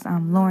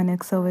I'm Lauren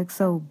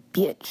XOXO,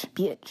 bitch.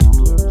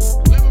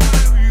 Never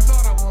mind who you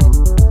thought I was.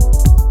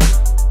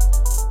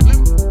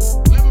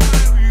 Never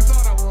mind who you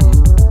thought I was.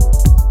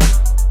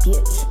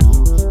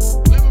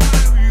 Never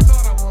mind who you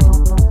thought I was.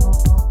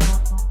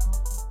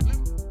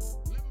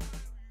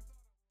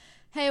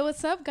 Hey,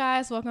 what's up,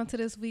 guys? Welcome to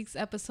this week's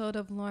episode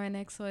of Lauren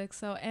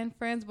XOXO and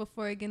friends.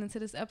 Before I get into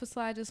this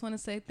episode, I just want to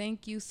say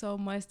thank you so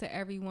much to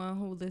everyone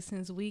who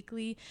listens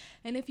weekly.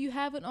 And if you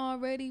haven't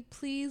already,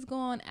 please go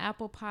on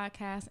Apple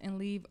Podcasts and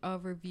leave a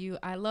review.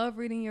 I love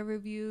reading your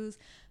reviews.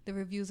 The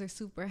reviews are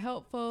super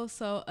helpful.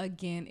 So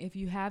again, if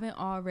you haven't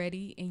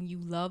already and you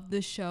love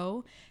the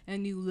show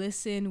and you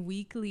listen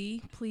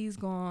weekly, please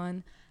go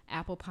on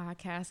Apple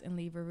Podcasts and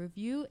leave a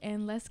review.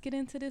 And let's get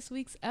into this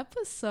week's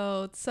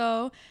episode.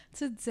 So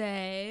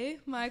today,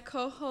 my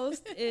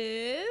co-host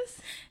is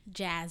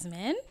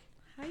Jasmine.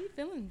 How you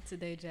feeling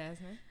today,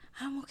 Jasmine?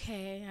 I'm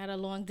okay. I had a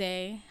long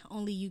day.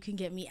 Only you can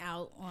get me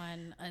out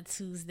on a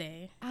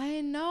Tuesday.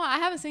 I know. I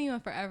haven't seen you in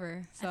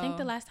forever. So I think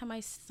the last time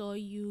I saw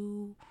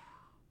you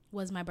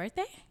was my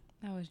birthday.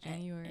 that was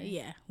January.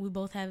 Yeah, we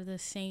both have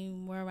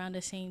we're around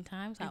the same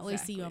time. So I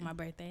always see you on my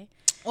birthday.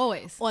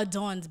 Always. Or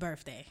Dawn's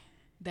birthday.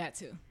 That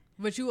too.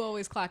 But you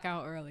always clock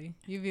out early.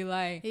 You be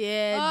like,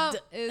 Yeah,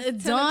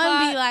 it's 10 Dawn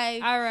o'clock. be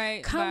like, all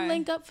right, come bye.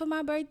 link up for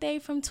my birthday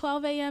from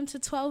 12 a.m. to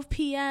 12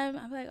 p.m.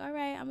 I'm like, all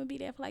right, I'm going to be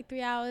there for like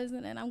 3 hours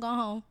and then I'm going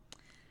home.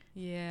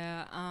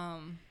 Yeah.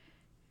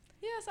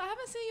 Yes, I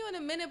haven't seen you in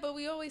a minute, but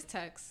we always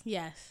text.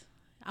 Yes.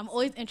 I'm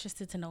always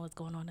interested to know what's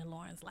going on in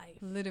Lauren's life.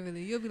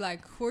 Literally, you'll be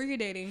like, "Who are you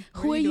dating?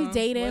 Who are you doing?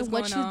 dating? What's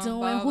What you going on? doing?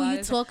 Blah, Who blah, you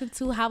blah." talking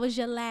to? How was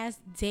your last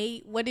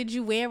date? What did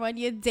you wear on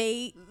your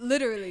date?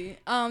 Literally.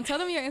 Tell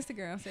them your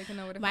Instagram so they can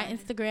know where to My find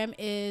Instagram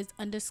is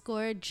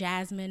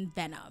 _Jasmine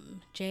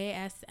Venom.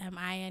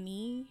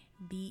 JasmineBenom.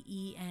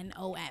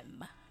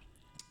 you.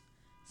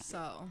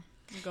 So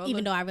go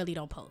Even look. though I really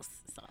don't post.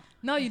 So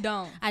No, you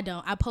don't. I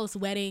don't. I post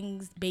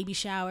weddings, baby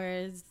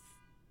showers,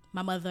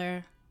 my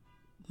mother,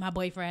 my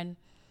boyfriend,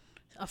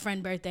 a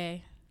friend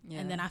birthday, Yeah.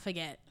 and then I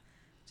forget.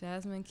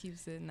 Jasmine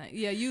keeps it nice.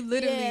 Yeah, you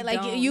literally Yeah,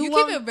 like, don't. you You keep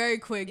won't- it very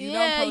quick. You don't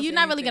Yeah, post you're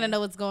not really anything. gonna know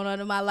what's going on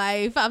in my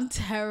life. I'm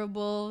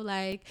terrible.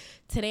 Like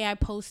today, I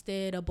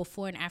posted a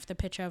before and after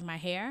picture of my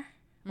hair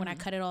when I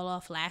cut it all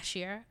off last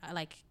year.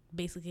 I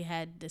basically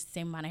had the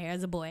same amount of hair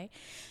as a boy,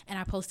 and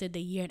I posted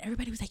the year, and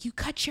everybody was like, "You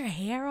cut your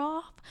hair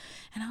off?"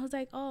 And I was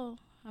like, "Oh,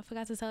 I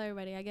forgot to tell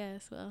everybody. I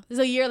guess." Well, it's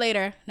a year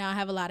later. Now I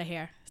have a lot of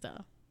hair.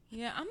 So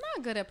Yeah, I'm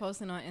not good at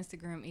posting on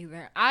Instagram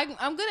either.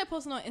 I'm good at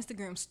posting on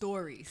Instagram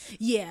stories.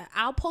 yeah,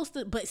 I'll post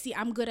it, but see,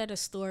 I'm good at a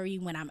story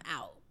when I'm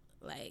out.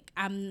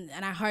 And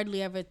I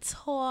hardly ever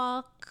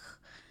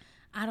talk.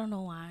 I don't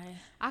know why.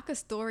 I could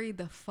story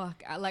the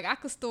fuck out. Like I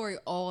could story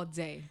all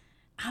day.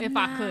 I'm If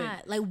I could.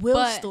 not. Like Will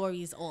But-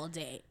 stories all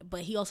day,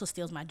 but he also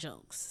steals my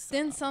jokes. So.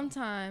 Then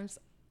sometimes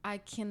I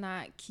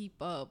cannot keep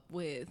up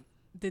with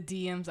the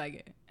DMs I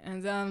get.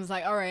 And then I'm just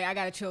like, all right, I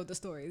gotta chill with the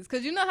stories.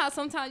 Cause you know how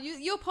sometimes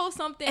you'll post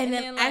something And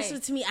and then like,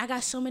 actually to me, I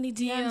got so many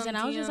DMs, and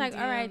I was just like,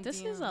 all right,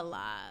 this DM. is a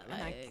lot. and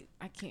Like,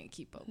 I can't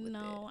keep up with it.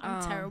 no,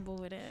 I'm terrible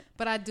with it.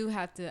 But I do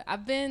have to.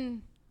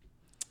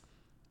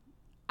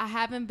 I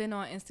haven't been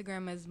on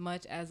Instagram as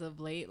much as of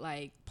late,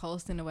 like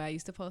posting the way I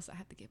used to post. I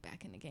have to get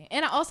back in the game.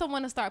 And I also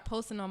want to start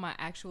posting on my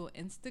actual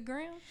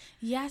Instagram.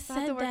 Yeah, I So I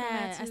have to said work on that.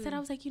 that I said, too. I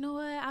was like, you know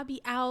what? I'll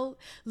be out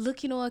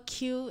looking all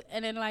cute,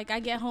 and then like I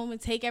get home and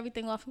take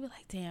everything off and be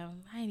like,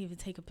 damn, I ain't even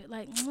take a pic.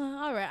 Like,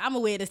 all right, I'm gonna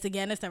wear this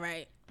again. It's all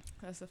right.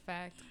 That's a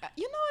fact.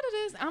 You know what it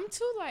is?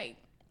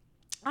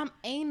 I'm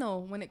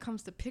anal when it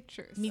comes to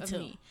pictures. Me of too.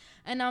 Me.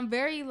 And I'm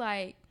very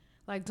like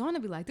Dawn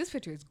would be like, this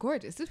picture is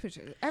gorgeous. This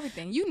picture is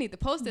everything. You need to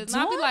post this. And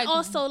I'll be Dawn like,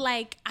 also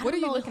like, I what don't are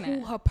you know looking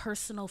who at? her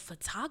personal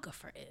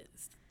photographer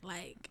is.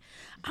 Like,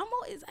 I'm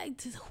always like,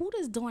 who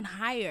does Dawn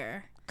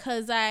hire?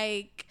 Cause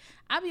like,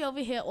 I be over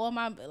here all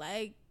my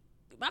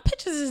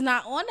pictures is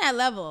not on that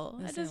level.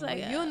 I listen, just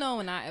like, you'll know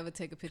when I ever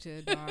take a picture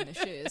of Dawn. The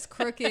shit is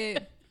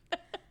crooked.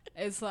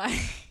 It's like,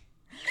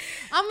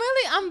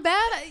 I'm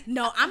bad at.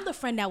 No, I'm the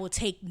friend that will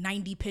take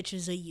 90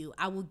 pictures of you.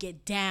 I will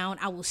get down.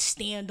 I will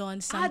stand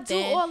on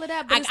something. all of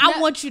that, but Like, it's I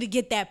not- want you to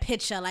get that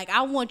picture. Like,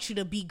 I want you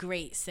to be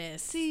great,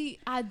 sis. See,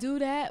 I do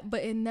that,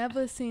 but it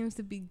never seems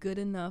to be good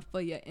enough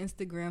for your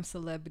Instagram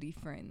celebrity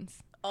friends.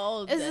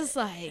 Oh, It's just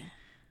like,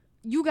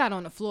 you got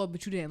on the floor,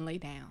 but you didn't lay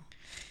down.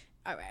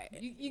 all right.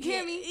 You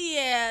get me?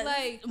 Yeah.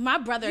 Like, my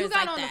brother You is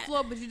got like on that. the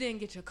floor, but you didn't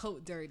get your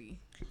coat dirty.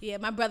 Yeah,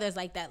 my brother's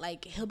like that.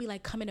 Like, he'll be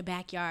like, come in the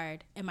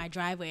backyard in my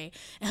driveway.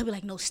 And he'll be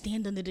like, no,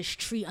 stand under this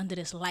tree, under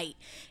this light.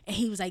 And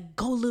he was like,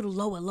 go a little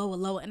lower, lower,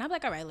 lower. And I'm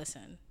like, all right,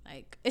 listen.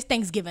 Like, it's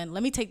Thanksgiving.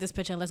 Let me take this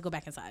picture and let's go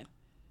back inside.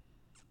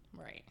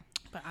 Right.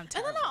 But I'm And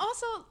terrible.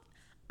 then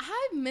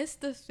I miss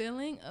the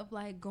feeling of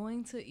like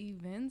going to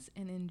events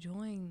and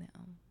enjoying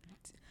them.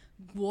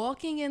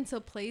 Walking into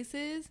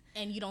places,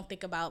 And you don't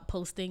think about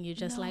posting. You're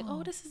just like, No.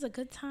 oh, this is a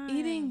good time.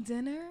 eating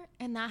dinner,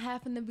 and not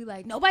having to be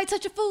like, nobody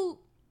touch your food.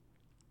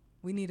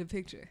 We need a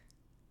picture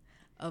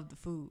of the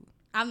food.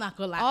 I'm not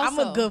gonna lie. I'm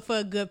Also- a good for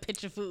a good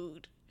picture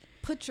food.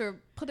 Put your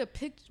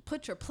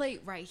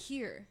plate right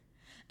here.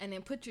 and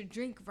then put your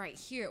drink right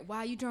here.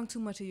 Why you drunk too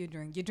much of your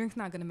drink? Your drink's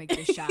not gonna make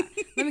this shot.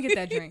 Let me get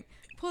that drink.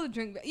 Pull the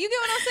drink back. You get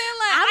what I'm saying?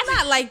 Like I'm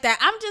not like that.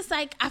 I'm just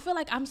like, I feel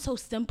like I'm so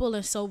simple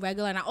and so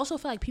regular. And I also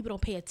feel like people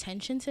don't pay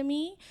attention to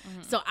me.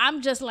 So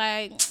I'm just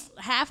like,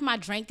 half my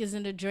drink is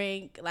in the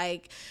drink.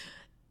 Like,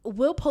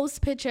 we'll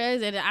post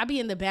pictures and I'll be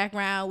in the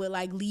background with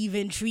like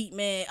leave-in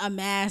treatment, a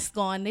mask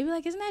on. They be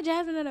like, isn't that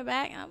Jasmine in the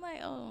back? And I'm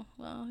like, oh,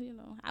 well, you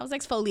know, I was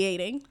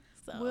exfoliating.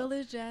 So. Will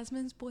is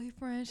Jasmine's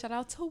boyfriend. Shout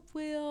out to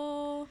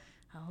Will.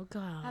 Oh,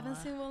 God. I haven't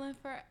seen Will in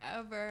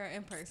forever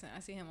in person. I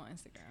see him on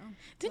Instagram.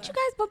 Didn't you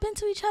guys bump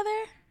into each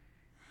other?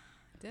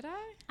 Did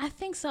I? I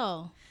think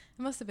so.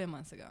 It must have been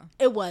months ago.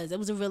 It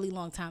was a really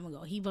long time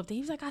ago. He bumped in.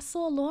 He was like, I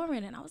saw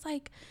Lauren. And I was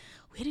like,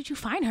 where did you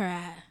find her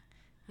at?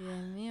 Yeah,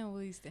 me and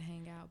Will used to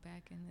hang out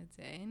back in the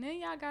day. And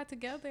then y'all got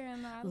together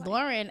and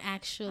Lauren,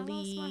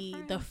 actually,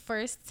 the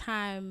first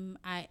time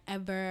I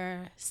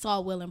ever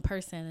saw Will in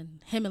person,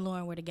 him and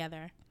Lauren were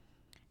together.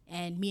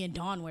 And me and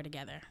Dawn were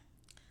together.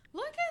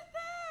 Look at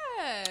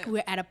that.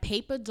 We're at a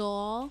Paper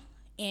Doll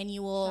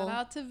annual. Shout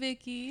out to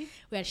Vicky.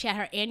 She had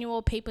her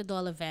annual Paper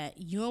Doll event.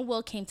 You and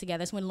Will came together.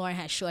 That's when Lauren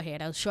had short hair.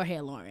 That was short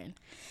hair Lauren.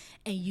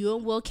 And you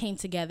and Will came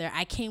together.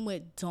 I came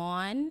with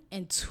Dawn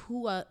and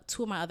two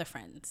of my other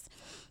friends.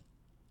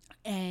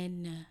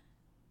 And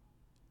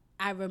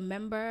I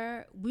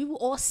remember we were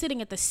all sitting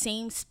at the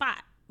same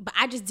spot, but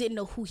I just didn't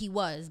know who he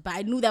was. But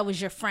I knew that was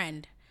your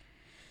friend.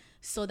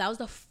 So that was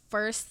the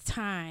first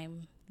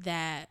time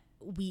that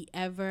we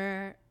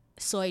ever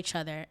saw each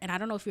other. And I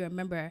don't know if you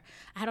remember,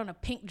 I had on a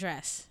pink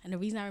dress. And the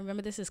reason I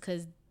remember this is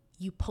because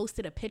you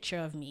posted a picture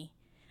of me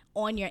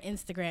on your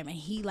Instagram and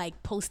he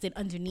like posted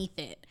underneath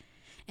it.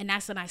 And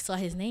that's when I saw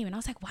his name. And I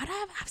was like, why do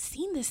I've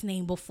seen this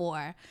name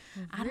before?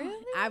 Really?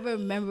 I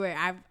remember it.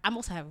 I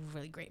also have a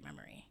really great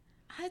memory.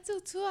 I do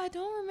too. I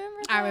don't remember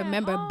that. I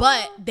remember. Oh.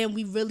 But then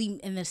we really,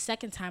 in the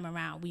second time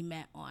around, we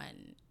met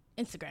on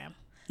Instagram.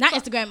 Not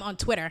Instagram, on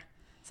Twitter.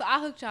 So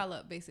I hooked y'all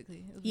up, basically.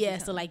 is what Yeah, you're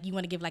so telling like you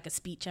want to give like a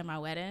speech at my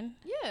wedding?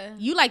 Yeah.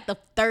 You like the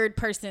third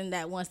person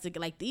that wants to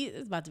like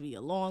it's about to be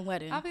a long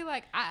wedding. I'll be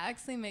like, I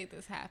actually made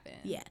this happen.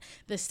 Yeah.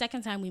 The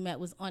second time we met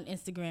was on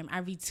Instagram.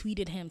 I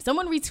retweeted him.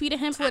 Someone retweeted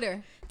him.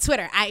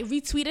 Twitter. I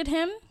retweeted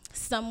him.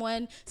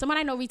 Someone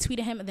I know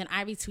retweeted him, and then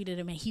I retweeted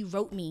him, and he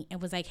wrote me and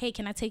was like, hey,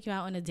 can I take you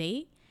out on a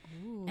date?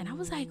 Ooh. And I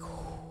was like,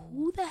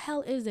 who the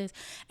hell is this?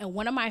 And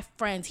one of my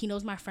friends, he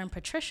knows my friend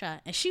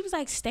Patricia, and she was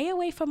like, stay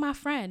away from my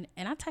friend.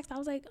 And I texted, I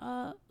was like,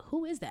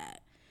 who is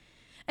that?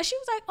 And she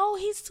was like, oh,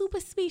 he's super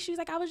sweet. She was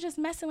like, I was just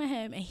messing with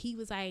him. And he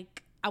was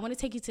like, I want to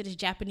take you to this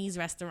Japanese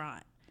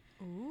restaurant.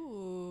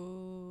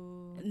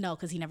 Ooh. No,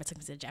 because he never took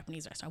me to the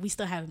Japanese restaurant. We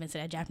still haven't been to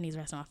that Japanese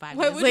restaurant 5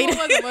 Wait, years which later.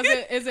 one was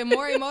it? Is it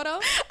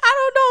Morimoto?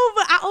 I don't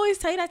know, but I always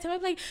tell you that to him.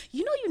 I'm like,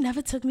 you know, you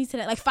never took me to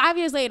that. Like 5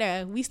 years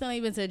later, we still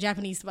ain't been to a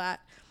Japanese spot.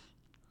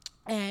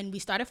 And we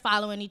started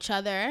following each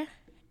other,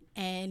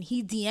 and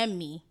he DM'd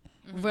me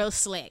real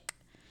slick.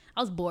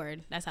 I was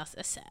bored. That's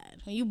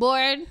sad. When you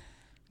bored,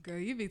 Girl,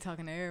 you be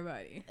talking to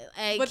everybody.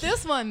 like, But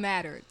this one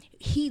mattered.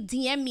 he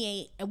DM'd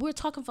me, and we were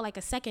talking for like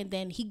a second.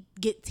 Then he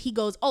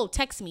goes, oh,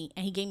 text me,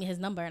 and he gave me his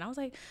number. And I was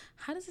like,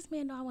 how does this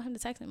man know I want him to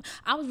text him?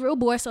 I was real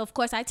bored, so of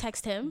course I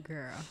text him.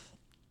 Girl.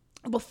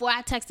 Before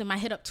I text him, I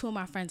hit up two of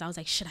my friends. I was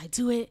like, should I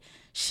do it?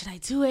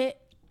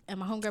 And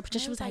my homegirl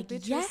Patricia was like,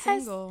 bitch, you're yes.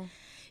 single.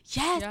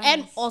 Yes. Yes.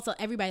 And also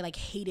everybody like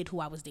hated who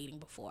I was dating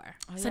before.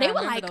 So yeah, they I were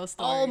remember like, those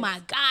oh stories.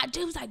 my God.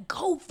 They was like,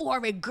 go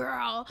for it,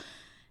 girl.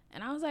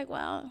 And I was like,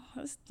 well,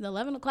 it's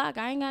 11 o'clock.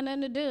 I ain't got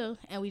nothing to do.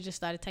 And we just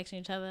started texting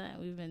each other. And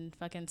we've been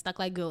fucking stuck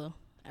like glue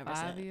ever 5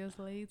 since. years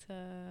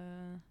later.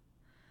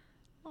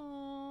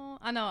 Oh,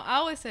 I know. I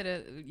always say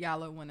that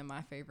y'all are one of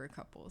my favorite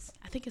couples.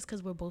 I think it's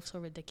because we're both so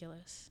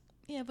ridiculous.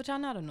 Yeah, but y'all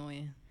not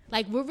annoying.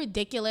 Like, we're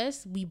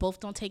ridiculous. We both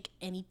don't take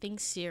anything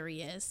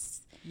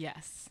serious.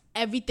 Yes.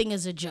 Everything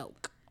is a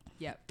joke.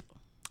 Yep.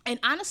 And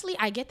honestly,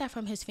 I get that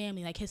from his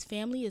family. Like, his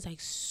family is, like,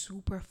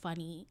 super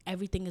funny.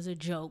 Everything is a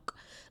joke.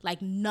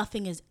 Like,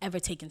 nothing is ever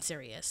taken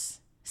serious.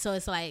 So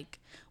it's like,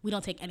 we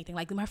don't take anything.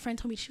 Like, my friend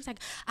told me, she was like,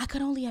 I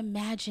could only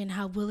imagine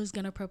how Will is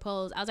going to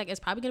propose. I was like, it's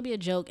probably going to be a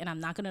joke, and I'm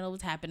not going to know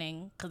what's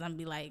happening because I'm going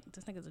to be like,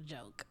 this nigga's a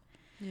joke.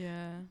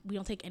 Yeah. We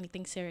don't take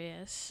anything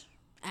serious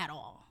at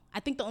all. I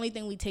think the only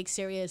thing we take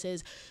serious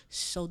is,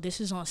 so this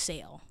is on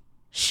sale.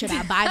 Should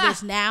I buy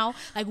this now?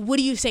 Like, what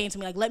are you saying to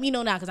me? Like, let me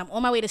know now because I'm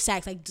on my way to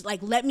Saks. Like,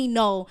 let me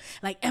know.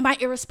 Like, am I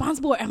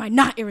irresponsible or am I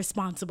not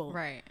irresponsible?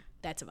 Right.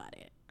 That's about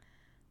it.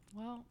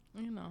 Well,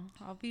 you know,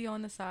 I'll be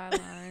on the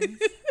sidelines,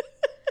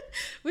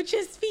 With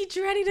your speech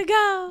ready to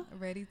go.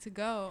 ready to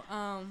go.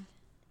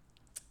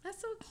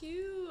 That's so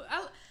cute.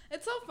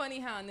 It's so funny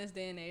how in this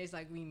day and age,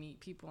 like, we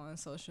meet people on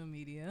social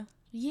media.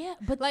 Yeah,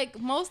 but Like,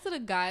 most of the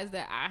guys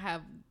that I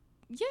have,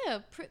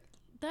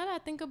 that I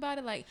think about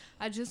it, like,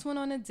 I just went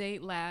on a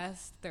date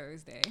last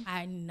Thursday.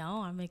 I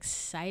know. I'm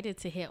excited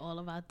to hear all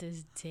about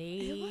this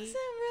date. It wasn't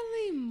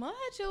really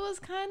much. It was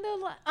kind of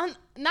like,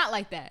 not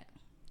like that.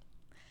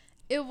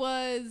 It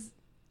was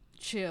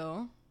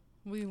chill.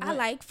 We went, I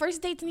like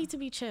first dates need to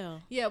be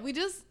chill. Yeah, we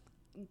just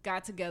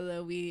got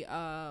together. We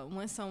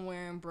went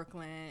somewhere in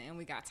Brooklyn and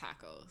we got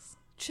tacos.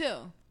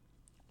 chill.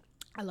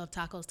 I love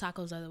tacos.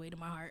 Tacos are the way to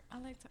my heart. I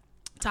like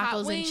Tacos hot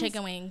and wings.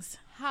 chicken wings.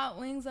 Hot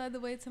wings are the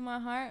way to my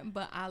heart,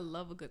 but I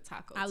love a good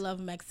taco. I too. love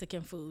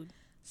Mexican food.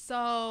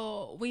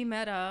 So we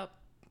met up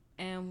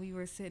and we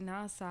were sitting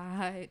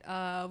outside.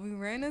 We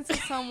ran into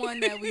someone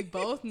that we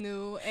both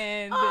knew,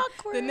 and the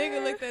nigga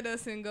Awkward. looked at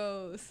us and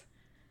goes,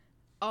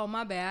 "Oh,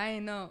 my bad. I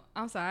ain't know.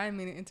 I'm sorry. I didn't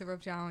mean to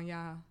interrupt y'all on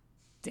y'all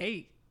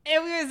date."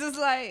 And we was just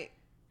like,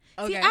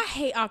 okay. See, I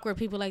hate awkward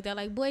people like that.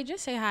 Like, boy,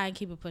 just say hi and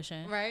keep it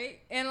pushing. Right?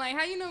 And like,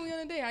 how you know we on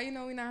a date? How you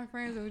know we not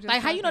friends? Or we just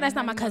Like, how you know talking? that's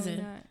not my we cousin?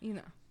 not- you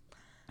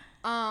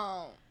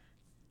know.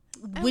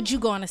 Would you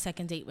go on a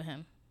second date with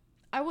him?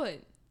 I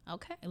would.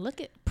 Okay,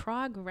 look at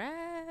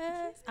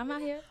progress. I'm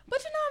out here.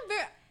 But you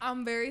know,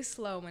 I'm very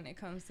slow when it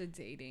comes to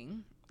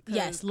dating. 'Cause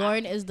Yes,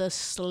 Lauren is the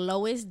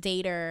slowest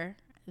dater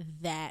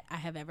that I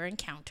have ever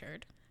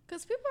encountered.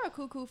 Because people are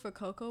cuckoo for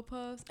Cocoa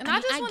Puffs. And I I,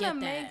 mean, just I want to get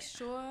make that.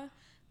 sure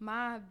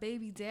my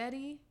baby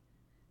daddy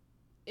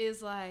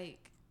is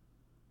like,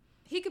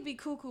 he could be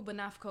cuckoo, but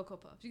not for Cocoa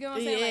Puffs. You get what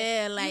I'm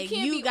saying? Yeah, like, you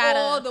can't you be gotta-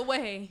 all the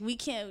way. We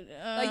can't.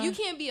 Like, you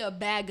can't be a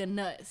bag of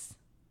nuts,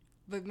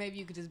 but maybe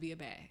you could just be a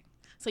bag.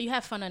 So you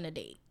have fun on a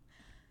date.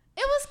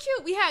 It was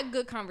cute. We had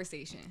good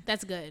conversation.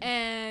 That's good.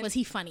 And Was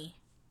he funny?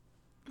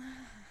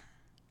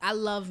 I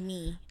love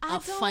me a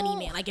funny don't-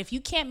 man. Like, if you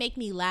can't make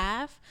me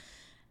laugh,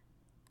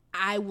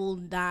 I will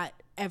not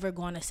ever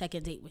go on a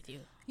second date with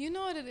you. you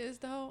know what it is,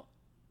 though?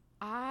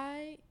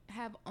 I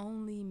have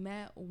only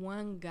met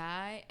one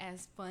guy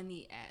as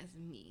funny as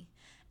me.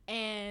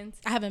 And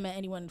I haven't met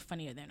anyone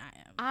funnier than I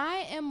am. I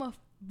am a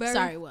very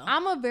Sorry, Will.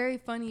 I'm a very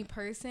funny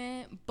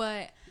person,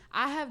 but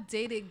I have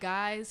dated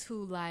guys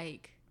who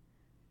like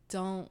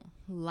don't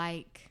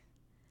like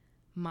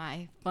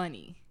my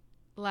funny.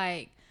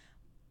 Like,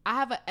 I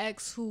have an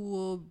ex who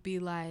will be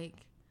like,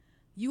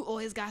 "You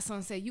always got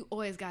something to say. You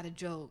always got a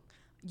joke.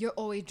 You're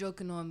always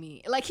joking on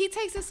me." Like, he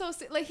takes it so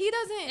like he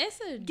doesn't It's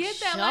a get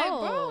that. Like,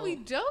 bro, joke. we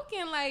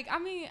joking. Like, I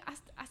mean,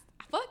 I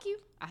fuck you.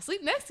 I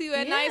sleep next to you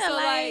at Yeah, night, so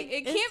like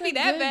it it's can't a be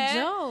that good bad.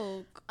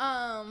 joke.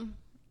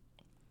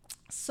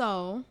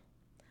 So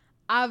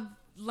I've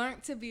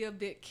learned to be a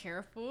bit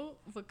careful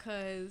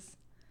because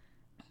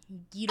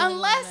You don't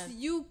unless wanna-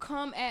 you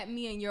come at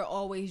me and you're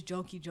always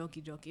jokey.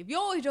 If you're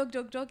always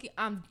jokey,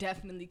 I'm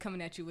definitely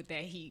coming at you with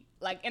that heat.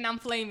 Like, and I'm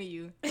flaming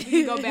you. We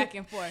can go back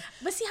and forth.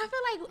 But see, I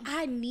feel like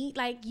I need,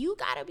 like, you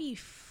gotta be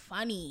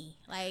funny.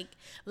 Like,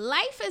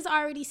 life is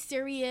already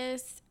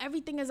serious.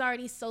 Everything is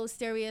already so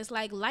serious.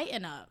 Like,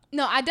 lighten up.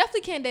 No, I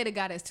definitely can't date a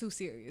guy that's too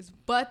serious.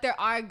 But there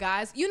are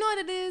guys, you know what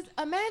it is?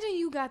 Imagine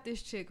you got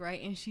this chick,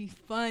 right? And she's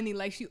funny.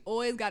 Like, she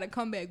always got a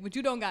comeback, but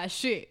you don't got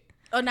shit.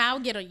 Oh, now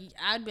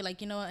I'd be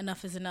like, you know what?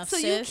 Enough is enough. So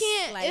sis. you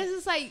can't, Like, it's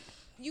just like,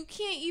 you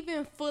can't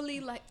even fully,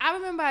 like, I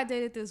remember I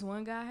dated this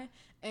one guy,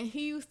 and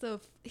he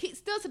still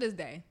to this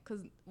day,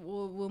 because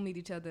we'll meet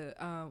each other,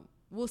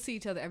 we'll see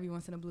each other every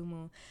once in a blue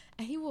moon,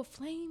 and he will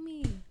flame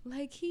me.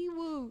 Like, he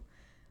will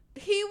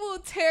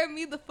tear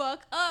me the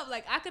fuck up.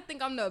 Like, I could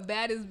think I'm the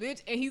baddest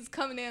bitch, and he's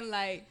coming in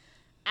like,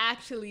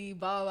 actually,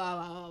 blah, blah,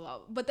 blah, blah, blah.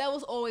 But that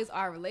was always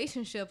our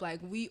relationship. Like,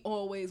 we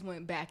always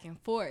went back and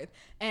forth,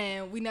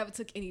 and we never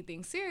took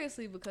anything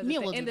seriously because Me at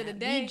and Will the end do of the that.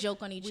 day, We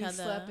joke on each we other.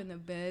 slept in the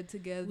bed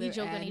together. we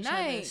joke at on each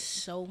night. other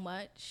so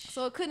much.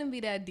 So it couldn't be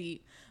that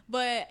deep.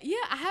 But yeah,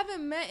 I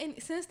haven't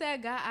met since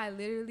that guy. I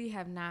literally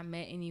have not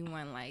met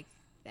anyone like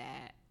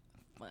that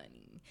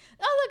funny.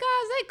 The other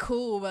guys, they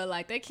cool, but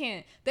like they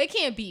can't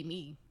beat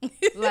me.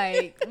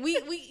 Like we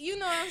you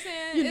know what I'm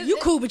saying? You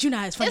cool, but you're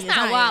not as funny It's as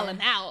not I am. wilding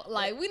out.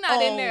 Like we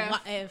not in there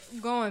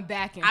if going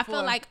back and I forth.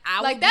 feel like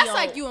I like would that's be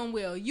like all- you and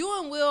Will. You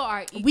and Will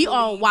are equally we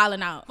all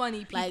wilding out. funny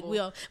people. Like we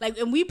all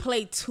and we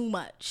play too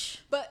much.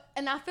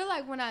 and I feel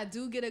like when I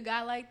do get a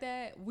guy like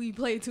that, we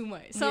play too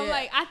much. So I'm Yeah.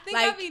 like I think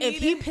like I be if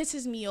he needing.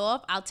 pisses me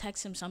off, I'll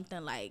text him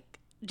something like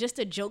just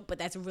a joke, but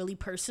that's really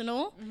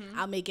personal. Mm-hmm.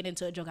 I'll make it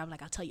into a joke. I'm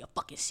like, I'll tell your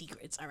fucking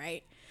secrets, all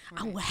right?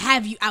 I will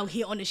have you out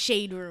here on the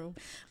shade room.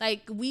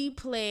 Like we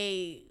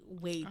play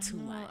way too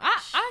much.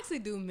 I actually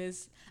do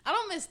miss. I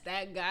don't miss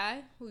that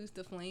guy who used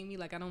to flame me.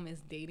 Like I don't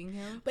miss dating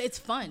him. But it's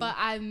fun. But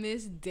I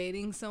miss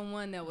dating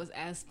someone that was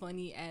as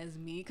funny as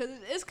me. Cause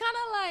it's kind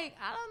of like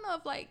I don't know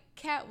if like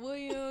Cat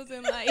Williams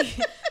and like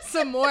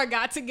some more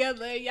got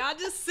together. And y'all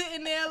just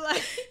sitting there like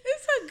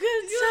it's a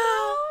good you time.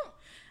 know?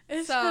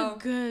 It's So- a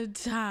good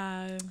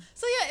time.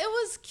 So yeah, it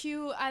was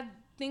cute. I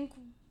think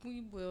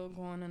we will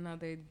go on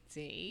another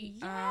date.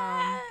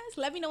 Yes.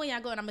 Let me know when y'all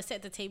go, and I'm gonna sit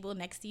at the table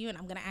next to you, and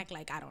I'm gonna act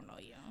like I don't know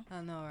you.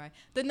 I know, right?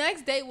 The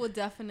next date will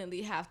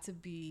definitely have to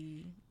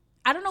be.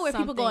 I don't know where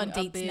people go on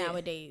Something a dates bit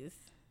nowadays.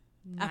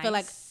 I feel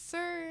like.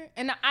 Sir,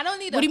 and I don't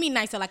need. What do you mean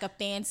nicer? Like a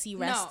fancy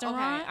No, restaurant?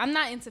 okay. I'm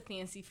not into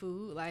fancy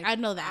food. Like I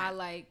know that. I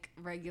like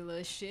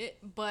regular shit,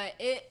 but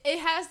it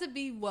has to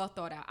be well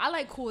thought out. I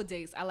like cool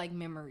dates. I like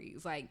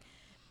memories. Like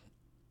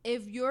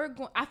if you're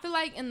going, I feel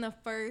like in the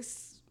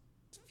first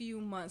few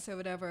months or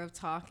whatever of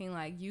talking,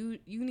 like you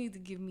need to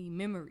give me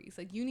memories.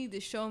 Like you need to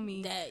show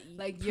me That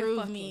like prove you're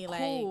fucking me,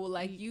 cool.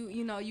 Like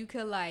you know you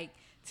could like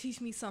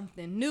teach me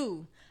something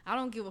new. I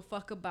don't give a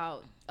fuck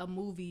about a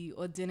movie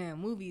or dinner and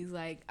movies.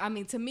 Like, I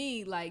mean, to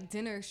me, like,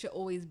 dinner should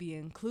always be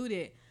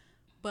included.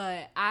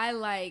 But I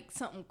like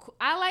something.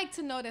 I like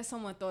to know that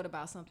someone thought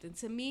about something.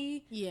 To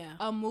me, Yeah.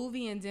 a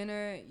movie and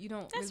dinner, you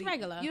don't. That's really,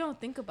 regular. You don't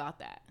think about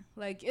that.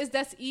 Like,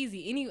 that's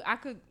easy.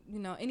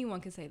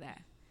 Anyone could say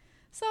that.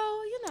 So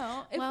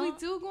if we Well,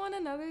 do go on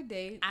another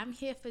date, I'm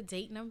here for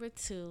date number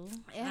 2.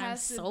 I'm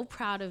has to- so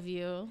proud of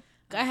you.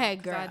 Go ahead,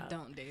 'cause girl. I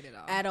don't date at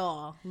all. At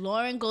all.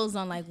 Lauren goes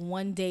on like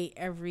one date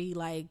every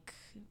like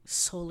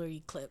solar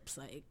eclipse.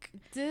 Like,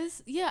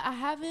 I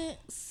haven't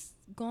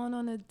gone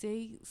on a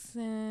date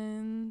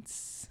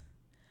since.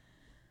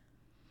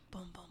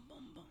 Boom, boom,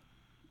 boom, boom.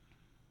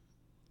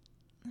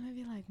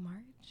 Maybe like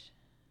March.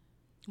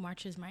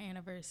 March is my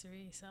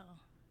anniversary, so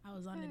I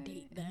was on a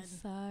date then.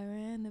 It's our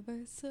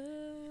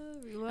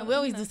anniversary. Well, And we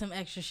always do some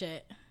extra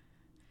shit.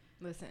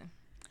 Listen.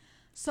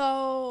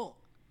 So,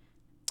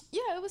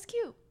 yeah, it was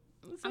cute.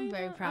 So, I'm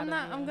very proud of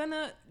I'm you.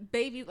 gonna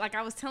like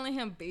I was telling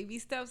him baby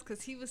steps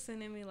because he was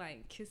sending me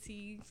like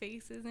kissy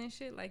faces and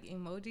shit, like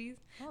emojis.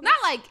 Not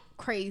like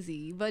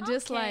crazy, but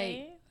just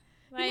Okay.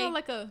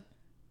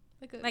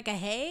 like a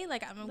hey?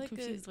 Like, I'm like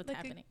confused what's like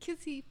happening. a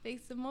kissy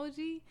face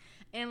emoji,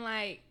 and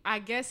like I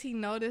guess he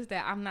noticed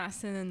that I'm not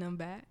sending them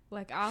back.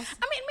 Like I mean,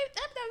 maybe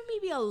that may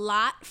be a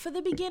lot for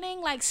the beginning.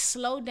 Like,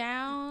 slow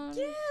down.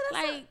 Yeah,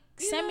 that's like,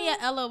 send me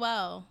a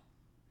LOL.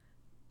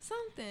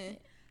 something.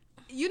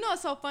 You know,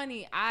 it's so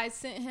funny. I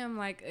sent him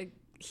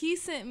he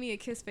sent me a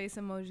kiss face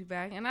emoji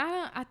back, and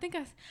I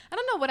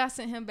don't know what I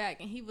sent him back,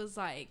 and he was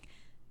like,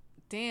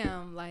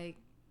 "Damn, like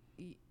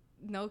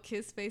no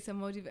kiss face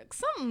emoji back."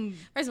 Something.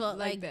 First of all,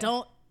 like that.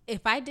 don't.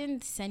 If I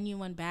didn't send you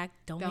one back,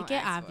 don't make it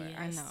ask for obvious.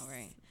 I know,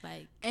 right?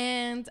 Like,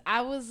 And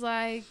I was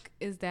like,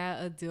 "Is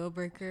that a deal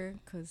breaker?"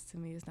 Because to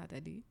me, it's not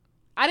that deep.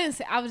 I didn't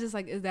say. I was just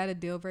like, "Is that a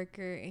deal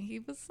breaker?" And he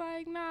was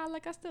like, "Nah,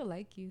 like I still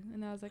like you."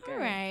 And I was like, all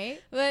right.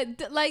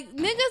 But like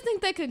niggas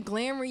think they could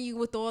glamour you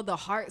with all the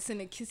hearts and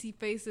the kissy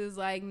faces.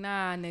 Like,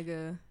 nah,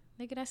 nigga.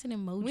 Nigga, that's an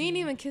emoji. We ain't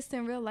even kissed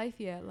in real life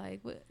yet.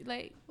 Like, what?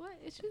 Like, what?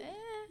 Is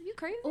you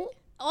crazy? Ooh,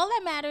 all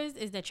that matters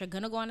is that you're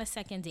gonna go on a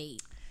second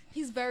date.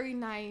 He's very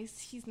nice.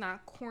 He's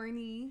not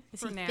corny.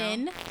 Is for he now.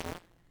 thin?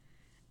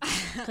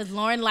 Because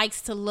Lauren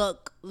likes to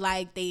look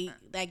like they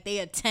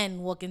are 10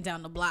 walking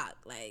down the block.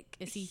 Like,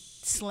 is he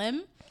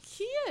slim?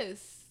 He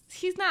is.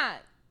 He's not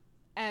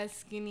as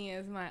skinny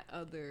as my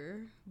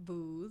other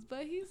boos,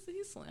 but he's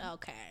slim.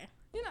 Okay.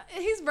 You know,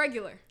 he's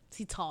regular. Is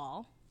he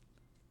tall?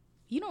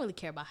 You don't really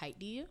care about height,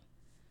 do you?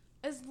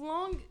 As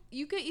long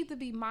you could either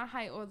be my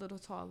height or a little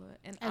taller,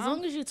 and As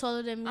long as you're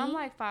taller than me. I'm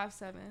like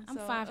 5'7". I'm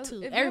so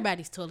 5'2". if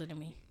Everybody's taller than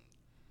me.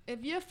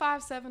 If you're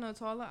 5'7" or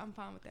taller, I'm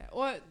fine with that.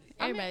 Or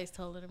Everybody's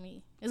taller than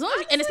me. As long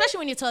as and especially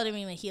when you're taller than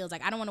me in the heels.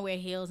 Like, I don't want to wear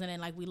heels and then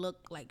like we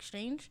look like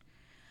strange.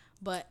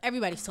 But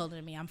everybody's taller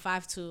than me. I'm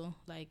 5'2".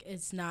 Like,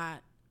 it's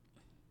not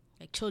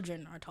like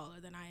children are taller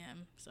than I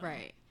am. So.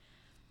 right.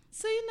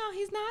 So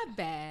he's not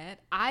bad.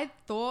 I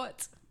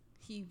thought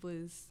he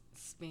was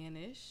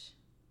Spanish,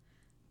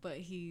 but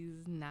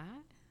he's not.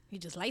 You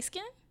just light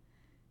skin?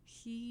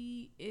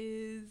 He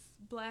is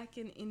black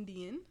and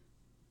Indian.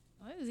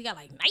 He got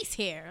like nice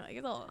hair. Like,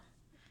 it's all.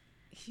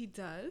 He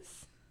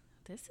does.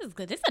 This is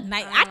good. This is a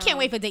nice. I can't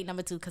wait for date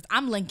number 2 because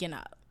I'm linking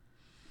up.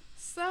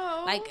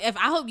 So Like, if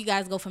I hope you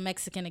guys go for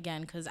Mexican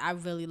again because I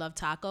really love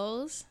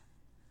tacos.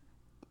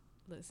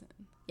 listen.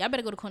 Y'all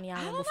better go to Coney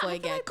Island before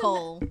it get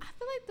cold. I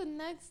feel like the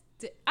next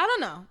day, I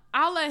don't know.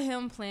 I'll let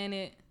him plan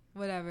it,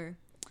 whatever.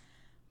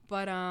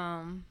 But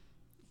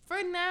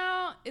for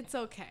now, it's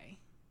okay.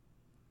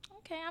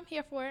 Okay, I'm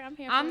here for it.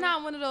 I'm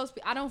not one of those.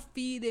 I don't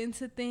feed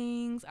into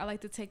things. I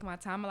like to take my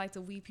time. I like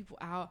to weed people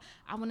out.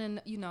 I want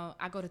to,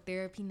 I go to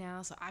therapy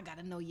now, so I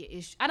gotta know your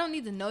issues. I don't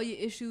need to know your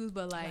issues,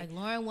 but like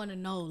Lauren want to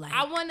know, like,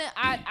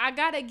 I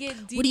gotta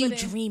get deeper. what do you than,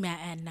 dream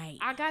at night?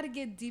 I gotta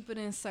get deeper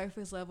than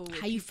surface level. With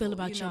How you feel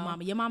people, about your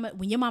mama? Your mama,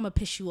 when your mama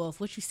piss you off,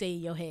 what you say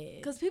in your head?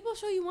 Because people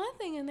show you one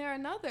thing and they're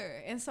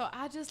another, and so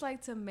I just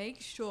like to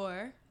make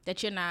sure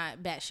That you're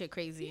not batshit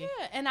crazy.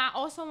 Yeah, and I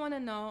also want to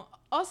know.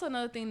 Also,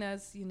 another thing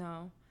that's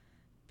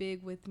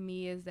big with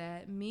me is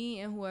that me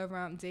and whoever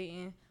I'm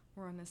dating,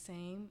 we're on the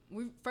same.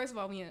 First of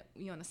all, we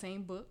on the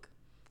same book,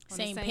 on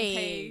Same the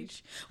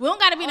page. We don't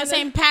got to be in the On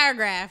same the-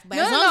 paragraph, but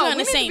as long as we're on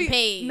the same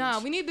page. No,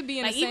 we need to be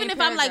in Like, the same even if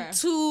paragraph. I'm like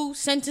 2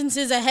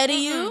 sentences ahead of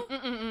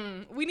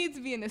you, we need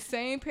to be in the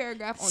same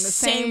paragraph on the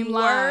same same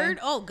word. line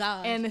Oh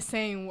God. and the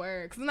same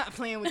word. Cause I'm not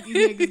playing with these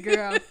niggas,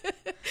 girl.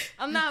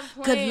 I'm not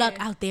Good playing. luck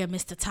out there,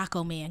 Mr.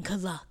 Taco Man.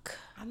 Good luck.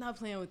 I'm not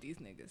playing with these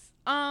niggas.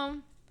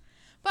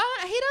 But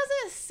he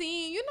doesn't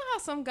seem. You know how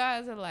some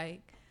guys are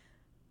like.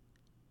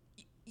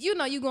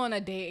 You go on a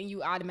date and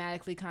you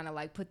automatically kind of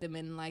like put them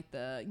in like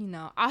the.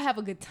 I'll have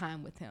a good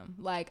time with him.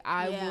 Like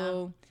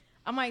I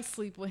might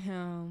sleep with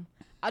him.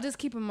 I'll just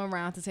keep him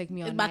around to take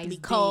me on. It's about nice to be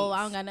cold. dates.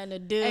 I don't got nothing to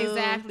do.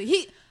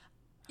 Exactly.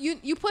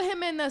 You put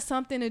him in the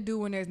something to do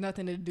when there's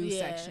nothing to do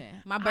section.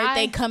 My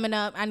birthday coming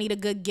up. I need a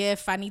good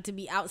gift. I need to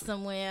be out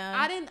somewhere.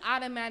 I didn't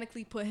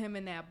automatically put him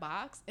in that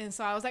box, and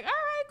so I was like, all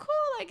right,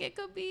 cool. Like it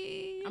could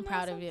be. I'm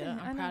proud of you.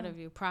 I'm proud of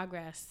you.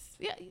 Progress.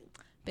 Yeah,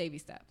 baby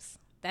steps.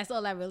 That's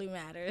all that really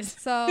matters.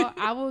 So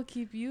I will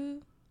keep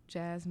you,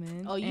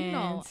 Jasmine. Oh, you and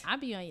know, I'll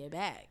be on your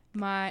back.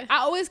 I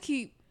always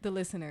keep the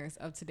listeners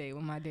up to date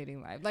with my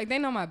dating life. Like they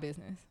know my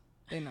business.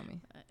 They know me.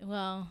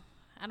 Well,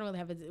 I don't really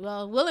have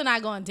Will and I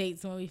go on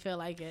dates when we feel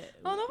like it.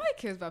 Oh, nobody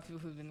cares about people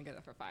who've been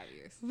together for 5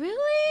 years.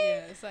 Really?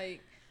 Yeah, it's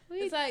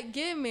like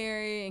get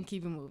married and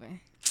keep it moving.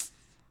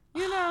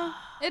 You know,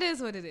 it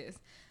is what it is.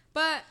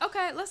 But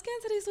okay, let's get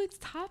into these week's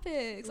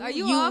topics. Are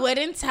you? You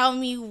wouldn't tell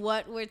me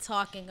what we're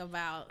talking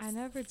about. I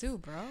never do,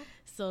 bro.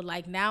 So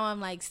like now I'm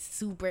like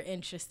super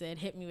interested.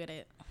 Hit me with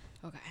it.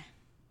 Okay.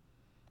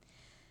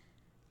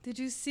 Did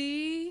you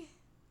see?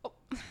 Oh,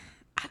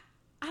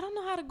 I don't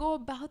know how to go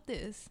about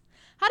this.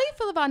 How do you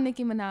feel about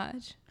Nicki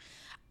Minaj?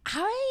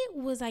 I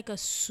was like a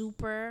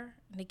super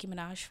Nicki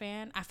Minaj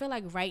fan. I feel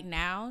like right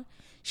now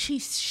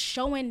she's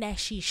showing that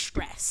she's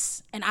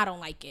stressed, and I don't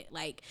like it.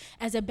 Like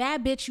as a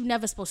bad bitch, you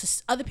never supposed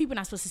to. Other people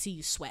not supposed to see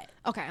you sweat.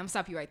 Okay, I'm gonna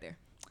stop you right there.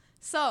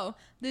 So,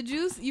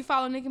 you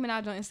follow Nicki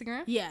Minaj on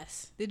Instagram?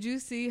 Yes. Did you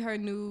see her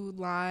new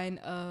line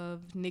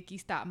of Nicki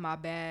Stop My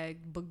Bag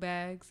book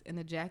bags and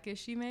the jacket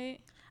she made?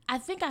 I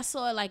think I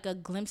saw like a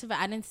glimpse of it.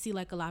 I didn't see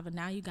like a lot, but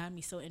now you got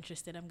me so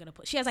interested. I'm gonna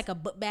put. She has like a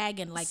book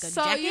bag and like a jacket.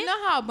 So you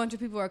know how a bunch of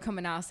people are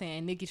coming out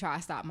saying Nicki try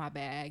to stop my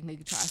bag,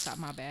 Nicki try to stop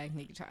my bag,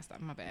 Nicki try to stop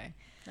my bag.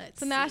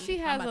 So now she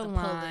has a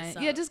line.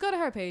 Yeah, just go to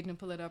her page and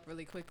pull it up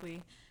really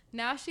quickly.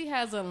 Now she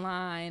has a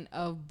line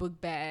of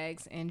book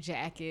bags and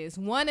jackets.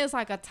 One is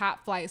like a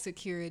top flight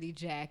security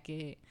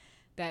jacket.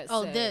 That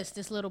says,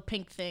 this little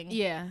pink thing.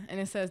 Yeah, and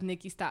it says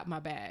Nicki stop my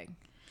bag.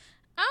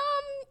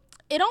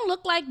 It don't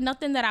look like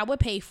nothing that I would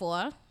pay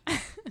for.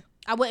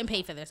 I wouldn't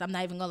pay for this. I'm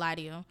not even gonna lie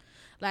to you.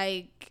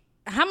 Like,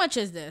 how much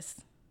is this?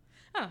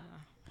 I don't know.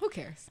 Who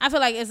cares? I feel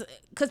like it's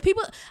because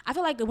people. I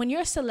feel like when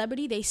you're a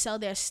celebrity, they sell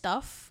their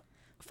stuff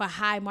for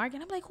high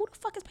market. I'm like, who the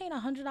fuck is paying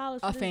 $100?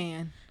 A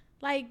fan.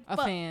 Like a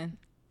fan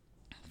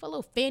for a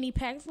little fanny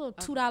pack. It's a little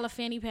 $2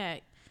 fanny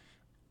pack.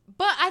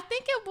 But I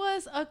think it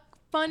was a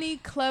funny,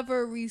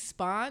 clever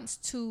response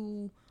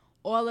to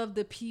all of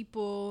the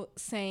people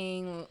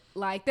saying,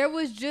 like, there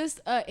was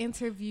just an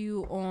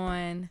interview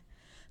on.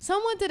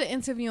 Someone did an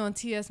interview on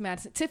T.S.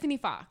 Madison, Tiffany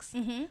Fox,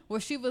 where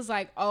she was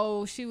like,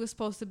 oh, she was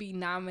supposed to be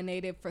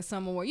nominated for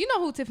some award. You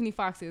know who Tiffany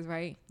Fox is,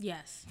 right?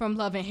 Yes. From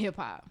Love and Hip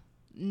Hop.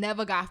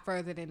 Never got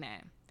further than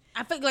that.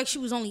 I feel like she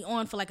was only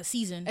on for like a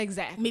season.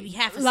 Exactly. Maybe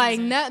half a like,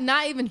 season. Like,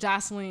 not even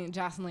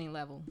Jocelyn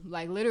level.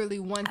 Like, literally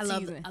one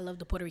season. I love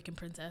the Puerto Rican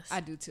princess. I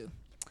do, too.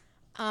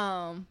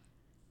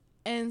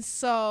 And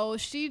so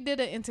she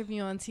did an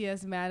interview on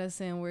T.S.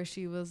 Madison where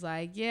she was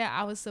like, yeah,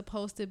 I was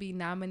supposed to be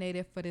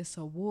nominated for this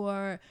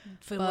award.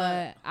 For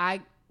but what?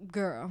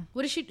 Girl.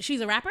 What is she?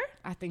 She's a rapper?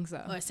 I think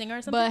so. Or a singer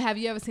or something? But have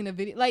you ever seen a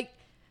video? Like,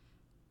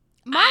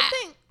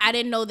 I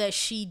didn't know that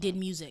she did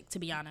music, to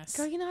be honest.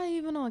 Girl, you're not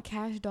even on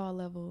Cash Doll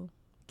level.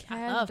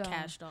 I love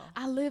Cash Doll.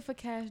 I live for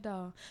Cash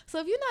Doll. So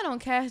if you're not on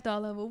Cash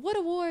Doll level, what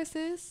award,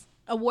 sis?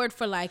 Award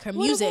for like her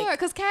music.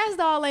 Because Cash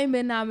Doll ain't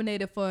been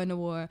nominated for an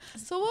award.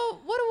 So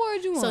what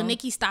award you want? So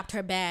Nicki stopped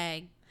her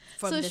bag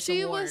from this award. So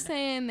she was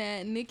saying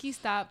that Nicki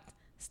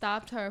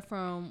stopped her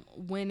from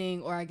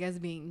winning, or I guess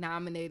being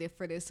nominated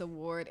for this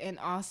award. And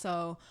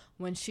also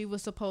when she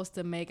was supposed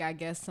to make, I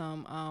guess,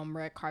 some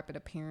red carpet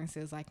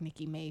appearances, like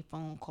Nicki made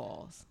phone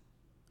calls.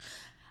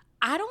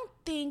 I don't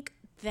think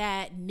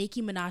that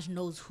Nicki Minaj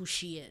knows who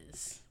she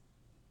is,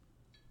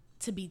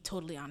 to be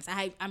totally honest.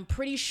 I'm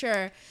pretty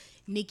sure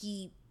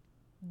Nicki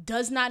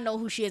does not know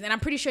who she is, and I'm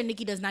pretty sure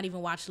Nicki does not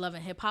even watch Love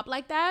and Hip Hop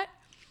like that.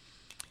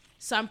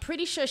 So I'm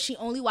pretty sure she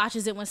only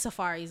watches it when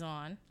Safari's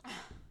on.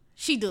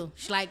 She do.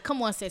 She like,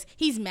 come on, sis.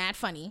 He's mad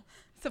funny.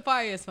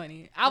 Safari is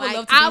funny.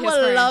 I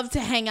would love to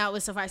hang out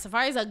with Safari.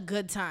 Safari's a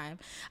good time.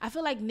 I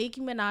feel like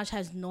Nicki Minaj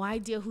has no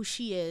idea who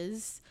she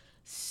is.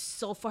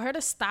 So for her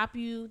to stop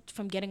you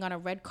from getting on a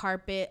red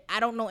carpet,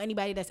 I don't know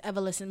anybody that's ever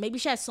listened. Maybe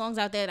she has songs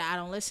out there that I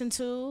don't listen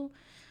to.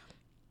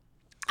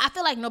 I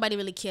feel like nobody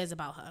really cares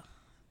about her.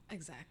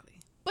 Exactly.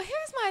 But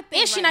here's my thing.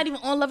 And she's not even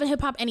on Love and Hip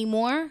Hop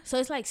anymore. So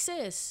it's like,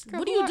 sis, girl,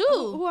 what do you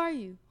do? Who are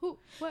you?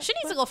 She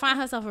needs to go find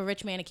herself a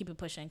rich man and keep it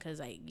pushing, because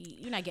like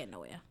you're not getting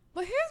nowhere.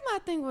 But here's my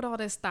thing with all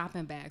this stop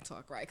and bag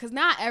talk, right? Because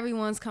not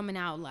everyone's coming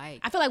out like.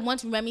 I feel like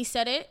once Remy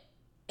said it,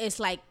 it's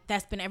like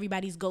that's been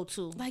everybody's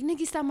go-to. Like,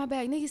 Nicki stop my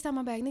bag, Nicki stop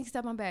my bag, Nicki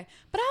stop my bag.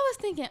 But I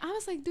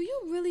was like, do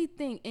you really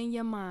think in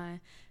your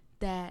mind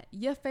that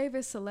your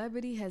favorite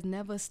celebrity has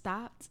never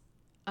stopped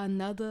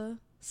another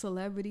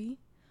celebrity?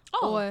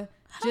 Oh, or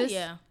just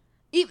yeah.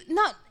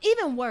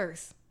 Even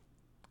worse,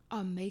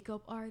 a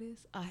makeup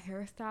artist, a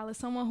hairstylist,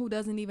 someone who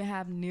doesn't even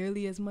have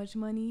nearly as much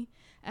money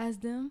as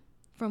them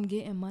from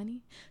getting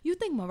money. You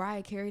think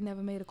Mariah Carey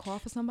never made a call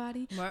for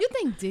somebody? You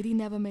think Diddy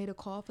never made a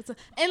call for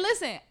somebody? And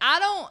listen,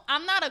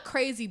 I'm not a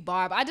crazy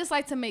barb. I just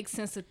like to make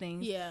sense of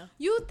things. Yeah.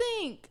 You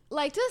think,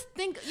 like, just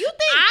think,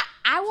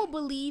 I will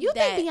believe You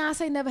that. think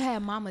Beyonce never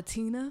had Mama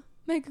Tina?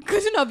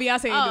 Because you know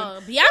Beyonce ain't Oh,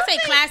 doing Beyonce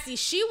classy.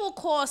 She will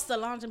call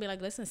Solange and be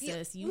like, "Listen,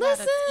 sis, you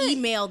gotta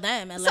email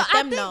them and let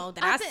them know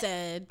that I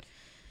said."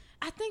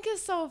 I think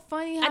it's so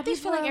funny how I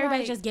just feel people like are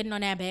everybody's just getting on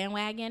that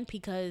bandwagon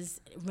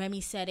because Remy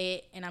said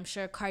it, and I'm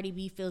sure Cardi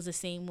B feels the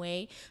same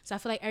way. So I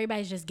feel like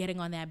everybody's just getting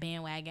on that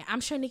bandwagon.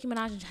 I'm sure Nicki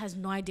Minaj has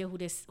no idea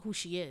who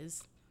she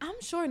is. I'm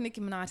sure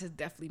Nicki Minaj has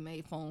definitely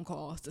made phone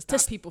calls to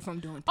stop people from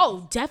doing things.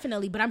 Oh,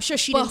 definitely, but I'm sure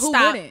she but didn't who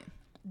stop wouldn't?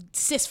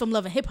 sis from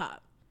loving hip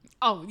hop.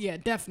 Oh yeah,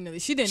 definitely.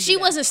 She didn't. She do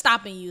that. wasn't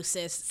stopping you,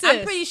 sis.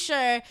 I'm pretty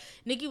sure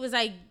Nicki was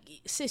like,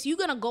 "Sis, you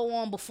gonna go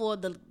on before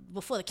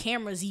the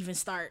cameras even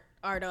start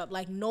up.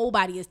 Like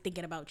nobody is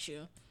thinking about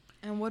you."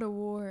 And what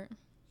award?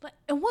 But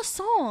and what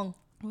song?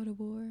 What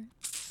award?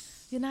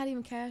 You're not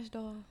even Cash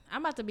Doll.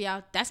 I'm about to be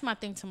out. That's my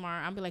thing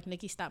tomorrow. I'll be like,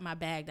 "Nikki, stop my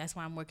bag." That's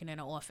why I'm working in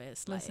the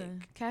office. Listen,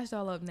 Like, Cash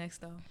Doll up next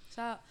though.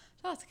 Shout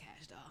out to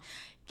Cash Doll.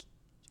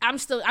 I'm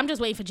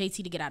just waiting for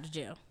JT to get out of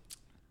jail.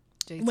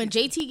 When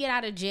JT get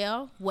out of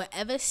jail,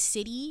 whatever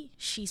city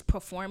she's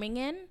performing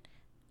in,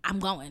 I'm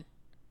going.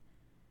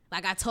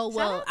 Like I told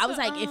Will, I was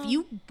like, if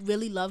you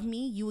really love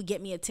me, you would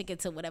get me a ticket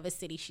to whatever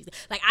city she's.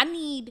 Like I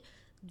need.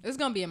 It's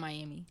gonna be in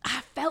Miami. I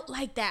felt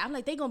like that. I'm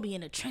like, they gonna be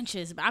in the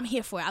trenches, but I'm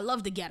here for it. I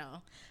love the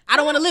ghetto. I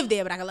don't want to live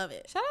there, but I can love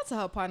it. Shout out to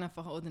her partner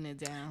for holding it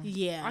down.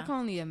 Yeah. I can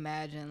only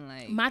imagine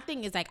like My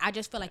thing is like, I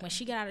just feel like when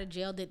she got out of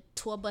jail, the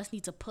tour bus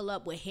needs to pull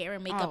up with hair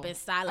and makeup Oh.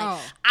 inside. Like,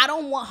 Oh. I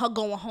don't want her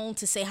going home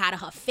to say hi to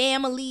her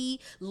family,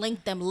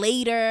 link them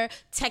later,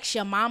 text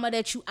your mama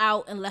that you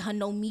out and let her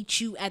know meet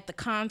you at the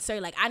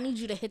concert. Like, I need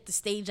you to hit the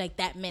stage like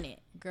that minute.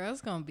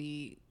 girls gonna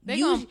be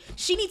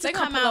She needs to they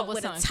gonna come pull out up with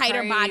with a something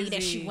tighter body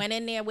that she crazy. went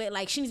in there with.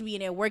 Like, she needs to be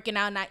in there working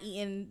out, not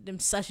eating them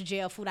such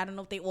jail food. I don't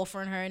know if they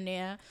offering her in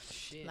there.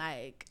 Shit.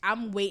 Like,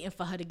 I'm waiting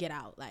for her to get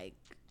out. Like,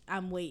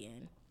 I'm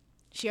waiting.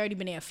 She already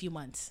been there a few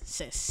months,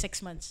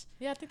 6 months.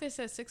 Yeah, I think they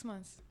said 6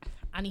 months.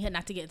 I need her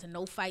not to get into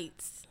no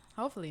fights.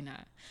 Hopefully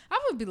not.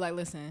 I would be like,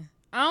 listen,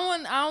 I don't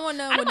want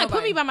I don't like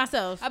put me by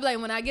myself. I'd be like,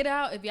 when I get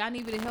out, if y'all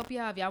need me to help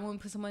y'all, if y'all want me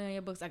to put some money on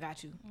your books, I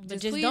got you. But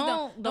just please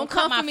don't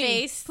cut my for me.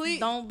 face. Please,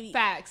 Don't be-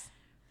 facts,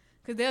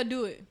 because they'll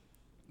do it.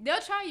 They'll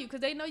try you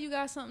because they know you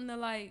got something to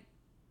like.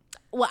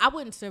 Well, I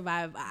wouldn't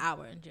survive an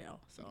hour in jail,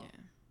 so Yeah.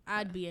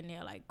 I'd be in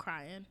there like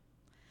crying.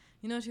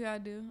 You know what you gotta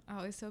do? I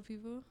always tell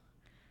people,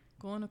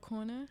 go in the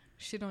corner,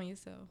 shit on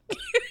yourself.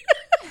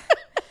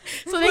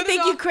 So they Put it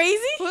think all- you crazy?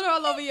 Put it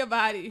all over your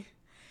body,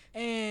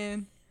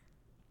 and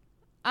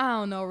I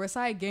don't know,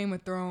 recite Game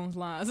of Thrones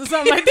lines or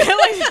something like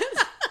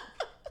that.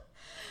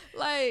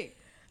 Like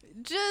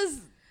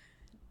just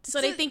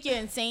So they think you're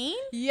insane?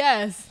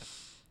 yes.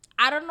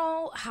 I don't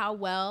know how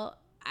well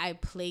I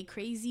play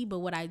crazy, but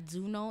what I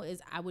do know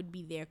is I would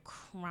be there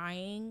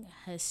crying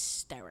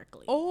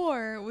hysterically.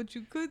 Or what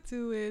you could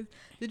do is,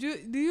 do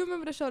you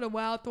remember the show The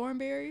Wild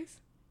Thornberries?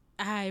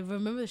 I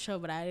remember the show,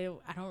 but I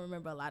don't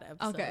remember a lot of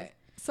episodes. Okay.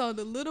 So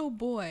the little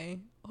boy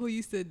who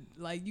used to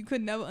like you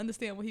could never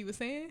understand what he was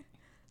saying,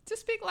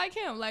 just speak like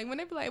him. Like when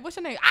they be like, "What's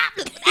your name?"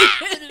 like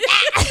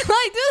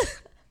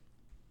just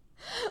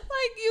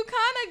like you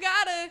kind of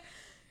gotta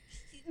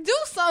do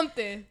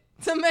something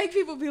to make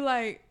people be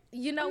like,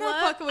 You know I'm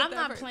not what? fucking with I'm that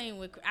not person. playing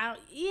with. I'm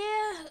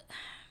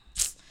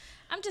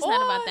just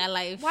not about Or that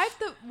life.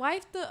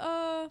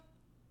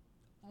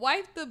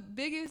 wife the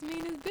biggest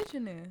meanest bitch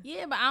in there.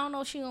 Yeah, but I don't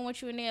know if she gonna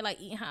want you in there like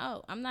eating her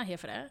out. I'm not here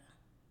for that.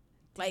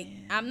 Like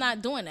I'm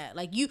not doing that.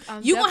 Like you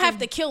I'm gonna have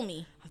definitely- to kill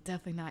me. I'm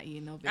definitely not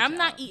eating no bitch. I'm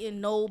not out. eating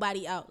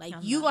nobody out. Like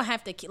I'm you not. gonna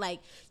have to like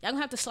y'all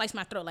gonna have to slice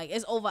my throat. Like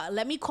it's over.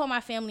 Let me call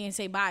my family and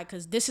say bye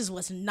because this is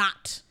what's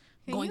not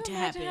Can going you to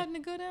imagine happen. having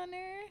to go down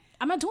there?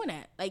 I'm not doing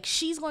that. Like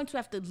she's going to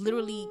have to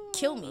literally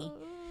kill me.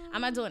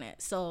 I'm not doing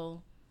it.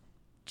 So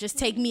just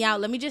take me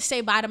out. Let me just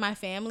say bye to my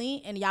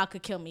family and y'all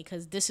could kill me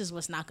because this is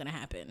what's not gonna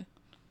happen.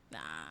 Nah.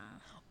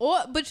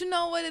 But you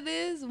know what it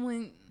is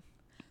when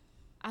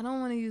I don't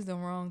want to use the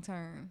wrong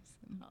terms,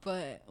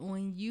 but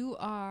when you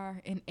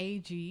are an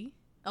AG,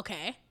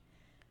 Okay.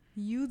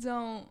 you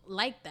don't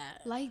Like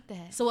that. like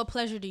that. So what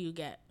pleasure do you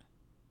get?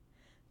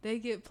 They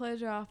get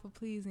pleasure off of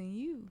pleasing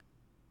you.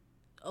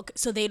 Okay.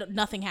 So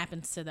nothing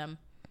happens to them.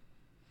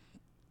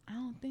 I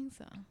don't think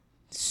so.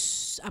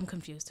 I'm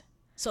confused.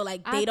 So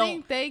like I they don't.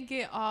 think they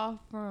get off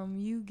from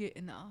you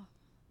getting off.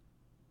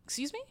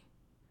 Excuse me?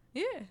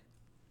 Yeah.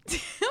 Why are you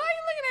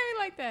looking at me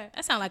like that?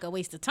 That sounds like a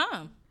waste of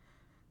time.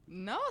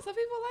 No, some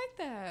people like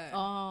that.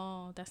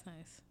 Oh, that's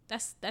nice.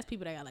 That's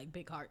people that got like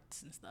big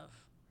hearts and stuff.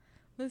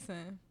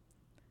 Listen,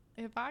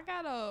 if I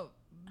gotta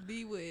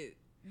be with,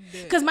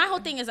 Because my whole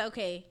thing is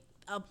okay.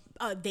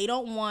 They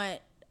don't want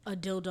a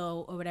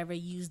dildo or whatever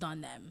used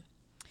on them,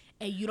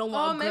 and you don't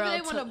want. maybe a girl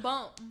they want to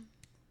bump.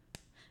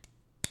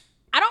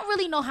 I don't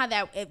really know how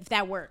if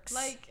that works.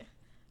 Like,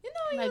 you know,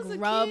 when Like you was a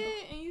rub- kid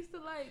and used to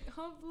like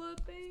hump little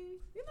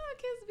things. You know how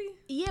kids be.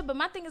 yeah, but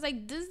my thing is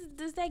like,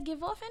 does that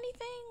give off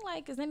anything?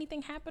 Like, is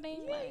anything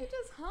happening? Yeah, you Like,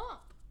 just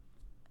hump.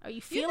 are you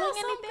You feeling know,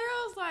 some anything?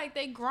 girls like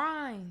they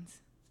grind.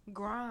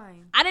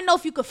 I didn't know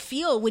if you could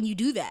feel when you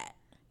do that.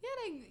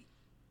 Yeah,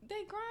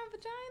 they grind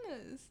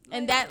vaginas.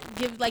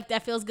 And Like,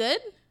 that feels good.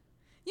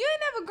 you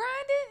ain't never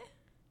grinded?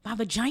 My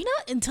vagina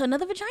into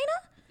another vagina?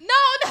 No.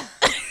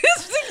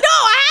 No,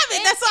 I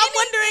haven't. That's why I'm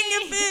wondering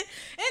if it.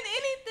 In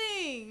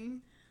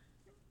anything.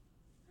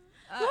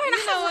 Lauren,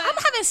 You know what?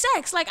 I'm having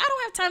sex. Like I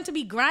don't have time to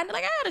be grinding.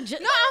 Like I gotta.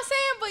 No, I'm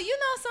saying, but you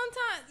know,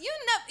 sometimes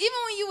even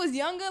when you was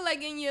younger,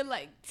 like in your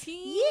like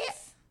teens.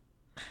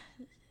 Yeah.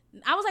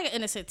 I was like an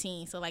innocent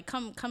teen, so like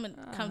come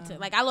to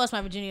like I lost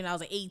my virginity when I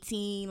was like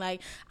 18.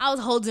 Like I was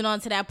holding on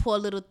to that poor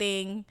little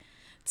thing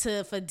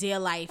for dear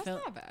life.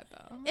 That's not bad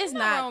though. It's not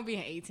not. wrong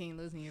being 18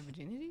 losing your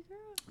virginity, girl.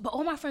 But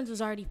all my friends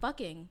was already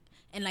fucking,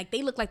 and like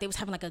they looked like they was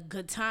having like a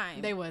good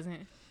time. They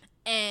wasn't.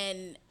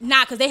 And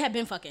because they had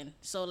been fucking,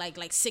 so like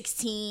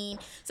 16.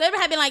 So it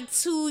had been like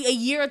a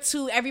year or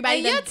two. Everybody.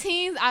 In your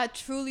teens, I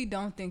truly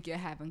don't think you're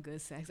having good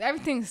sex.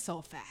 Everything's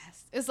so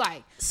fast. It's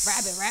like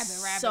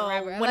rabbit. So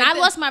rabbit. when Like I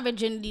lost my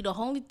virginity, the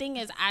only thing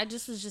is I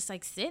just was just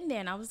like sitting there,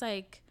 and I was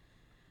like,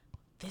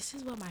 "This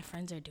is what my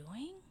friends are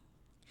doing."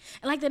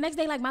 And like the next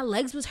day, like my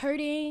legs was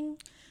hurting,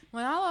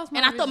 when I lost my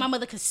and I thought my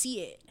mother could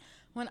see it.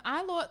 when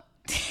I lost.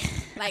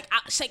 Like,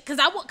 because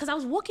I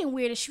was walking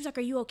weird, and she was like,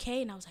 "Are you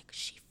okay?" And I was like,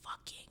 "She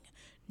fucking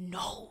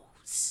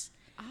knows."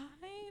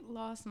 I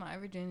lost my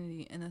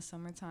virginity in the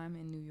summertime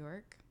in New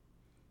York.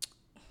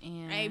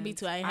 And Me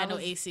too. I ain't had no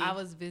AC. I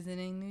was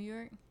visiting New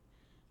York,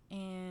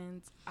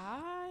 and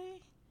I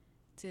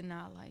did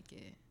not like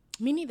it.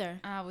 Me neither.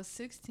 I was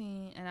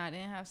 16, and I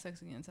didn't have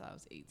sex again until I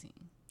was 18.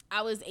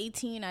 I was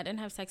 18. I didn't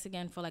have sex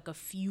again for like a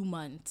few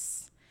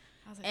months.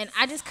 I was like, And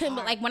I just couldn't,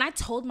 but like when I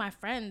told my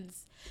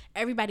friends,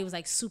 everybody was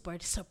like super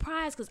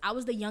surprised because I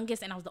was the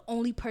youngest and I was the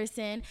only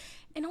person.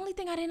 And the only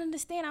thing I didn't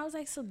understand, I was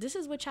like, so this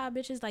is what y'all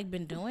bitches like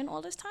been doing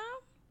all this time?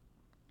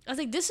 I was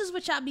like, this is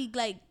what y'all be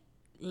like,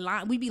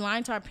 we be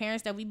lying to our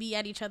parents that we be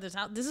at each other's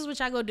house. This is what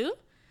y'all go do?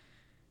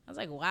 I was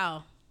like,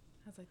 wow,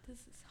 I was like, this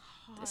is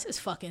hard. this is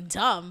fucking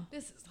dumb.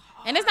 This is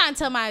hard. And it's not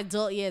until my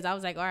adult years, I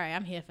was like, all right,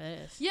 I'm here for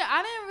this. Yeah,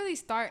 I didn't really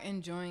start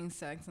enjoying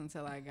sex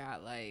until I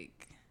got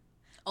like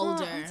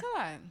Older. Until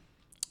I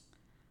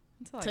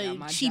got Till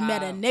my she job.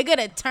 met a nigga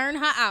to turn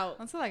her out.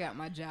 Until I got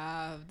my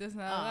job.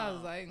 I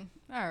was like,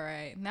 all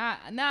right, now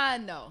I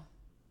know.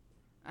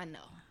 I know.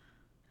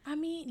 I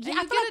mean, And yeah, you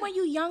I feel get like when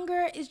you're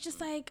younger, it's just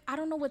like, I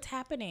don't know what's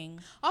happening.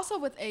 Also,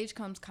 with age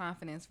comes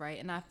confidence, right?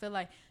 And I feel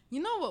like,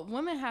 you know what,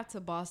 women have to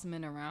boss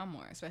men around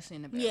more, especially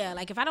in the bedroom. Yeah,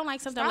 like if I don't like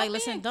something, I'm Stop like,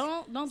 listen, being-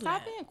 don't do Stop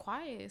that. being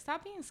quiet.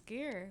 Stop being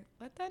scared.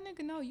 Let that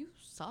nigga know you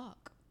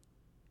suck.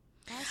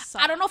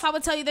 I don't know if I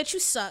would tell you that you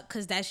suck,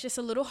 because that's just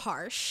a little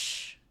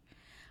harsh.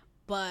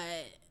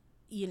 But,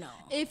 you know.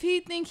 If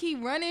he think he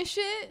running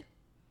shit,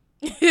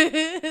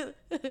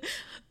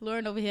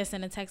 Lauren over here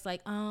sending text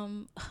like,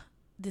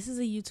 this is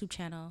a YouTube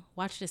channel.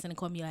 Watch this and then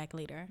call me back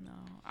later. no.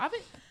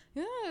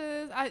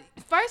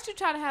 First you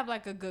try to have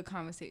like a good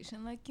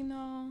conversation. Like, you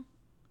know,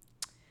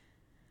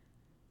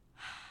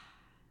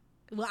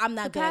 Well, I'm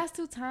the not good. past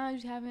 2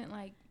 times you haven't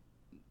like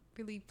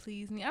really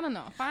pleased me. I don't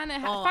know.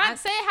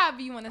 Say it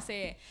however you want to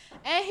say it.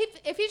 And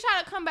if he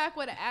try to come back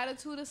with an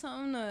attitude or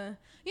something,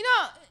 you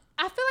know,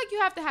 I feel like you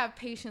have to have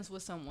patience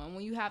with someone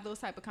when you have those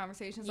type of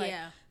conversations.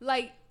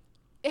 Like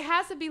it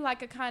has to be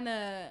like a kind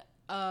of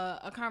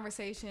a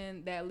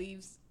conversation that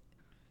leaves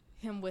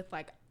him with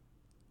like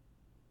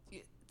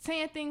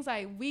saying things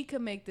like, we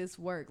can make this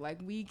work. Like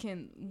we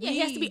can. Yeah, he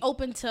has to be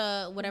open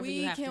to whatever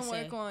you have to say. We can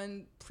work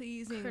on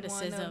pleasing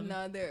Criticism. one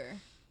another.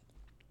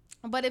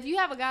 But if you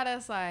have a guy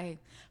that's like,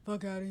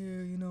 fuck out of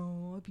here, you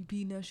know, I be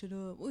beating that shit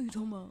up. What are you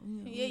talking about?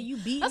 Yeah, you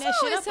beating That's that why I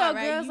shit always up, tell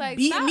alright? girls, You like,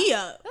 beating stop. me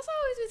up. That's why I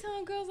always be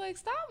telling girls, like,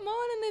 stop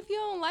moaning if you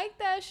don't like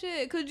that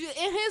shit. Because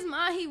in his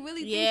mind, he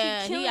really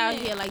Yeah, thinks he's killing he out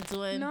it. here like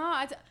doing.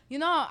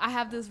 No, I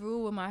have this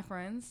rule with my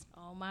friends.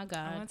 Oh my I'm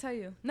God. gonna tell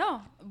you.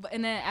 No,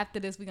 and then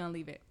after this, we're gonna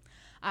leave it.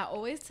 I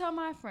always tell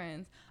my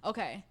friends,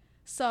 okay,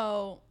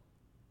 so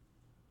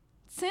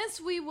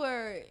since we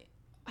were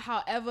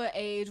however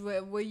age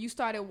where you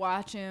started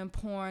watching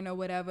porn or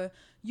whatever,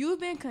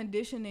 you've been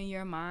conditioned in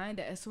your mind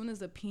that as soon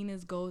as a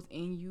penis goes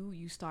in you,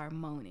 you start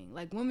moaning.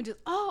 Like women just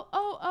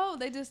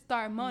they just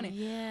start moaning.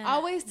 Yeah. I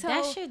always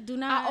tell that shit do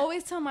not. I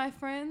always tell my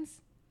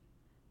friends,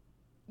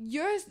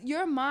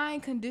 your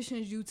mind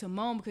conditions you to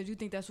moan because you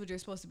think that's what you're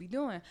supposed to be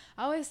doing.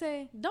 I always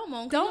say, Don't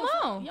moan. 'cause Don't you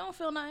feel- moan. You don't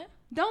feel nothing.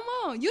 don't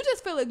moan. You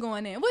just feel it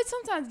going in. Which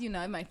sometimes, you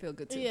know, it might feel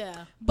good too.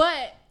 Yeah.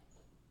 But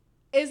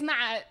it's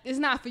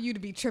not for you to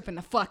be tripping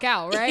the fuck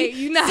out, right?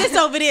 You not Sits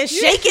over there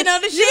shaking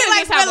on the you shit like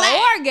just have relax.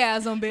 an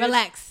orgasm,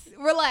 bitch.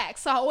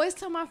 Relax. So I always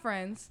tell my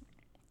friends,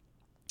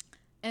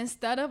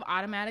 instead of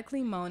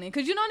automatically moaning,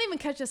 because you don't even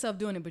catch yourself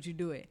doing it, but you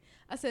do it.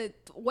 I said,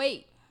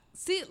 wait.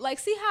 See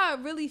how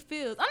it really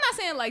feels. I'm not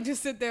saying like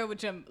just sit there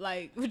with your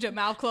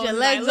mouth closed, Your and,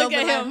 legs like, look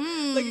open, at like,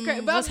 him, looking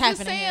crazy. But what's I'm just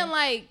happening saying, here?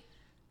 like,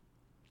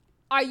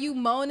 are you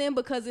moaning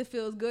because it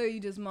feels good? Or are you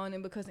just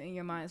moaning because in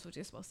your mind it's what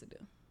you're supposed to do?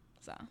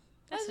 So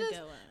That's a just, good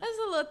one. That's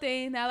a little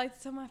thing that I like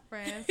to tell my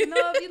friends. You know,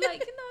 if you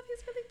like, you know, if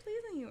he's really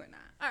pleasing you or not.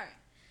 All right,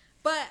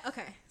 but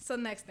okay. So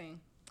next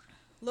thing,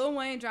 Lil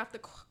Wayne dropped the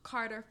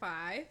Carter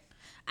 5.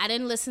 I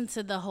didn't listen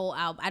to the whole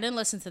album. I didn't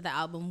listen to the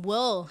album.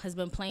 Will has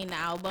been playing the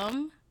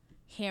album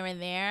here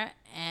and there,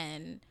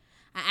 and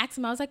I asked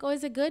him, I was like, oh,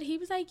 is it good? He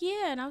was like,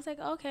 yeah. And I was like,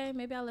 okay,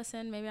 maybe I'll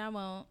listen, maybe I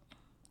won't.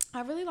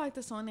 I really like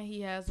the song that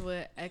he has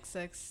with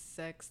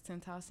XXX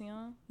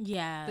Tentacion.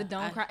 Yeah. The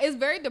Don't Cry. It's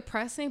very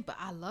depressing, but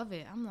I love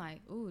it. I'm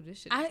like, ooh, this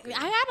shit is I good.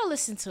 gotta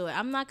listen to it.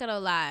 I'm not gonna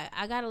lie.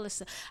 I gotta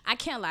listen. I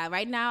can't lie.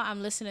 Right now,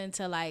 I'm listening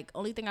to, like,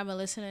 only thing I've been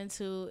listening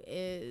to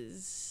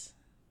is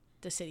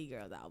the City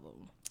Girls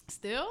album.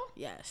 Still?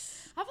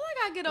 Yes. I feel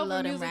like I get over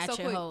Love them music so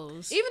ratchet quick.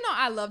 hoes. Even though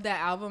I love that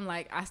album,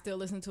 like, I still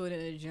listen to it in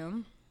the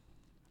gym.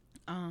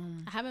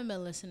 I haven't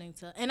been listening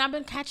to, and I've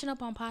been catching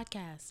up on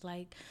podcasts.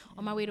 Like,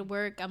 on my way to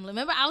work,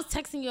 remember I was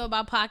texting you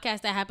about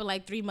podcasts that happened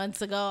like 3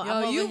 months ago.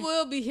 Yo, you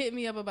will be hitting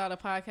me up about a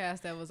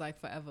podcast that was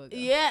like forever ago.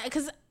 Yeah,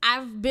 because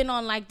I've been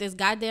on like this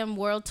goddamn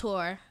world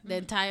tour the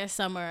entire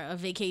summer of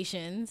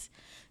vacations.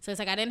 So it's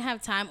like I didn't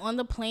have time. On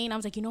the plane, I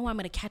was like, you know what? I'm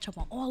going to catch up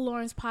on all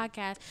Lauren's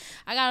podcasts.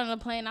 I got on the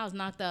plane. I was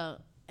knocked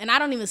out. And I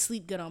don't even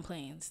sleep good on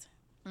planes.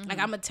 Like,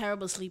 I'm a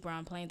terrible sleeper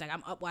on planes. Like,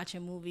 I'm up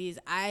watching movies.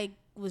 I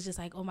was just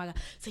like, oh, my God.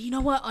 So, you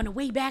know what? On the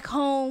way back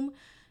home,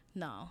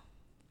 no.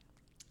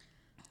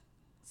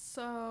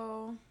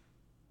 So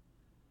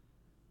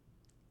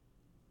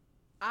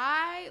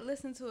I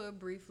listened to it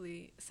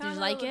briefly. Did you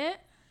like it?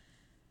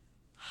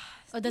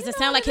 Or does You it know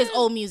sound like what it his is?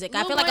 old music? I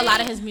Lil feel like a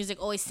lot of Wayne- his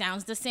music always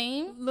sounds the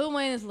same. Lil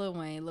Wayne is Lil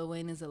Wayne. Lil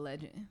Wayne is a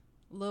legend.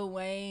 Lil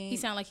Wayne He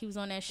sound like he was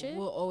on that shit.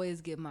 will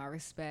always get my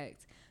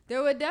respect.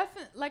 There were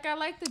definitely, like, I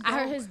like the I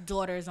heard Don't- his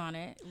daughters on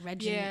it.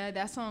 Reggie. Yeah,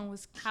 that song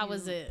was cute. How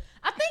was it?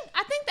 I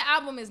think the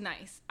album is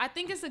nice. I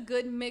think it's a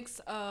good mix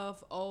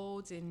of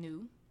old and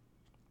new.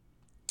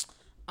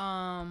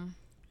 And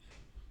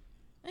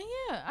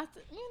yeah,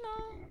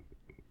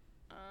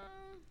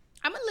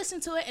 I'm gonna listen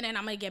to it and then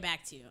I'm gonna get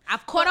back to you.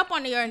 I've caught up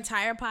on your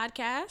entire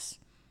podcast.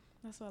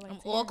 that's what I like. I'm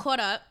to all hear. caught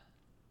up.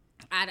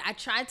 I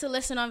tried to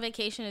listen on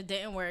vacation. It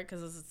didn't work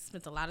because I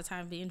spent a lot of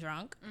time being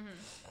drunk.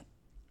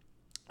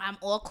 I'm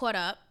all caught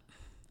up,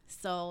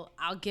 so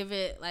I'll give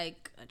it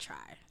like a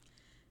try.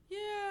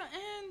 Yeah,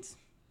 and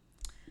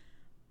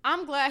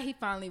I'm glad he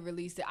finally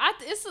released it.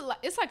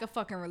 It's like a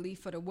fucking relief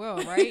for the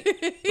world, right?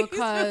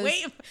 Because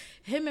Wait,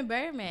 him and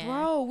Birdman.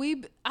 bro,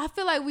 I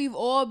feel like we've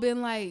all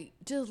been like,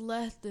 just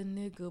let the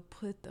nigga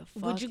put the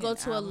fucking Would you go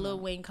to a album Lil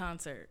out. Wayne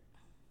concert?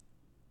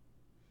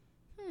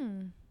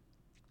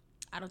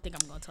 I don't think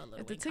I'm going to a Lil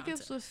If the Wayne tickets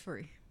concert. was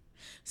free.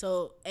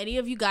 So any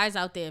of you guys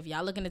out there, if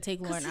y'all looking to take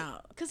Lauren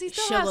out, Because he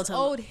still she'll go has to-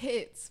 old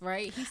hits,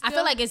 right? He I feel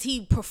still- like is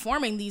he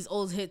performing these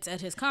old hits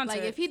at his concert?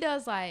 like if he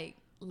does like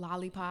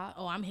Lollipop,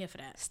 oh, I'm here for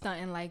that.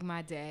 Stunting Like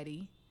My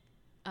Daddy.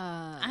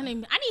 I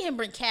need him to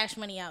bring Cash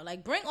Money out.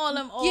 Like bring all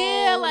them old,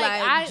 Yeah, like,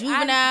 like,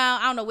 Juvenile.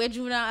 I don't know where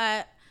Juvenile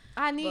at.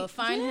 I need But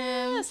find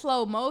him.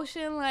 slow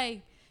motion.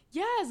 Like,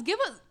 yes, give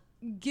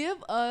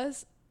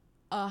us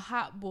a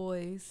Hot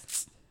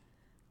Boys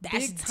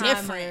That's Big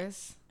different.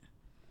 Timers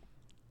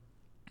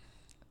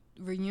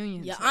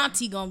reunion. Your tour.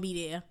 auntie gonna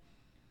be there.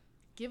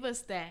 Give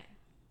us that.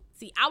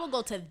 See, I will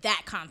go to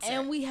that concert.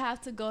 And we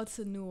have to go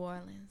to New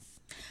Orleans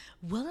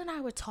Will and I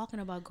were talking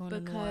about going to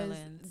New because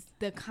Orleans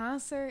the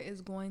concert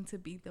is going to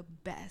be the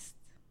best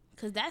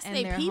because that's in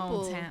their their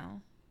people.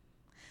 hometown.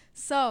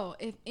 So,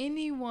 if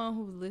anyone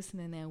who's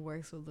listening that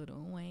works with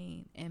Lil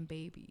Wayne and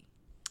Baby,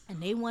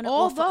 And they want to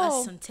offer Although,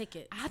 us some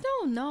tickets. I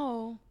don't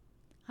know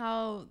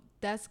how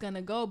that's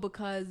gonna go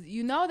because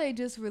you know they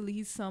just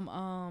released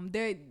some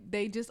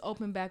they just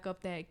opened back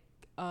up that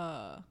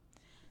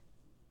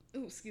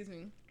excuse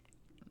me,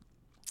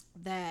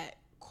 that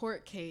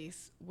court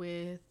case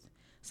with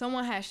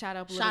someone had shot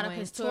up Lil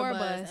Wayne's tour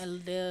bus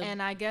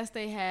and I guess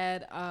they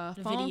had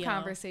The phone video.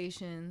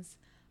 conversations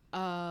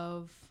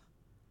of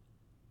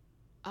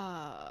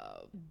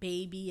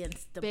Baby and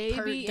the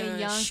Baby and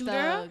Young shooter.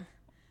 Thug.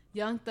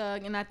 Young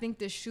Thug, and I think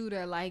the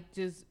shooter like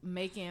just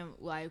making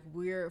like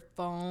weird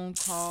phone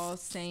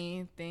calls,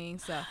 saying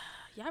things. So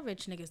Y'all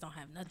rich niggas don't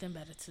have nothing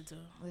better to do.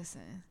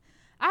 listen,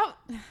 I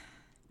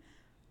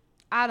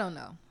don't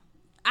know.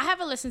 I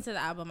haven't listened to the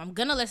album. I'm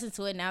gonna listen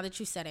to it now that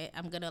you said it.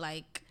 I'm gonna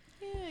like.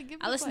 Yeah, give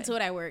I listen to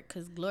it at work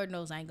because Lord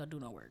knows I ain't gonna do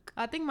no work.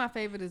 I think my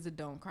favorite is the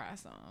 "Don't Cry"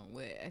 song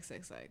with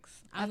XXX.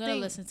 I'm I gonna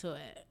think- listen to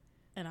it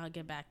and I'll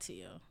get back to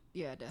you.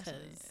 Yeah,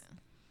 definitely. 'Cause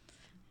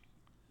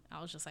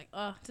I was just like,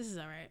 oh, this is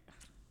all right.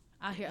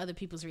 I'll hear other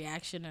people's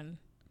reaction and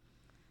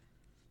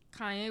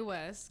Kanye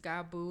West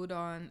got booed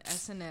on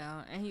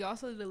SNL, and he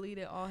also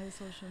deleted all his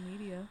social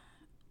media.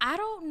 I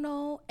don't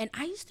know. And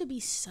I used to be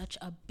such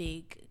a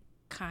big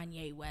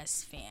Kanye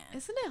West fan.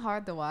 Isn't it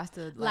hard to watch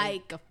the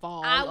Like, the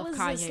fall I of was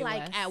Kanye just like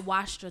West? at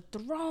Watch the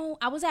Throne.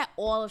 I was at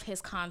all of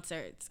his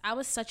concerts. I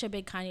was such a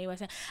big Kanye West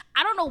fan.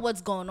 I don't know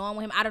what's going on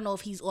with him. I don't know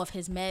if he's off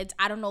his meds.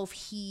 I don't know if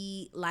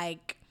he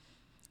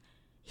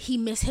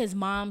missed his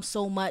mom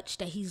so much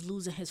that he's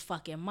losing his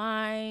fucking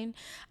mind.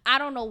 I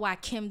don't know why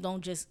Kim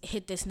don't just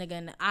hit this nigga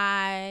in the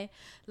eye.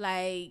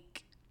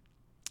 Like,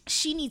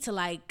 she needs to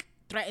like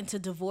threaten to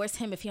divorce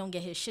him if he don't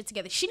get his shit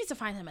together. She needs to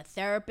find him a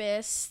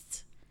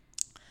therapist.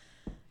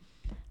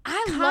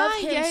 I love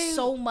him Kanye,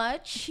 so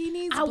much. He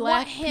needs I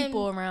black want him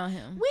people around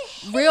him. with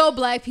him, Real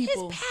black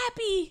people. His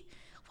pappy.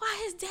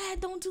 Why his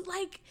dad don't do,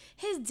 like,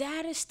 his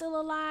dad is still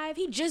alive.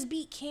 He just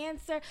beat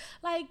cancer.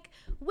 Like,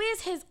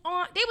 where's his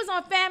aunt? They was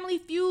on Family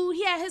Feud.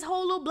 He had his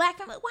whole little black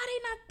family. Why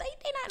they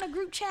not in a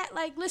group chat?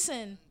 Like,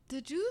 listen.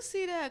 Did you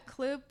see that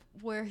clip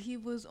where he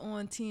was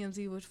on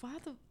TMZ? Which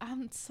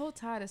I'm so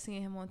tired of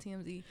seeing him on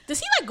TMZ. Does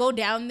he, like, go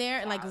down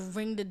there and, like,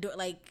 ring the door,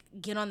 like,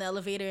 get on the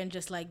elevator and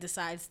just, like,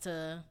 decides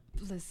to...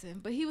 Listen,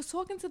 but he was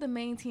talking to the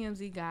main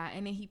TMZ guy,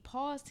 and then he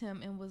paused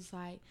him and was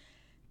like,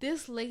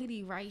 this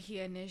lady right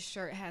here in this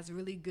shirt has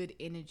really good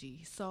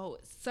energy. So,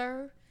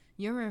 sir,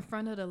 you're in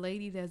front of the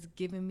lady that's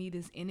giving me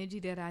this energy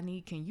that I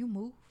need. Can you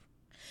move?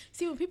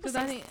 See, when people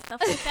 'Cause say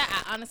stuff like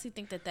that, I honestly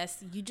think that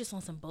that's, you just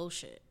want some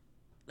bullshit.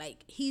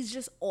 Like, he's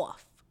just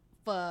off.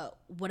 For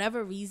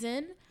whatever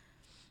reason,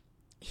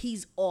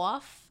 he's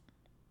off.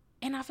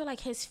 And I feel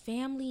like his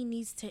family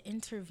needs to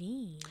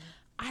intervene.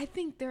 I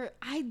think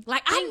I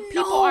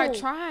people know, are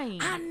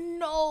trying. I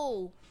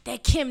know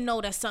that Kim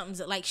know that something's,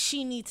 like,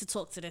 she needs to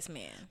talk to this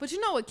man. But you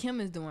know what Kim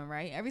is doing,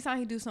 right? Every time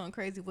he do something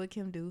crazy, what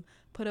Kim do?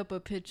 Put up a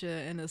picture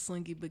in a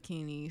slinky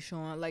bikini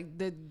showing, like,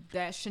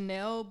 that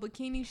Chanel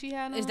bikini she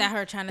had on. Is that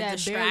her trying to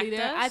distract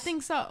us? I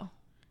think so.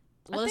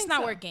 Well, it's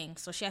not working.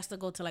 So she has to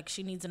go to, like,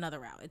 she needs another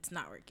route. It's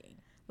not working.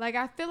 Like,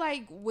 I feel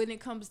like when it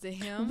comes to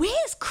him.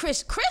 Where's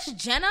Chris? Chris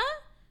Jenner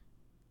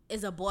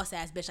is a boss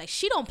ass bitch. Like,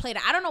 she don't play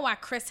that. I don't know why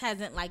Chris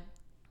hasn't, like,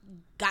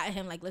 gotten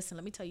him, like, listen,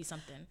 let me tell you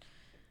something.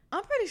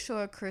 I'm pretty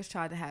sure Chris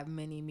tried to have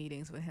many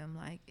meetings with him.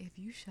 Like, if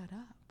you shut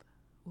up,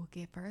 we'll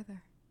get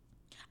further.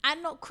 I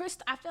know Chris.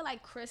 I feel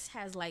like Chris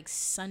has, like,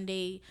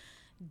 Sunday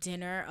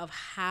dinner of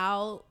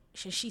how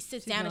she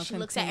sits down and she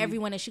looks at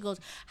everyone and she goes,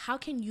 how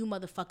can you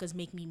motherfuckers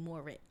make me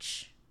more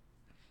rich?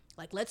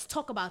 Like, let's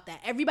talk about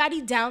that.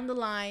 Everybody down the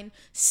line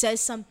says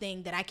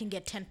something that I can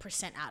get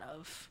 10% out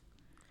of.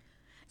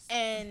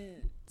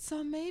 And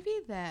so maybe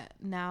that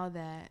now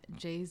that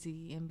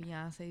Jay-Z and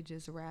Beyonce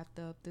just wrapped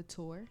up the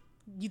tour,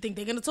 you think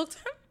they're gonna talk to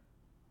him?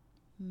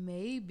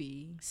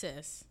 Maybe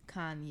Sis.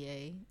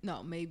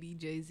 maybe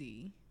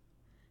Jay-Z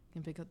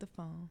can pick up the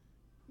phone.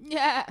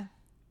 Yeah.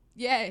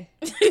 Yay.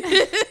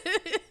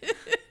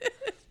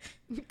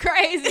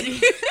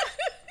 Crazy.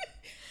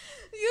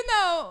 You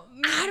know,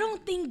 I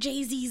don't think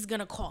Jay-Z's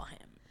gonna call him.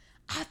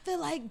 I feel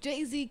like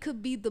Jay-Z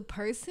could be the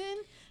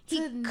person. He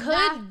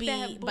could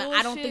be, but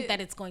I don't think that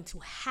it's going to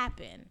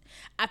happen.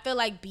 I feel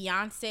like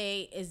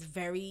Beyonce is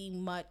very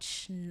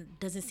much,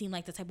 doesn't seem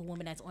like the type of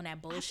woman that's on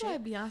that bullshit. I feel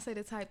like Beyonce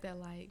the type that,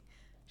 like,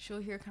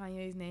 she'll hear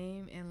Kanye's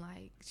name and,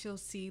 like, she'll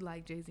see,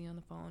 like, Jay-Z on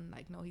the phone,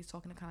 like, no, he's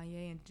talking to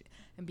Kanye,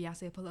 and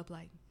Beyonce will pull up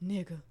like,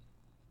 nigga,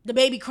 the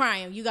baby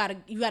crying. You gotta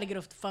get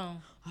off the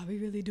phone. are we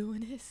really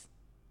doing this?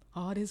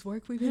 All this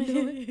work we've been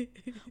doing?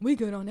 We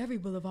good on every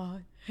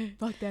boulevard.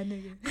 Fuck that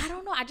nigga. I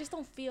don't know. I just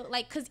don't feel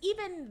like, because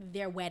even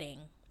their wedding,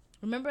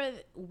 remember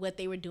what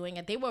they were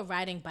doing? They were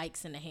riding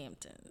bikes in the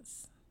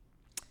Hamptons.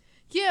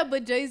 Yeah,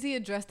 but Jay-Z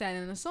addressed that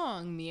in a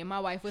song. Me and my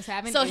wife was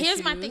having So issues.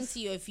 here's my thing to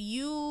you. If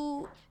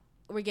you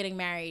were getting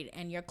married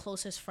and your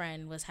closest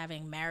friend was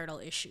having marital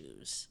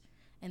issues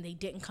and they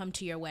didn't come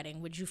to your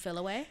wedding, would you feel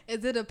away?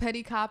 Is it a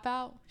petty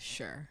cop-out?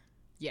 Sure.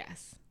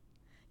 Yes.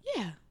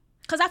 Yeah.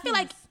 Because I feel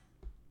like...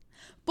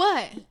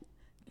 But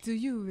do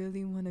you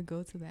really want to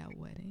go to that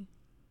wedding?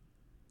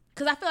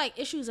 Because I feel like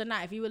issues or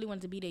not, if you really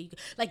wanted to be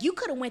there, you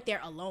could have went there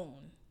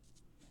alone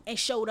and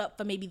showed up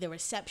for maybe the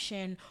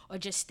reception or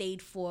just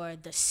stayed for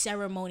the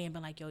ceremony and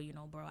been like, yo, you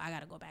know, bro, I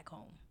got to go back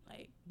home.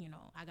 Like, you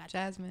know, I got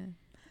Jasmine,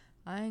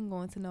 I ain't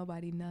going to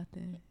nobody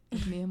nothing.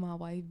 If me and my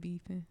wife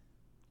beefing.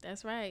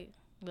 That's right.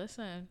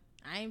 Listen,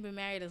 I ain't been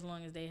married as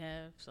long as they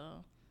have,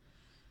 so.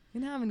 You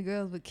know how many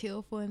girls would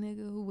kill for a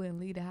nigga who wouldn't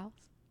leave the house?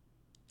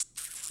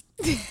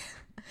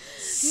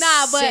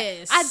 Nah, but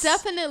Sis. I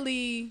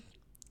definitely,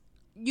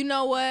 you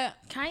know what?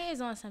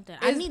 Kanye's on something.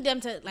 I need them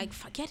to, like,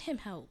 get him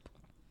help.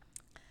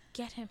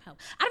 Get him help.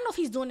 I don't know if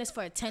he's doing this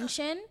for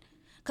attention.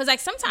 Because, like,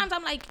 sometimes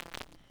I'm like,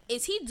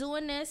 is he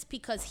doing this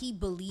because he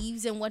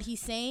believes in what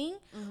he's saying?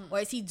 Mm-hmm.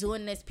 Or is he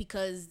doing this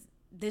because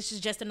this is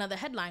just another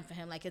headline for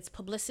him? Like, it's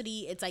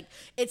publicity. It's like,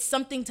 it's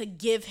something to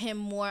give him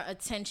more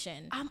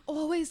attention. I'm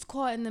always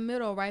caught in the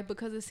middle, right?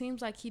 Because it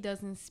seems like he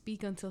doesn't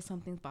speak until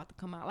something's about to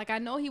come out. Like, I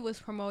know he was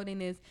promoting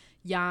his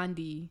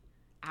Yandi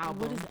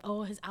album. What is it?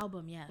 Oh, his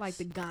album, yes. Like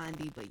the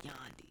Gandhi, but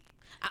Yandi.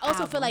 I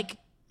also feel like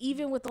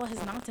even with all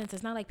his nonsense,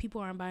 it's not like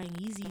people aren't buying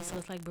Yeezy. So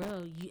it's like,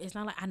 bro, it's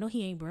not like, I know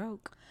he ain't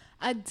broke.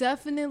 I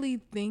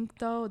definitely think,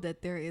 though,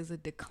 that there is a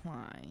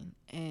decline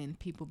in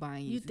people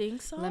buying Yeezy. You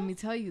think so? Let me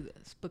tell you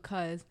this,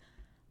 because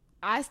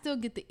I still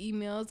get the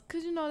emails,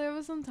 because, you know, there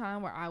was some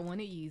time where I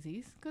wanted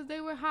Yeezys because they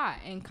were hot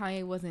and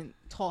Kanye wasn't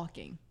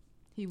talking.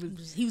 He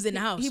was in the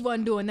house. He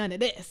wasn't doing none of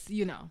this,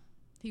 you know.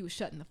 He was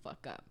shutting the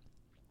fuck up.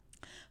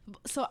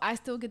 So I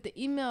still get the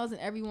emails, and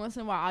every once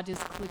in a while I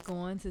just click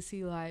on to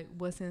see, like,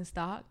 what's in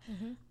stock.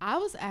 Mm-hmm. I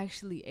was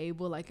actually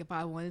able, like, if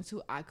I wanted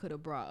to, I could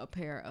have brought a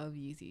pair of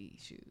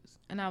Yeezy shoes.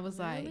 And I was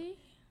like,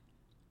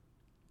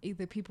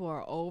 either people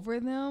are over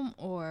them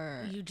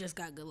or You just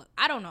got good luck.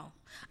 I don't know.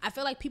 I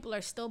feel like people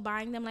are still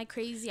buying them like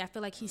crazy. I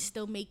feel like he's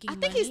still making I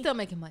money. think he's still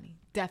making money.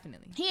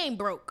 Definitely. He ain't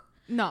broke.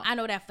 No. I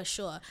know that for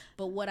sure.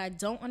 But what I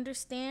don't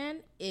understand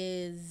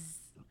is,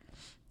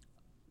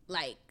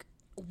 like,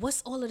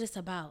 what's all of this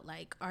about?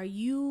 Like, are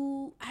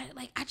you,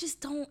 I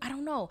just don't, I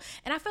don't know.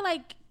 And I feel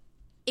like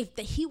if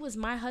he was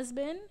my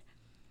husband,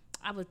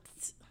 I would,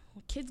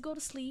 when kids go to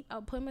sleep, I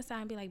would put him aside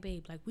and be like,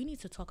 babe, like, we need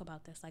to talk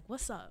about this. Like,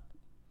 what's up?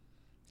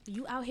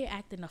 You out here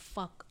acting the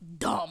fuck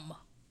dumb.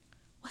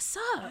 What's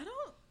up?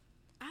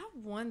 I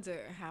wonder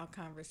how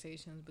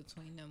conversations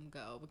between them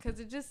go because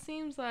it just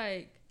seems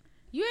like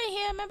You ain't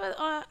here, remember?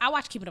 I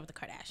watched Keeping Up with the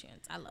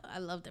Kardashians. I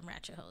love them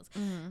ratchet hoes.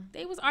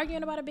 They was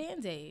arguing about a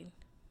Band-Aid.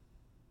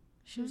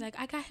 She was like,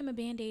 I got him a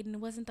Band-Aid and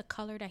it wasn't the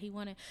color that he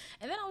wanted.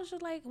 And then I was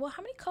just like, well,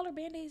 how many color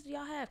Band-Aids do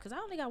y'all have? Because I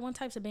only got one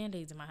types of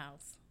Band-Aids in my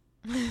house.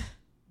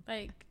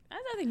 Like,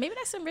 I think maybe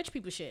that's some rich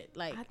people shit.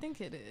 Like, I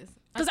think it is.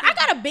 because I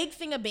got a big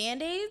thing of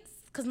Band-Aids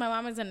because my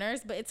mom is a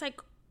nurse, but it's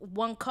like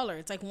one color.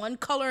 It's like one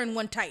color and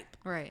one type.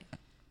 Right.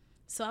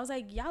 So I was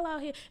like, y'all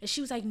out here. And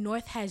she was like,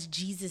 North has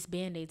Jesus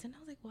Band-Aids. And I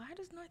was like, why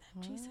does North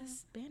have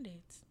Jesus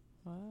Band-Aids?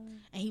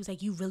 And he was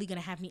like, you really going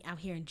to have me out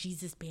here in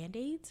Jesus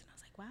Band-Aids? And I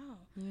was like, wow.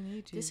 You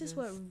need Jesus. This is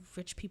what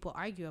rich people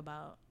argue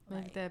about.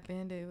 Maybe Like, that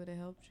Band-Aid would have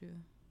helped you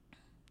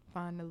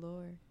find the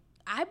Lord.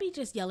 I'd be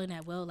just yelling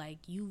at Will, like,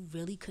 you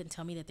really couldn't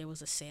tell me that there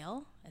was a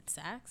sale at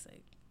Saks?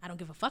 Like, I don't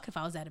give a fuck if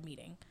I was at a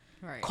meeting.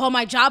 Right. Call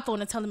my job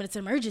phone and tell them it's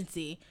an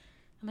emergency.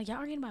 I'm like, y'all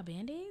arguing about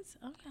Band-Aids?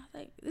 Okay,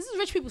 like, this is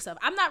rich people stuff.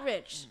 I'm not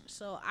rich,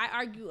 so I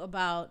argue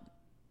about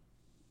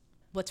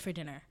what's for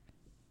dinner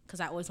because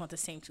I always want the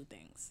same two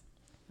things.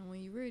 And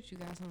when you're rich, you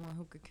got someone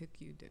who could cook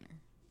you dinner,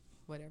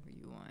 whatever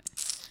you want.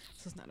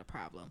 So it's not a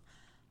problem.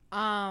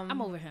 I'm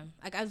over him.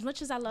 Like, as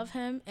much as I love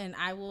him, and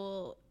I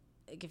will,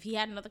 like, if he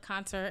had another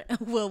concert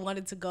and Will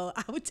wanted to go,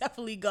 I would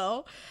definitely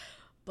go.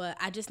 But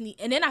I just need,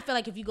 and then I feel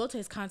like if you go to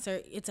his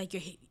concert, it's like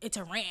it's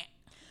a rant.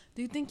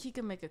 Do you think he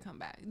can make a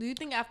comeback? Do you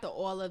think after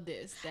all of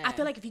this, that I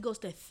feel like if he goes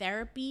to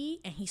therapy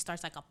and he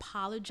starts like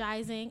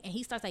apologizing and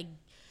he starts like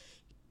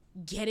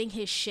getting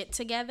his shit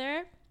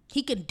together,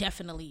 he could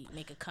definitely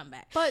make a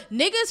comeback. But-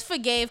 niggas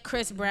forgave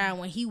Chris Brown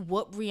when he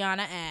whooped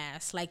Rihanna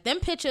ass. Like, them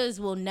pictures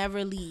will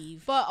never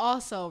leave. But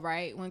also,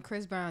 right, when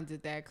Chris Brown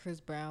did that, Chris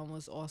Brown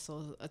was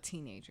also a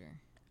teenager.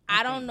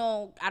 I don't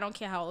know. I don't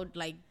care how old.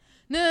 Like,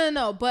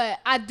 No.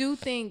 But I do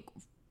think.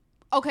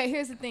 Okay,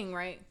 here's the thing,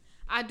 right?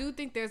 I do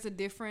think there's a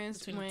difference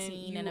Between a when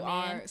teen you and a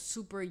are man.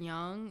 super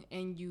young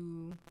and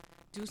you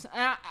do.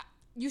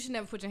 You should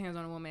never put your hands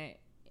on a woman at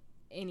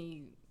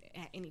any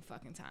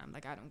fucking time.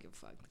 Like, I don't give a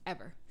fuck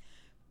ever.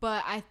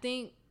 But I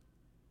think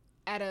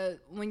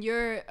when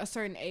you're a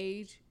certain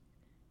age,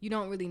 you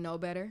don't really know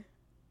better.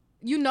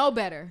 You know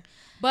better,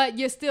 but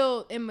you're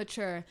still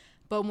immature.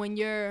 But when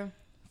you're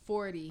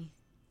 40,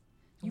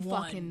 you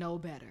fucking know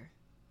better.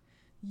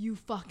 You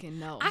fucking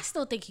know. I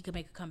still think he could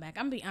make a comeback.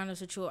 I'm gonna be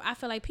honest with you. I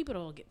feel like people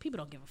don't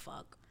give a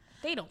fuck.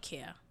 They don't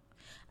care.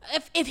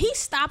 If he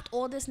stopped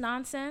all this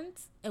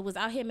nonsense and was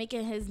out here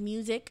making his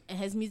music and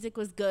his music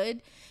was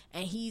good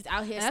and he's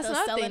out here That's still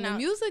another selling thing. The out,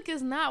 music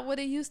is not what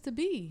it used to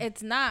be.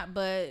 it's not.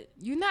 But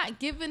You're not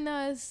giving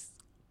us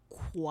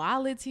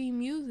quality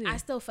music.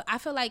 I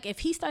feel like if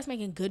he starts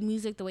making good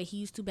music the way he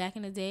used to back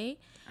in the day,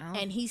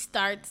 and he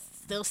starts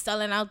still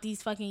selling out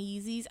these fucking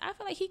Yeezys, I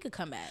feel like he could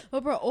come back.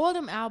 But bro, all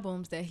them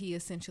albums that he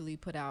essentially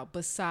put out,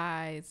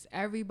 besides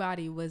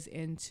everybody was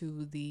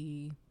into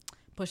the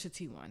Pusha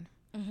T one.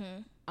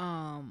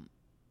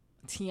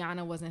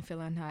 Tiana wasn't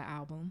feeling her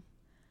album.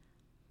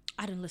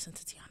 I didn't listen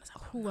to Tiana's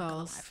album. Who I'm not gonna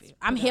else? lie for you.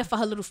 I'm here for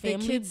her little The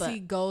family, Kid but See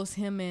Ghost,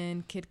 him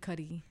and Kid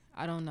Cudi.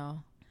 I don't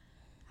know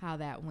how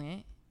that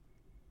went.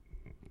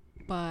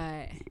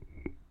 But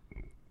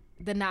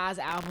the Nas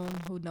album,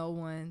 who no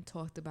one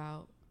talked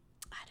about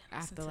I didn't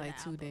listen after to like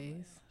the 2 album.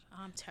 days.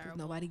 I'm terrible.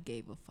 Nobody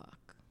gave a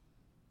fuck.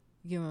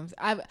 You know what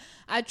I'm saying?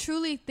 I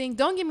truly think,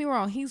 don't get me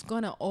wrong, he's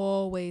going to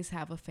always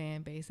have a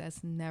fan base.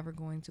 That's never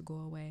going to go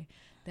away.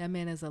 That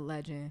man is a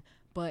legend.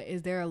 But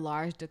is there a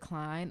large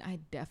decline? I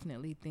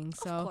definitely think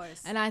so. Of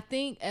course. And I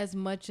think as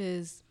much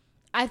as,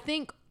 I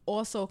think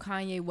also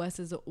Kanye West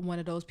is one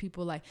of those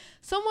people, like,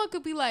 someone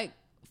could be like,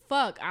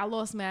 fuck, I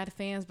lost mad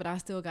fans, but I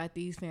still got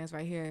these fans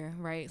right here,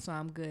 right? So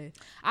I'm good.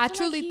 I feel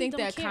truly like he think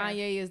don't that care.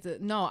 Kanye is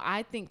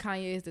I think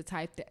Kanye is the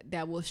type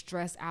that will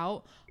stress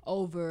out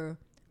over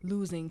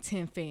losing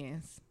 10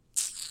 fans.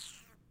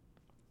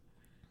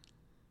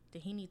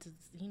 He needs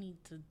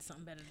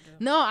something better to do.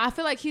 No, I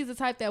feel like he's the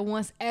type that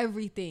wants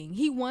everything.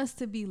 He wants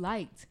to be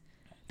liked.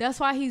 That's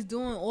why he's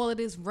doing all of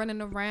this running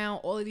around,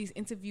 all of these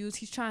interviews.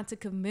 He's trying to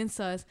convince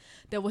us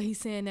that what he's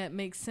saying that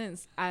makes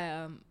sense.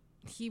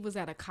 He was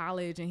at a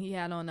college and he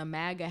had on a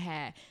MAGA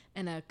hat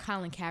and a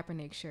Colin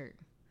Kaepernick shirt.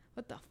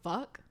 What the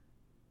fuck?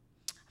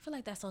 I feel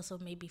like that's also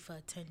maybe for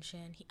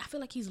attention. I feel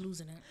like he's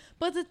losing it.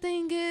 But the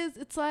thing is,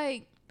 it's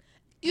like,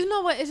 you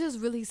know what? It's just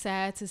really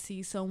sad to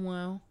see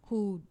someone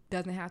who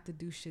doesn't have to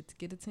do shit to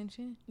get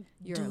attention.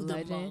 You're Do a the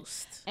legend.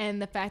 most. And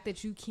the fact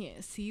that you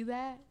can't see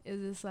that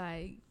is just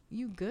like,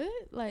 you good?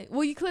 Like,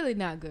 well, you clearly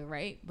not good,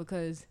 right?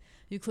 Because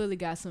you clearly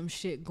got some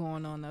shit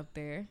going on up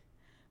there.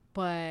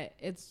 But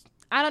it's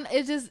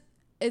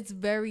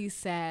very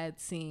sad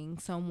seeing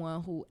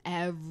someone who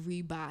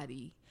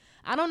everybody,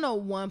 I don't know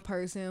one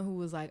person who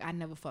was like, I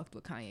never fucked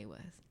with Kanye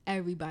West.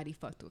 Everybody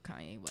fucked with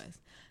Kanye West.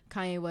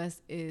 Kanye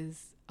West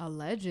is a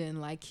legend.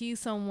 Like, he's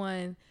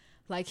someone,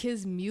 like,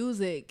 his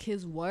music,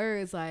 his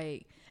words,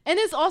 like, and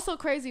it's also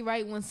crazy,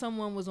 right? When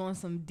someone was on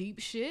some deep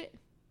shit,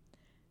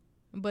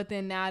 but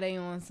then now they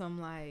on some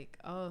like,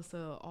 oh,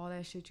 so all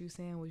that shit you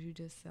saying, was you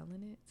just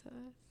selling it to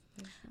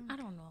us? I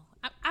don't know.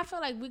 I feel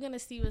like we're going to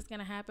see what's going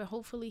to happen.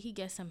 Hopefully he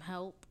gets some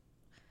help.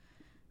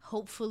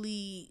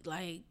 Hopefully,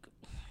 like,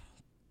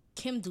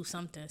 Kim do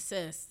something,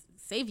 sis.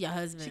 Save your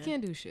husband. She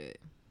can't do shit.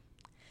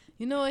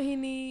 You know what he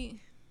need?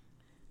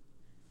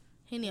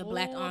 He need a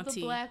black All auntie.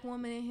 the black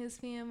woman in his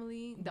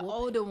family, the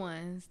older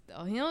ones.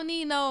 Though he don't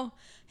need no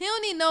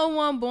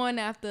one born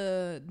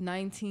after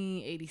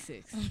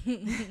 1986.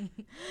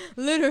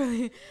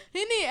 Literally,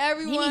 he need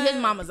everyone. He need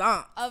his mama's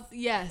aunt.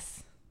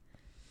 Yes,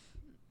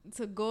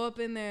 to go up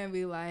in there and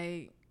be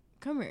like,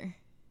 "Come here."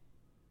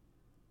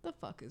 The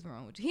fuck is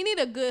wrong with you? He need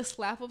a good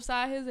slap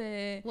upside his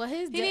head. Well,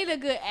 He need a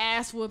good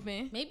ass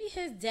whooping. maybe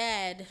his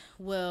dad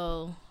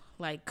will,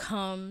 like,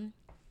 come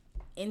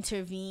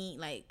intervene.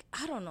 Like,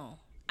 I don't know.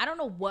 I don't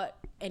know what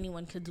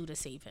anyone could do to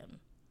save him.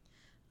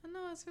 I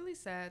know, it's really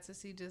sad to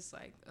see just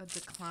like a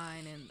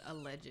decline in a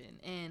legend.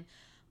 And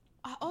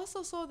I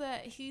also saw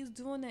that he's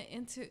doing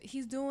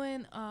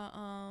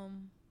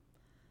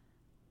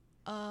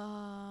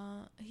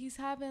he's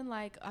having,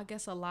 like, I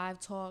guess, a live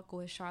talk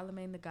with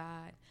Charlemagne the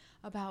God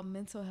about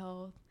mental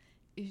health,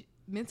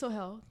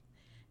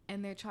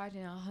 and they're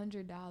charging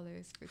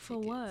 $100 for tickets.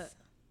 what?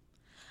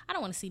 I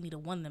don't want to see neither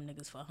one of them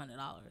niggas for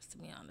 $100, to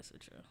be honest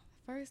with you.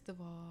 First of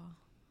all,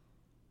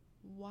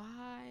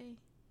 why?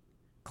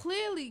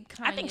 Clearly,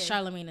 Kanye. I think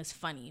Charlemagne is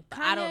funny, but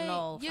I don't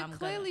know if You're I'm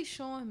clearly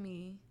showing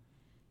me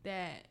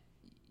that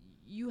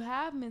you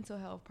have mental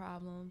health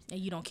problems and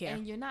you don't care.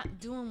 and you're not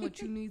doing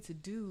what you need to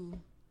do.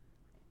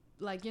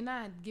 Like, you're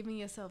not giving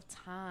yourself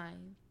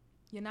time.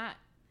 You're not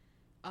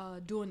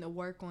doing the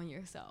work on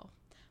yourself.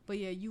 But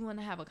yeah, you want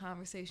to have a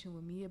conversation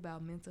with me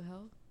about mental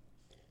health?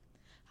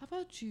 How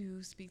about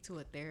you speak to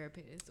a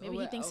therapist? Maybe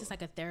he thinks it's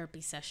like a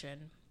therapy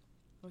session.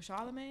 With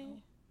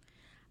Charlemagne?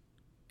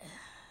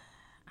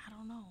 I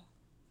don't know.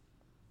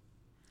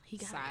 He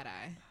got Side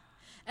eye.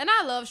 And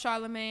I love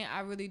Charlemagne,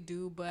 I really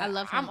do, but I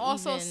love him I'm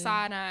also even-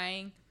 side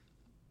eyeing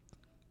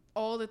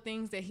all the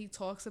things that he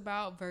talks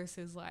about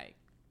versus like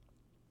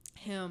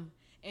him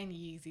and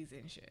Yeezys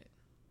and shit.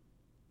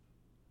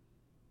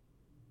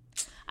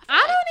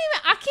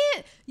 I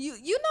can't. You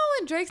know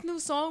in Drake's new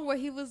song where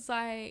he was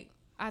like,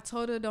 I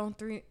told her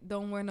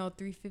don't wear no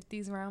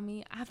 350s around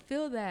me. I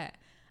feel that.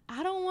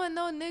 I don't want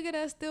no nigga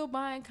that's still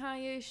buying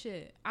Kanye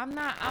shit. I'm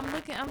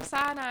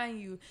side eyeing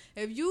you.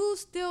 If you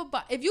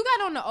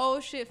got on the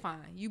old shit, fine.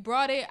 You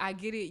brought it, I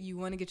get it. You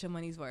want to get your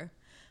money's worth.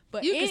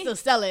 But You can still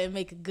sell it and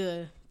make a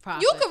good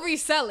profit. you could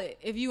resell it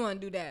if you want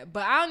to do that.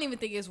 But I don't even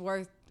think it's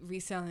worth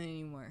reselling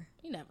anymore.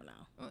 You never know.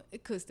 Well,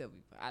 it could still be.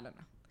 I don't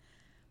know.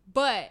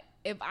 But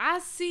if I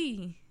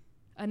see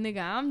a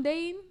nigga I'm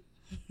dating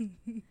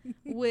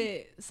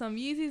with some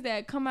Yeezys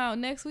that come out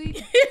next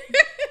week,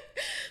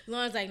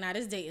 Lauren's like, nah,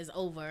 this date is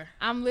over.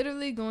 I'm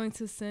literally going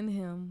to send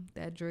him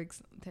that Drake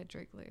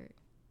lyric.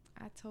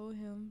 I told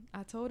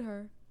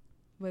her,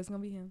 but it's gonna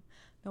be him.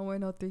 Don't wear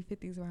no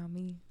 350s around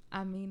me.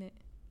 I mean it.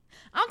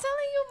 I'm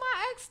telling you,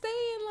 my ex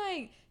staying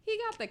like, he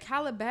got the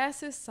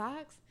Calabasas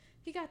socks.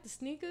 He got the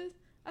sneakers.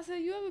 I said,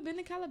 you ever been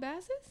to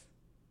Calabasas?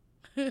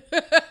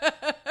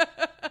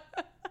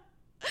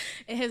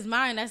 In his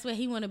mind, that's where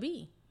he want to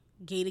be.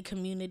 Gated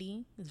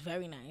community is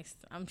very nice.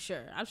 I'm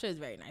sure it's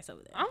very nice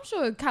over there. I'm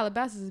sure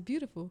Calabasas is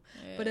beautiful,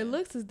 but it Yeah.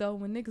 looks as though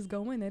when niggas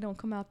go in, they don't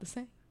come out the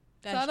same.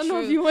 That's I don't know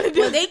if true. you wanna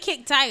do Well, it. they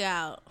kicked Tiger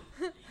out.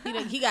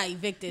 He got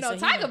evicted. No, so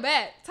Tiger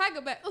back.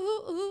 Ooh,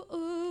 ooh,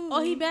 ooh.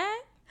 Oh, he back?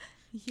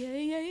 Yeah,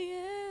 yeah,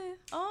 yeah.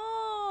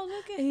 Oh,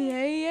 look at him.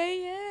 Yeah, yeah,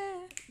 yeah.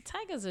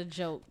 Tiger's a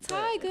joke. but-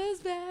 Tiger's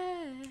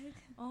back.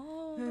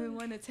 Oh.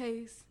 Wanna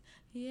taste?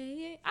 Yeah,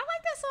 yeah. I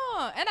like that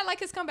song, and I like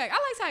his comeback. I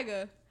like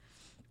Tiger.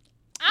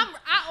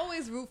 I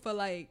always root for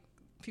like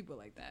people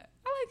like that.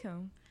 I like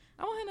him.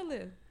 I want him to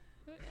live,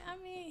 I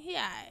mean, he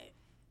alright.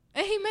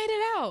 and he made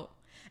it out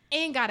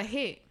and got a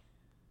hit.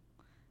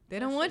 They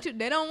don't want you.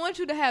 They don't want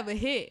you to have a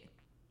hit.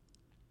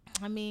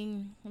 I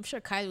mean, I'm sure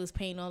Kylie was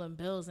paying all them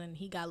bills and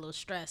he got a little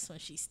stressed when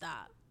she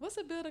stopped. What's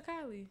the bill to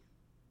Kylie?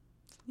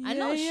 I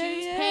know she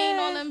was paying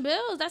all them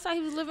bills. That's why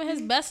he was living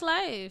his best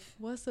life.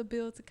 What's the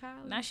bill to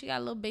Kylie? Now she got a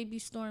little baby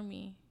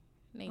Stormy.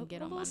 They can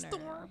get on my nerve.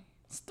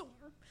 Storm.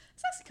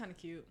 It's actually kind of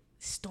cute.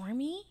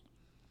 Stormy?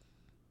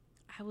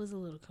 I was a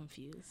little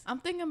confused. I'm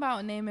thinking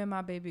about naming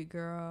my baby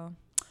girl.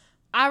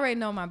 I already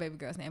know my baby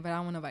girl's name, but I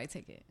don't want nobody to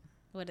take it.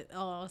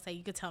 I'll say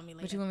you could tell me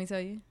later. But you want me to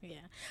tell you? Yeah.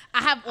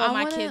 I have all I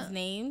my wanna- kids'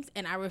 names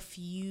and I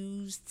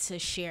refuse to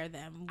share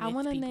them with I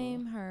want to people.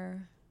 name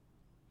her.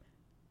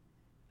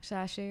 Should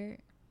I share it?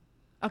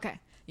 Okay.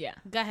 Yeah.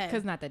 Go ahead.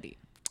 Because not that deep.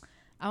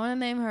 I want to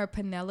name her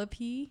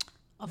Penelope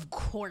Of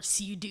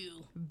course you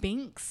do.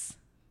 Binks.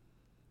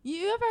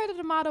 You ever heard of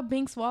the model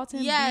Binks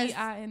Walton? Yes.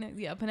 B-I-N-X.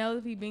 Yeah,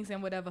 Penelope Binks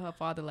and whatever her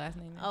father last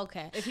name is.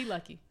 Okay. If he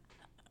lucky.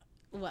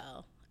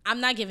 Well,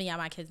 I'm not giving y'all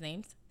my kids'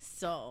 names,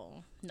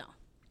 so no.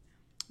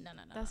 No.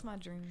 That's my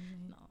dream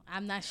name. no.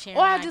 I'm not sharing.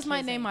 Or I my just might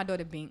kids' name my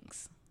daughter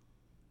Binks.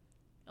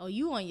 Oh,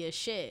 you on your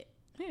shit.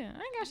 Yeah, I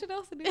ain't got shit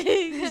else to do.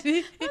 Let's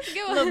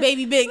give her- Little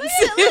baby Binks.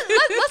 Yeah,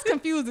 let's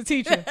confuse the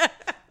teacher.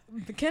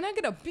 Can I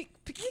get a big?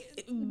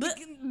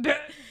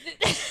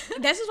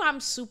 This is why I'm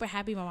super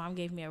happy my mom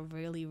gave me a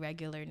really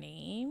regular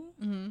name.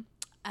 Mm-hmm.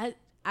 I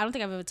don't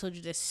think I've ever told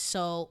you this.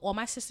 So all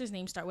my sisters'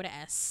 names start with an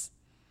S.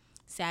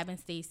 Sab and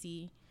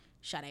Stacy,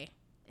 Sade,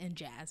 and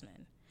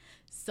Jasmine.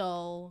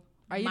 So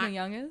Are you the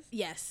youngest?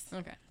 Yes.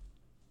 Okay.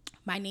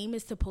 My name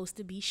is supposed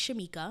to be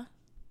Shamika.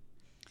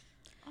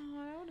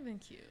 Oh, that would have been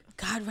cute.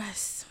 God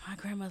rest my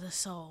grandmother's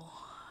soul.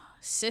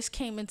 Sis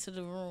came into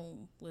the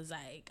room, was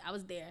like, I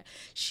was there.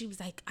 She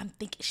was like,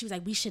 she was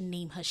like, we should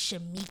name her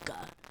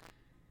Shamika.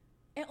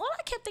 And all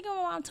I kept thinking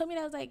when my mom told me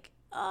that, I was like,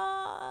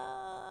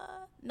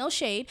 no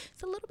shade.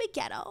 It's a little bit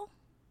ghetto.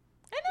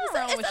 Ain't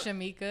nothing wrong with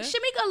Shamika.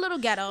 Shamika a little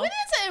ghetto. We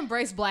need to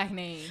embrace black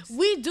names.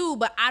 We do,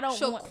 but I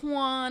don't want,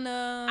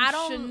 Shaquana,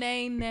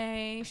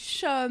 Shanae,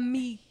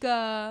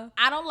 Shamika.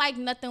 I don't like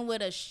nothing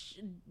with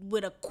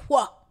a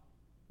qua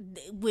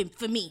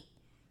for me.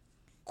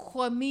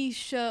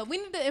 Quamisha. We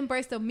need to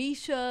embrace the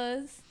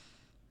Mishas.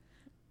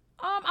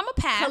 I'm a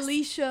pass.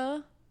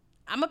 Kalisha.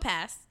 I'm a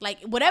pass.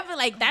 Like whatever,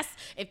 like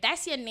if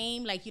that's your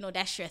name, like, you know,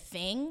 that's your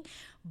thing.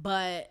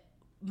 But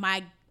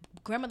my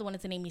grandmother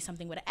wanted to name me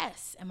something with an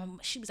S. And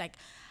she was like,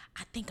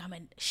 I think I'm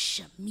a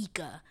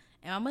Shamika.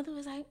 And my mother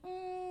was like,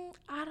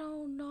 I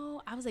don't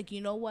know. I was like,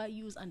 you know what?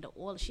 You was under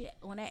all the shit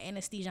on that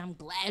anesthesia. I'm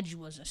glad you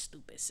wasn't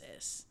stupid,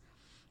 sis.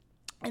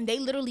 And they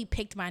literally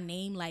picked my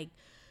name like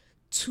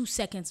 2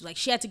 seconds. Like,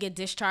 she had to get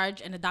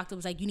discharged, and the doctor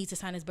was like, you need to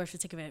sign his birth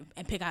certificate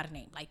and pick out a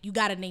name. Like, you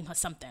got to name her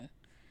something.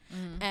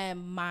 Mm-hmm.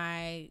 And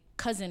my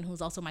cousin,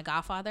 who's also my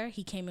godfather,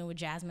 he came in with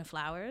jasmine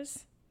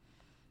flowers.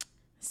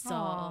 So,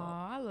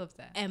 I love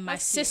that. And my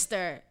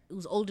sister,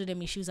 who's older than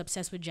me, she was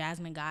obsessed with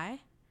Jasmine Guy.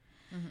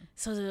 Mm-hmm.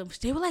 So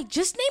they were like,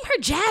 just name her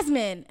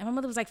Jasmine. And my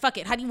mother was like, fuck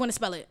it. How do you want to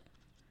spell it?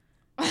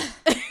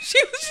 She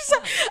was just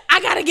like,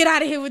 I got to get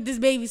out of here with this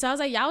baby. So I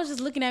was like, y'all was just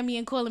looking at me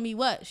and calling me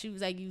what? She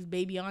was like, you was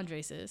baby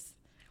Andre, sis.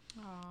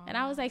 Aww. And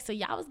I was like, so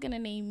y'all was going to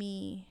name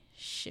me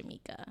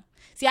Shamika.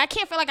 See, I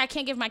can't feel like I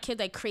can't give my kids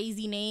like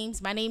crazy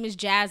names. My name is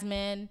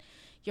Jasmine.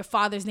 Your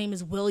father's name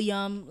is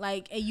William.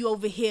 Like, and you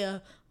over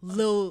here,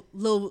 little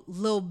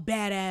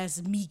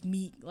badass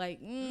meek.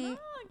 Like, No,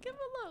 give her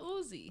a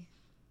little Uzi.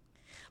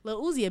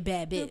 Lil Uzi a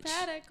bad bitch.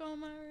 Paddock on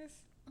my wrist.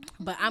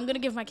 But I'm going to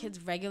give my kids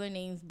regular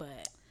names,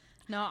 but...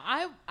 No,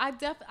 I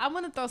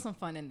want to throw some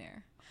fun in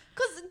there.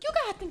 Because you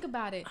got to think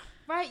about it,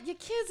 right? Your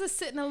kids are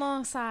sitting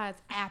alongside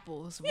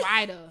apples,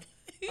 Ryder,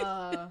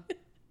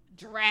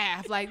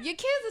 Giraffe. Like, your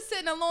kids are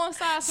sitting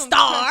alongside some...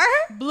 Star?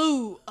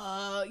 Blue,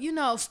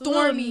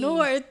 Stormy.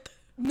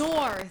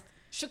 North.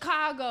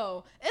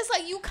 Chicago. It's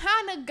like you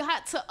kind of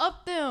got to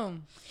up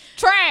them.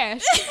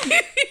 Trash. I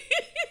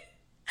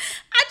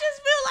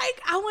just feel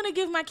like I want to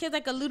give my kids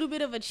like a little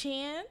bit of a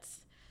chance.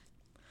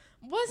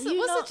 What's the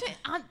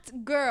chance?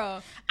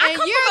 Girl, I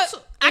come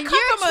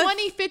from a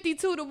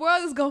 2052, the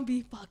world is going to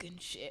be fucking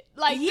shit.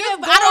 Like, yeah,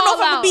 but I don't know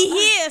if I'm going to be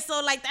here,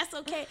 so like that's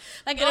okay.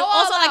 Like, and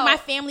also like my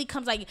family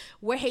comes, like,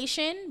 we're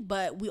Haitian,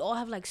 but we all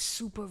have like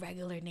super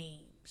regular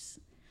names.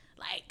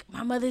 Like,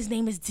 my mother's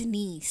name is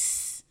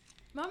Denise.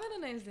 My middle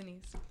name is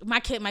Denise.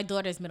 My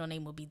daughter's middle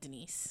name will be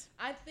Denise.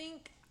 I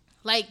think,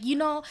 like, you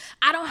know,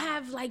 I don't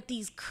have like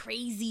these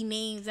crazy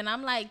names, and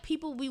I'm like,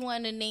 people be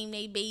wanting to name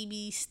their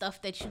baby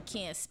stuff that you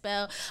can't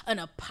spell, an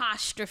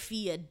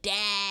apostrophe, a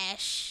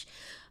dash.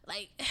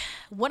 Like,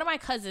 one of my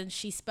cousins,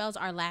 she spells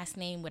our last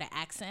name with an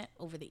accent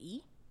over the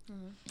E,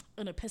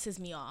 and it pisses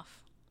me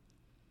off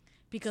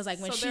because like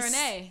when she's an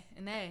A.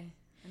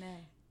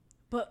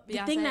 But the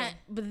thing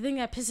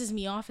that pisses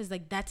me off is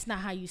like that's not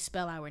how you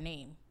spell our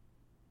name.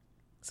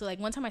 So like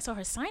one time I saw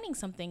her signing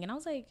something, and I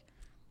was like,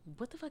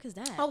 what the fuck is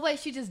that? Oh wait,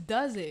 she just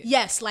does it.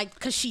 Yes, like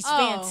because she's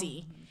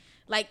fancy.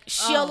 Like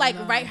she'll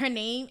write her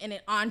name and then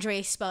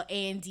Andre spell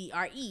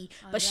Andre,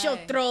 but she'll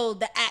throw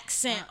the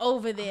accent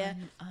over there.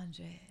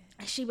 Andre.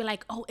 And she'd be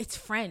like, oh, it's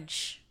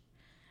French.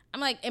 I'm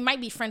like, it might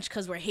be French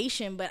because we're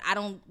Haitian, but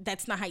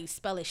that's not how you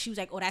spell it. She was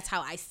like, oh, that's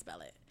how I spell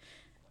it.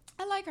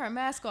 I like her.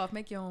 Mask off,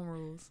 make your own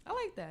rules. I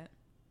like that.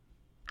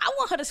 I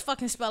want her to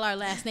fucking spell our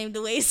last name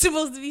the way it's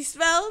supposed to be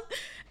spelled.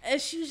 And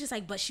she was just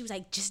like,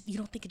 just, you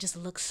don't think it just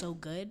looks so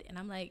good? And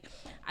I'm like,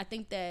 I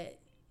think that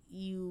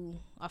you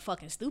are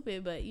fucking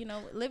stupid, but, you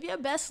know, live your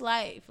best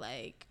life.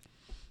 Like,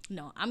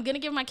 no, I'm going to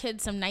give my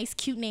kids some nice,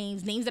 cute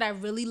names that I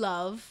really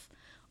love,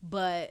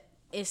 but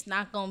it's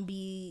not going to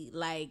be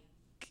like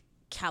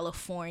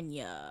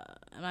California.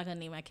 I'm not going to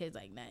name my kids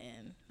like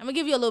nothing. I'm going to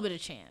give you a little bit of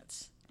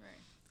chance. Right.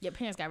 Your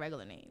parents got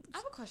regular names. I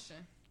have a question.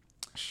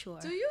 Sure.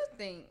 Do you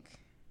think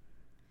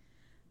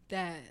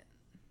that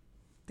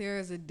there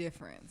is a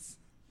difference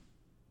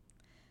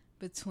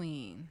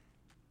between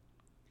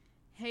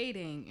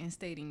hating and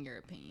stating your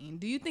opinion.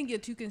 Do you think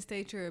that you can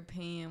state your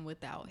opinion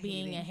without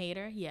Being hating? a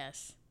hater,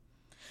 yes.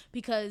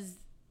 Because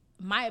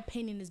my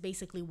opinion is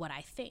basically what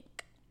I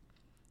think.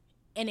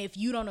 And if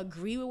you don't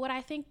agree with what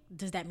I think,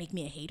 does that make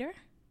me a hater?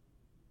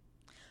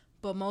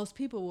 But most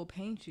people will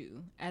paint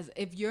you as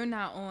if you're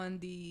not on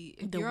the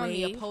The you're on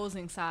the wave.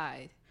 opposing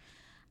side.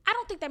 I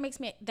don't think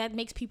that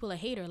makes people a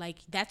hater. Like,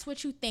 that's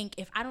what you think.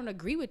 If I don't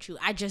agree with you,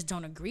 I just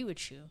don't agree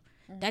with you.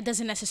 That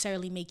doesn't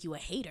necessarily make you a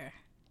hater.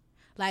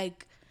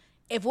 Like,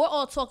 if we're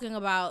all talking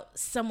about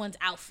someone's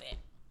outfit,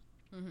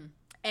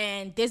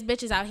 and this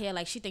bitch is out here,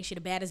 like, she thinks she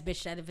the baddest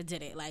bitch that ever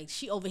did it. Like,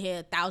 she over here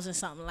 1,000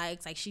 something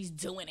likes, like, she's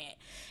doing it.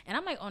 And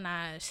I'm like, oh,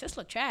 nah, sis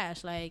look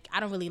trash. Like, I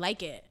don't really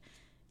like it.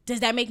 Does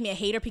that make me a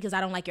hater because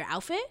I don't like your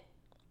outfit?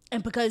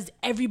 And because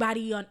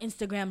everybody on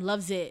Instagram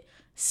loves it,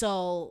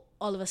 so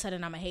all of a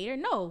sudden I'm a hater?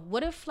 No.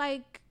 What if,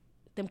 like,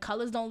 them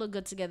colors don't look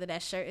good together,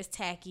 that shirt is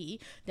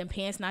tacky, them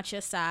pants not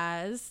your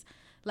size?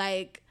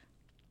 Like,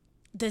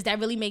 does that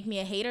really make me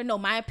a hater? No,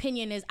 my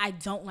opinion is I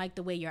don't like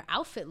the way your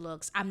outfit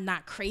looks. I'm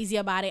not crazy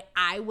about it.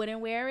 I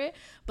wouldn't wear it.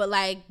 But,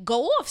 like,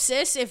 go off,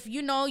 sis. If,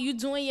 you know, you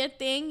doing your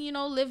thing, you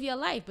know, live your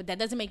life. But that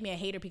doesn't make me a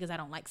hater because I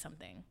don't like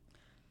something.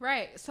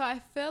 Right. So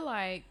I feel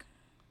like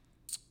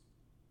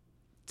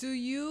do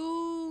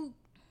you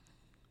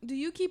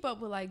keep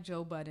up with like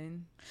Joe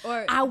Budden?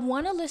 Or I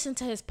want to listen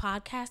to his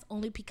podcast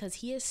only because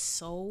he is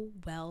so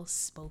well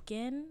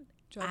spoken.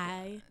 Joe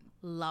I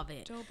love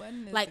it. Joe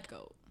Budden is Like, the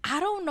GOAT. I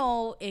don't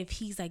know if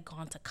he's like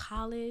gone to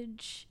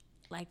college,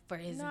 like for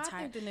his No, I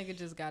entire. think the nigga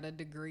just got a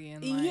degree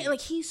in Yeah,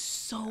 like he's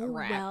so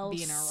rap, well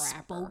being a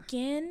rapper.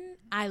 spoken.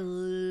 I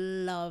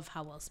love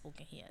how well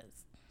spoken he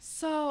is.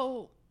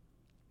 So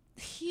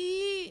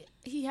he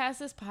has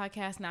this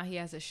podcast now. He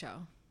has a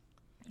show.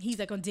 He's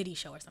like on Diddy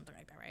show or something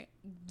like that, right?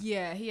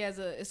 Yeah, he has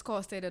it's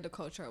called State of the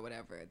Culture or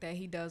whatever that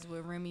he does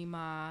with Remy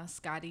Ma,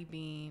 Scotty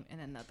Beam,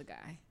 and another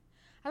guy.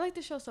 I like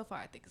the show so far.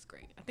 I think it's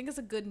great. I think it's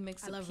a good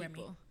mix I of love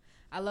people. Remy.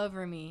 I love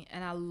Remy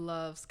and I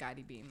love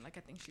Scotty Beam. Like,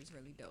 I think she's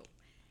really dope.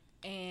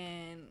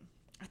 And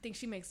I think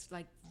she makes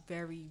like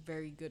very,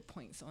 very good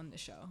points on the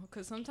show.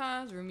 Because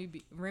sometimes Remy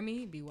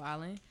be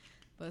wildin',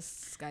 but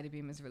Scotty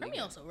Beam is really Remy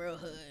good. also real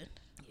hood.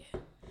 Yeah.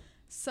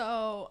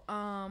 So,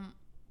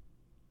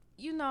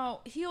 you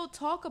know, he'll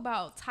talk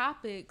about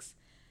topics,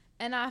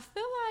 and I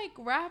feel like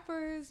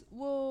rappers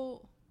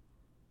will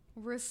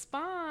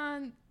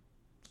respond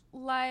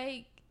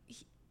like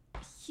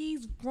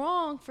he's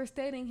wrong for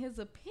stating his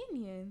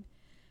opinion,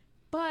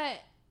 but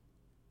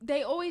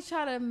they always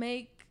try to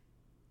make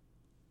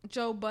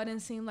Joe Budden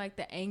seem like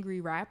the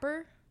angry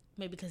rapper.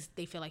 Maybe because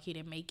they feel like he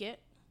didn't make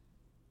it.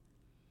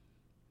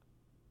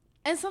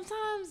 And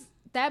sometimes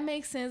that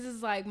makes sense.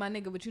 It's like, my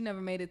nigga, but you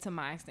never made it to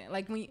my extent.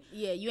 Like, when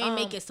Yeah, you ain't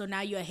make it, so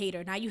now you're a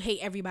hater. Now you hate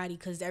everybody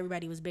because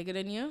everybody was bigger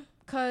than you.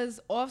 Cause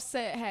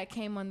Offset had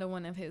came under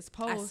one of his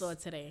posts. I saw it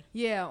today.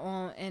 Yeah,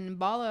 and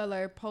Baller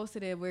Alert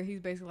posted it where he's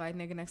basically like,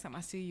 nigga, next time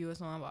I see you,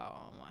 it's on.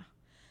 Oh my.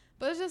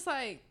 But it's just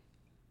like,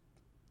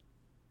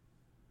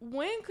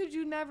 when could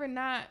you never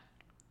not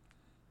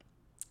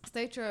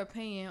state your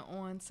opinion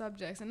on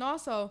subjects? And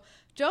also,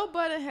 Joe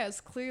Budden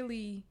has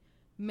clearly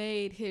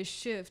made his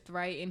shift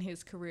right in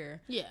his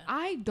career. Yeah.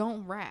 I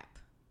don't rap.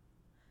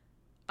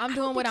 I'm I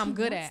doing don't what think I'm he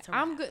good wants at. to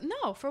I'm rap. good.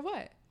 No, for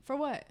what? For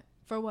what?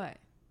 For what?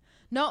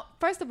 No,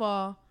 first of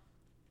all,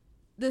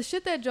 the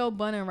shit that Joe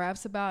Budden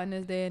raps about in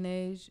this day and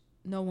age,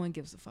 no one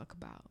gives a fuck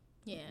about.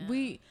 Yeah.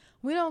 We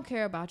don't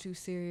care about you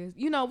serious.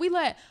 You know,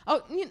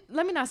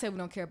 let me not say we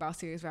don't care about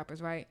serious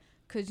rappers, right?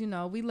 Cuz you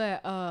know, we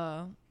let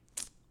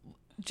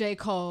J.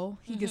 Cole,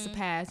 he gets a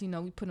pass, you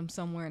know, we put him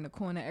somewhere in the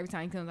corner. Every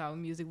time he comes out with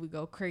music, we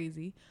go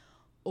crazy.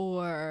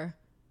 Or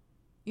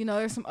you know,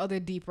 there's some other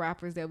deep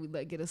rappers that we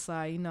let get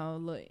aside, you know,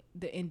 look,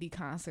 the indie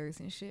concerts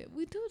and shit.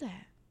 We do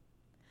that.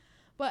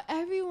 But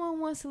everyone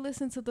wants to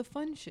listen to the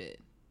fun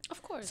shit.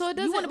 Of course. So it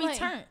doesn't you want to be like,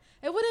 turned.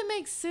 It wouldn't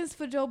make sense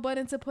for Joe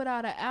Budden to put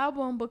out an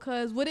album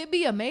because would it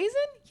be amazing?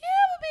 Yeah,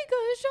 it would be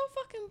good. It's Joe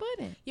fucking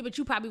Budden. Yeah, but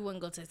you probably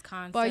wouldn't go to his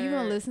concert. But are you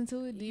gonna listen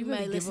to it? Do You really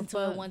might give listen a to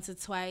fuck? it once or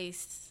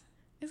twice.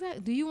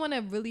 Exactly. Do you want to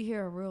really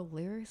hear a real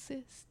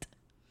lyricist?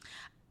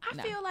 I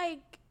No. feel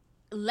like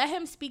let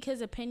him speak his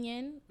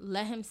opinion.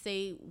 Let him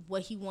say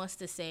what he wants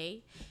to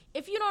say.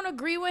 If you don't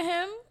agree with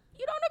him,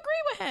 you don't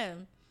agree with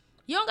him.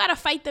 You don't gotta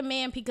fight the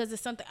man because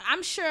it's something.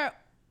 I'm sure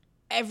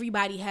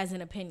everybody has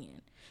an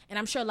opinion. And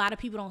I'm sure a lot of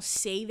people don't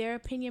say their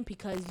opinion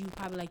because you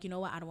probably like, you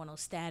know what, I don't want no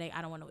static.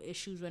 I don't want no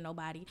issues with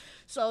nobody.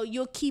 So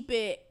you'll keep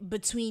it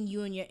between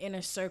you and your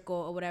inner circle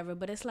or whatever.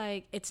 But it's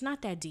like, it's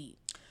not that deep.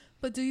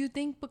 But do you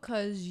think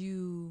because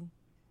you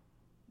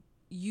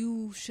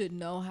should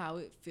know how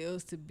it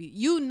feels to be,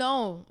 you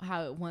know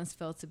how it once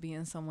felt to be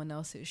in someone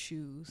else's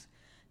shoes,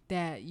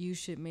 that you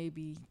should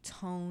maybe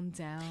tone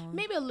down?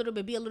 Maybe a little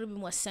bit, be a little bit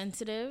more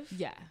sensitive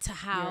Yeah. to your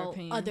how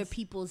opinions. other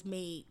people's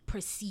may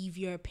perceive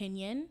your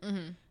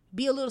opinion.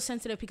 Be a little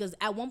sensitive because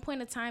at one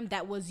point in time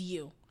that was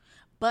you,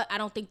 but I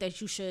don't think that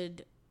you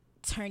should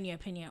turn your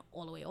opinion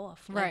all the way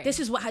off. Like, Right. This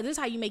is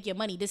how you make your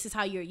money. This is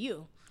how you're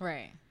you.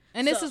 Right.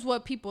 And this So- is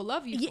what people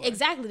love you Yeah, for.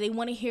 exactly. They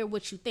want to hear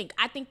what you think.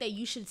 I think that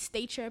you should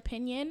state your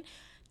opinion.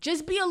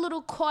 Just be a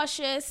little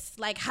cautious,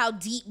 like how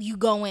deep you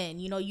go in.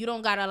 You know, you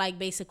don't gotta like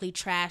basically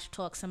trash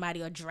talk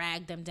somebody or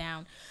drag them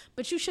down,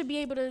 but you should be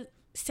able to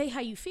say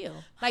how you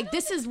feel. Like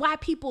this is why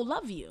people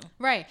love you.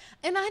 Right.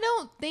 And I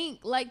don't think,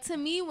 like, to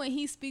me, when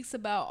he speaks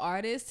about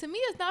artists, to me,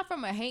 it's not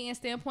from a hating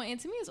standpoint. And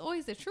to me, it's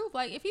always the truth.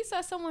 Like, if he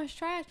says someone's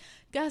trash,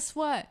 guess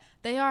what?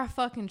 They are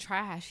fucking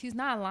trash. He's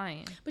not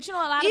lying. But you know,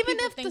 a lot of Even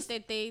people if think the-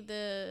 that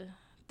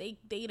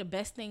they the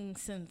best thing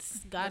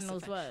since God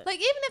knows what. Like,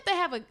 even if they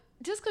have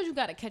just because you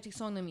got a catchy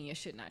song, doesn't mean your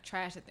shit not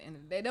trash at the end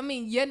of the day. That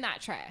mean you're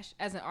not trash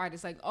as an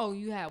artist. Like, oh,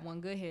 you had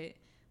one good hit,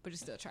 but you're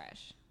still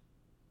trash.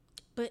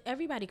 But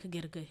everybody could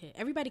get a good hit.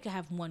 Everybody could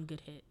have one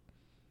good hit.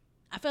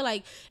 I feel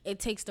like it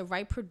takes the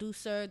right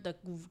producer, the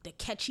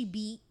catchy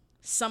beat,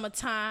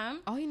 summertime,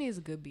 All you need is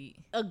a good beat.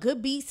 a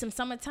good beat, some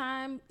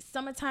summertime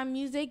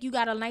music. You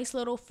got a nice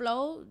little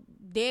flow.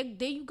 There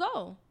you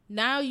go.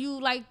 Now you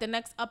like the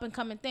next up and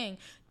coming thing.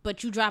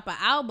 But you drop an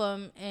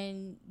album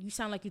and you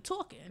sound like you're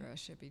talking. Girl,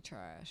 shit be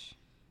trash.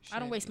 I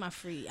don't Shit waste be- my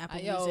free Apple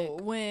Yo,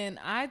 Music. when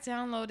I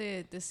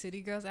downloaded the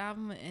City Girls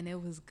album and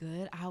it was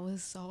good, I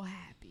was so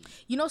happy.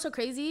 You know what's so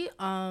crazy?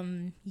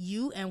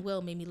 You and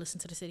Will made me listen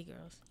to the City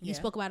Girls. You Yeah.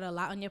 spoke about it a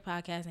lot on your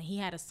podcast, and he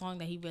had a song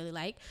that he really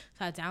liked.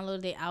 So I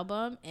downloaded the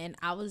album, and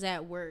I was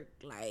at work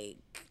like,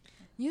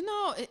 You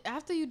know,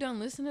 after you done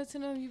listening to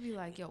them, you be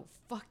like, yo,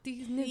 fuck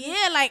these niggas.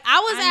 yeah, like I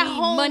was I at need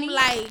home, money.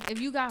 like If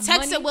you got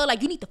texting money, Will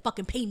like, you need to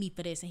fucking pay me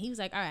for this, and he was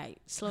like, all right,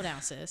 slow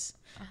down, sis.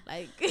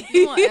 Like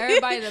you want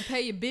everybody to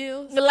pay your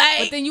bills, Like-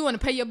 but then you want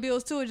to pay your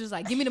bills too. It's just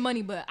like, give me the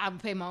money, but I will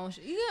pay my own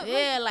shit.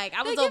 yeah, like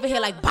I was give over me here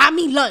a- like, buy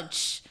me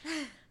lunch,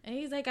 and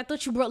he's like, I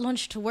thought you brought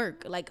lunch to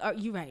work. Like,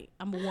 you right?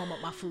 I'm gonna warm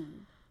up my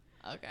food.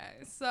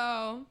 Okay,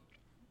 so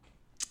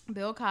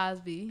Bill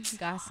Cosby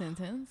got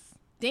sentenced,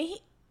 Then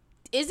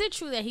is it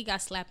true that he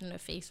got slapped in the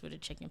face with a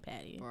chicken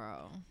patty?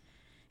 bro.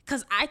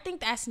 Cause I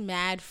think that's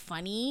mad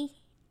funny,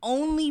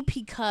 only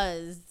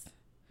because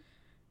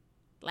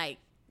like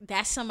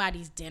that's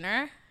somebody's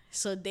dinner,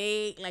 so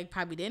they like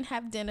probably didn't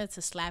have dinner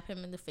to slap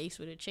him in the face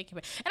with a chicken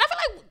patty. And I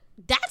feel like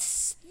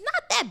that's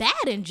not that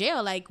bad in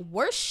jail. Like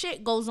worse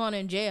shit goes on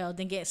in jail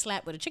than getting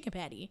slapped with a chicken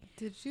patty.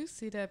 Did you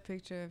see that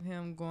picture of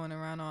him going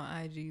around on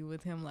IG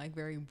with him like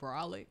very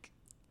brolic?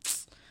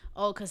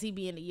 Oh, cause he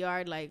be in the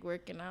yard like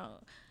working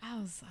out. I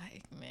was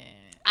like, man.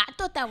 I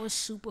thought that was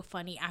super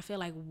funny. I feel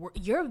like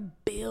you're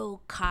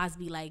Bill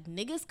Cosby. Like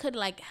niggas could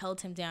like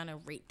held him down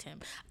and raped him.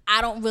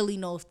 I don't really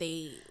know if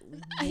they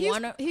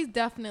wanna. He's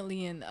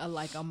definitely in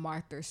a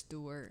Martha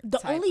Stewart. The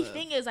type only of-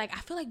 thing is like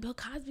I feel like Bill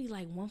Cosby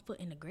like 1 foot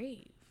in the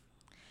grave.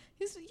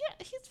 he's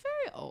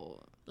very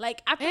old.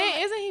 Like I feel And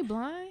like, isn't he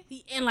blind?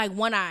 in like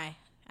one eye,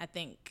 I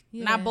think.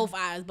 Yeah. Not both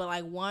eyes, but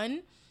like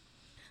one.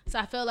 So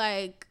I feel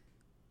like,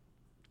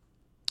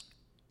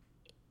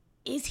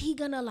 is he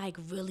gonna like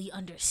really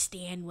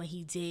understand what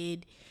he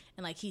did?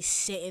 And like he's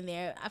sitting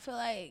there. I feel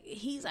like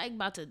he's like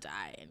about to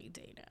die any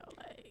day now.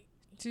 Like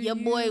your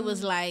boy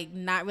was like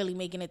not really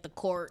making it to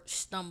court,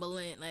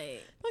 stumbling.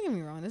 Like Don't get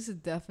me wrong. This is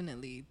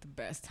definitely the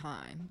best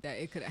time that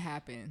it could have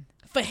happened.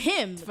 for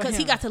him, because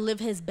he him. got to live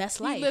his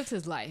best life. He lived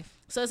his life.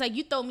 So it's like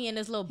you throw me in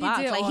this little He box.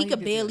 did Like all he he could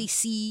could barely do.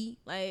 see.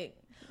 Like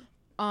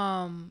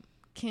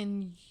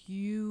Can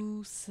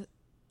you?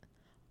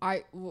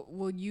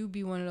 Will you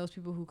be one of those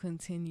people who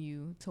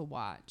continue to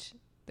watch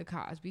the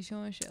Cosby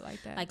Show and shit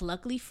like that? Like,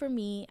 luckily for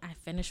me, I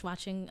finished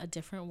watching A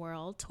Different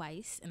World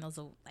twice, and those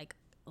were like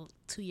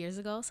 2 years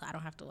ago, so I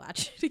don't have to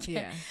watch it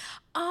again.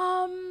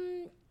 yeah.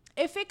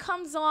 If it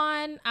comes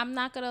on, I'm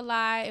not gonna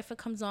lie. If it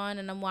comes on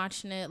and I'm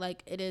watching it,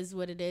 like it is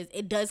what it is.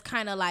 It does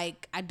kind of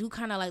like I do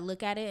kind of like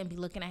look at it and be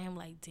looking at him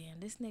like, damn,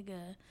 this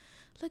nigga.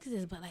 Look at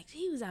this, but like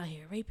he was out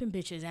here raping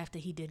bitches after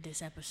he did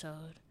this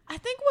episode. I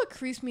think what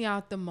creeps me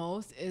out the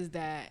most is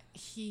that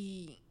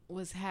he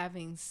was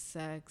having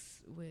sex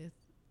with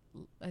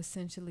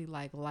essentially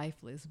like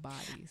lifeless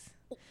bodies.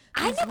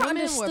 I These never women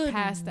were understood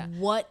past that.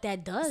 what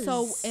that does.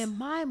 So in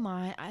my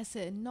mind, I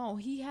said, no,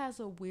 he has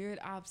a weird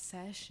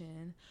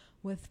obsession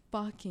with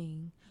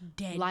fucking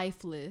dead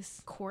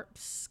lifeless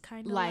corpse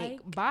kind of like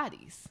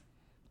bodies.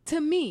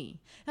 To me,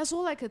 that's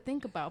all I could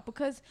think about,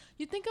 because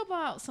you think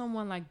about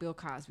someone like Bill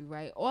Cosby,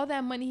 right? All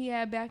that money he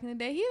had back in the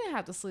day, he didn't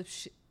have to slip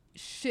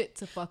shit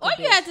to fuck. All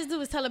a you bitch. had to do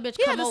was tell a bitch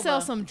He come had to over.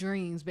 sell some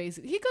dreams,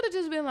 basically. He could have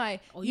just been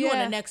like, Oh, you on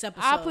the next I'll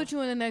episode." put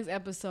you in the next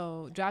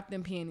episode. Drop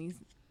them panties.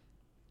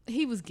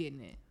 He was getting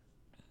it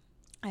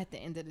at the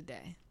end of the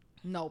day.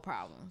 No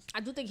problems.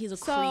 I do think he's a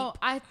So creep.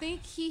 I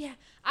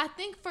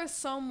think for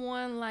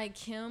someone like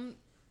him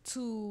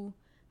to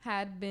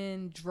had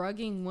been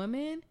drugging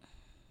women,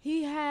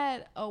 he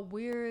had a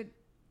weird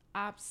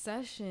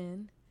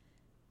obsession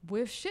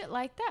with shit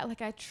like that.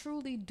 Like, I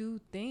truly do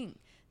think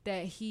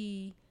that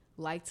he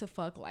liked to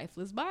fuck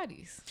lifeless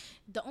bodies.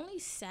 The only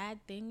sad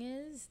thing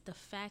is the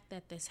fact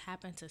that this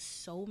happened to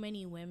so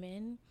many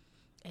women,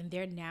 and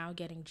they're now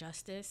getting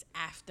justice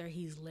after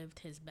he's lived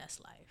his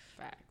best life.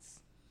 Facts.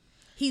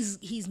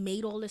 He's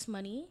made all this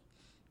money.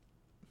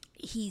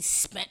 He's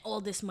spent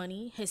all this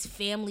money. His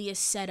family is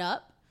set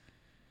up.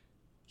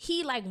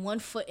 he like 1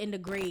 foot in the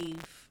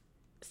grave.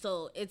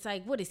 So it's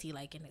like, what is he,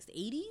 like in his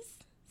 80s,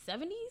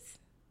 70s?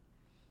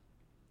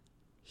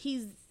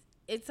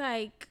 It's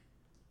like,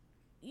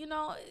 you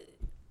know,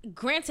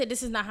 granted,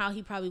 this is not how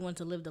he probably wanted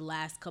to live the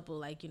last couple,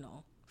 like, you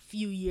know,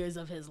 few years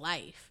of his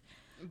life.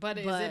 But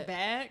is it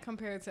bad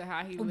compared to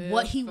how he lived?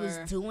 What he was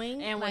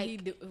doing and like,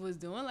 what he was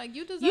doing? Like,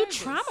 you deserve you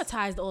this.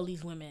 traumatized all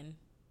these women.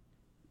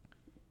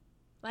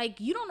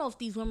 Like, you don't know if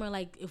these women,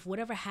 like, if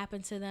whatever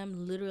happened to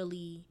them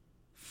literally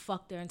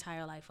fucked their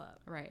entire life up.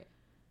 Right.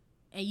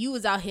 And you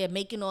was out here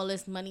making all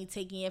this money,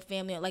 taking your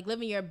family, like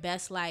living your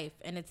best life.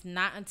 And it's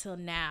not until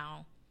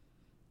now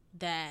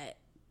that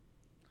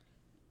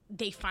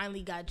they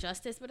finally got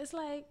justice. But it's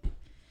like,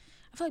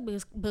 I feel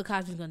like Bill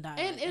Cosby's gonna die.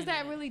 And like, is that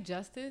anyway. really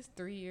justice?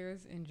 3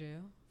 years in jail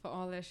for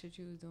all that shit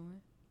you was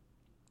doing?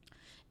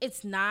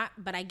 It's not,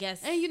 but I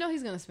guess. And you know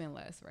he's gonna spend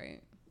less,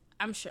 right?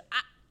 I'm sure.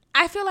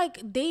 I feel like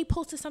they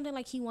posted something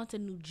like he wants a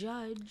new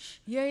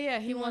judge. Yeah.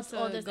 He wants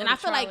all this. go And to I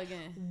feel trial like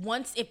again.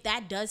 once, if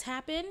that does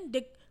happen,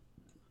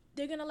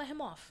 they're gonna let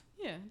him off.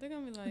 Yeah, they're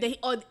gonna be like,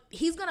 Or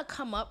he's gonna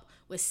come up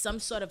with some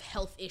sort of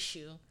health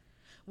issue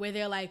where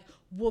they're like,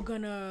 we're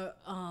gonna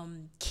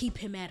keep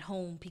him at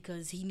home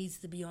because he needs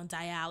to be on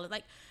dialysis.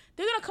 Like,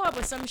 they're gonna come up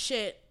with some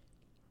shit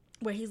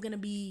where he's gonna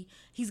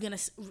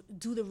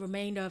do the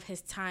remainder of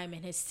his time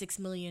in his $6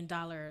 million,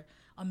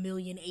 a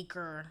million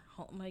acre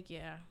home. Like,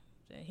 yeah,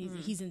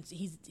 he's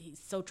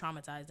so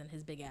traumatized in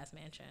his big ass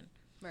mansion.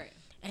 right.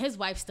 And his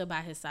wife's still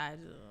by his side.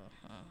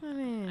 I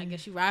mean, I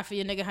guess you ride for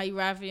your nigga how you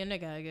ride for your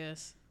nigga, I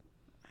guess.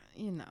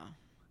 you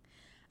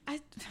know,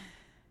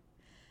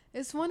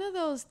 it's one of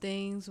those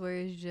things where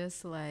it's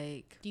just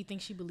like, Do you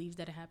think she believes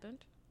that it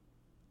happened?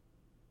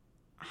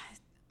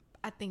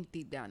 I think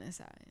deep down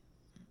inside,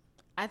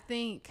 I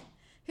think.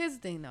 Here's the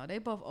thing, though. They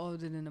both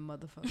older than the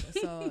motherfucker,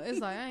 so it's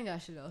like I ain't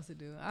got shit else to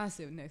do. I'll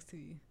sit next to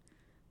you.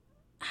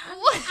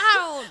 What?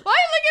 Ow. Why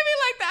you look at me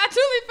like that? I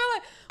truly feel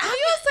like when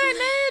you say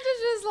that,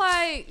 it's just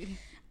like,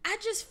 I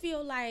just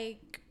feel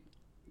like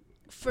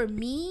for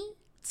me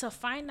to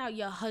find out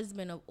your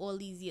husband of all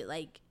these years,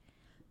 like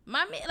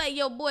my man, like,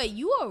 yo, boy,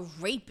 you a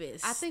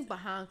rapist. I think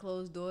behind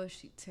closed doors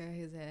she tear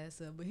his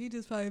ass up, but he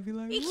just probably be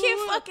like, he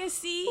can't fucking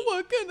see.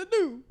 What can I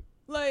do?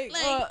 Like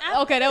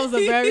okay, that was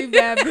a very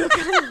bad Bill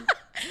Cosby.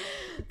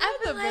 I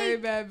That's feel a very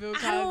like, bad Bill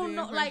Cosby. I don't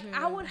know. Like,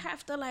 impression. I would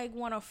have to like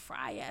want to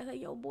fry ass.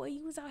 Like, yo, boy,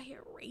 you was out here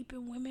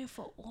raping women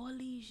for all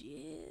these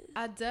years.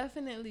 I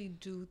definitely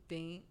do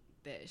think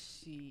that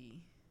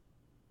she,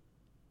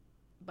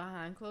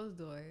 behind closed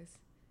doors,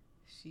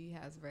 she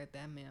has read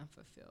that man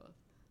for filth.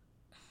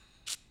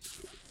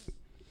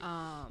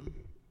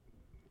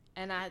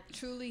 And I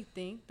truly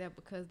think that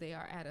because they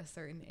are at a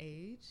certain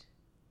age,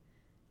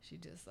 she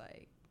just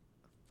like,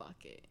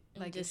 fuck it.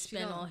 And Like, just if she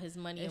spend don't- all his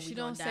money if and she we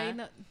don't gonna say die.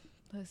 nothing,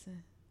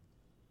 listen,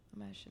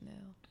 I'm at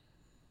Chanel.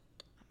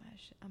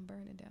 I'm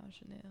burning down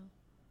Chanel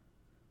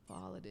for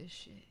all of this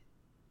shit.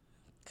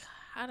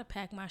 I'd have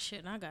packed my shit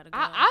and I gotta go.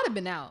 I'd have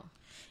been out.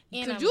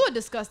 And Because you a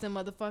disgusting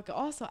motherfucker.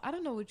 Also, I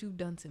don't know what you've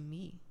done to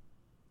me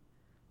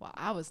while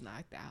I was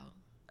knocked out.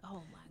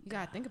 Oh my You god,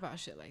 gotta think about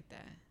shit like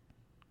that.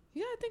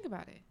 You gotta think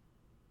about it.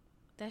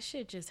 that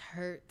shit just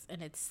hurts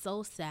and it's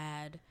so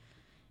sad.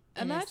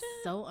 And Imagine.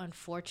 it's so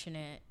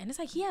unfortunate. And it's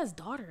like he has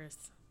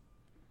daughters.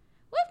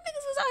 What if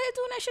niggas was out here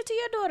doing that shit to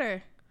your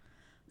daughter?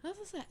 That's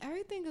what I said.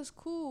 Everything is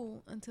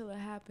cool until it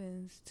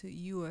happens to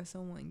you or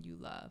someone you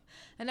love.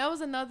 And that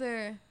was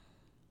another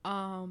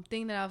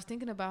thing that I was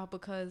thinking about,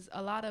 because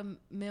a lot of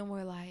men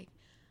were like,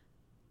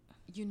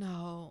 you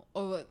know,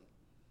 or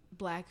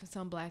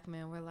some black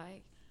men were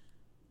like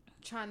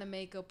trying to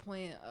make a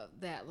point of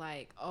that,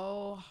 like,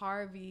 oh,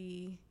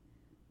 Harvey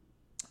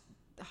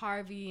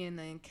and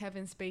then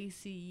Kevin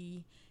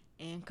Spacey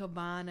and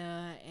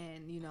Cabana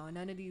and, you know,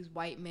 none of these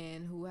white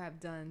men who have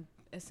done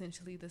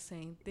essentially the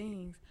same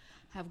things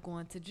have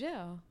gone to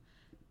jail.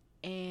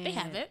 And They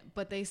haven't.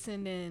 But they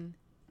send in,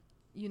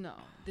 you know,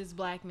 this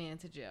black man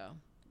to jail.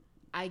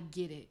 I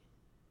get it.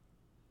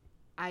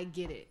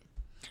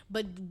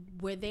 But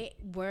were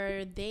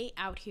they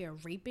out here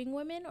raping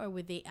women, or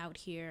were they out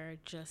here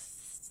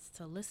just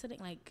soliciting?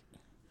 Like,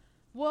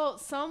 Well,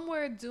 some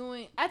were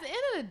doing, at the end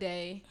of the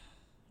day,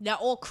 they're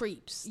all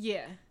creeps.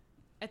 yeah.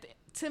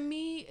 To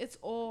me, it's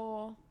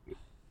all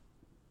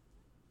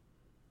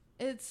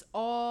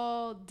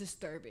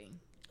disturbing.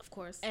 Of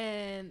course.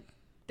 And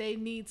they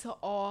need to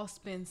all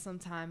spend some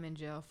time in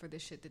jail for the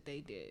shit that they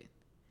did.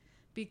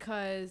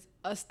 Because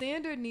a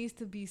standard needs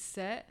to be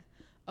set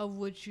of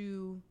what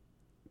you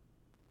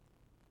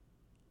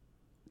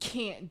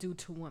can't do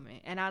to women.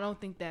 And I don't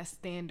think that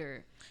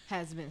standard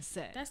has been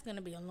set. That's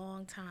gonna be a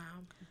long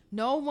time.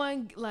 No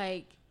one,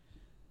 like,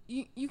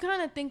 you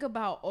kind of think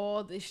about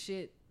all the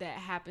shit that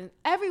happens.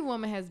 Every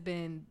woman has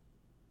been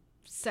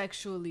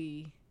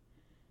sexually,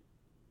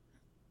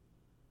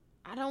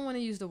 I don't want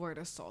to use the word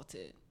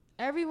assaulted.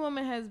 Every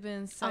woman has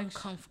been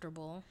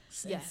Uncomfortable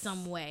in Yes.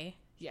 some way.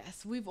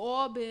 Yes, we've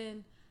all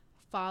been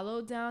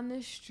followed down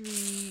the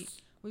street.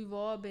 We've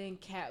all been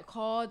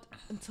catcalled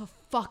to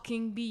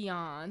fucking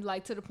beyond,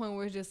 like to the point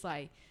where it's just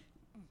like,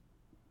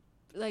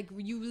 like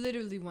you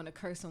literally want to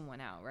curse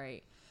someone out,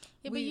 right?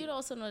 Yeah, but you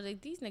also know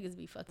that these niggas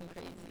be fucking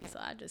crazy, so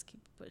I just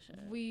keep pushing.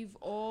 We've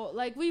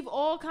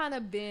all kind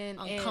of been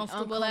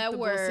Uncomfortable in at uncomfortable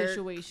work.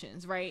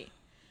 situations, right?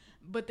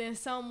 But then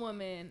some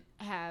women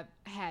have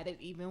had it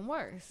even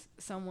worse.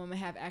 Some women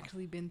have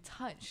actually been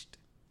touched,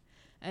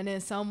 and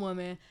then some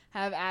women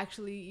have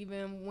actually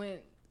even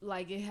went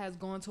like it has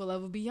gone to a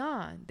level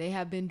beyond. They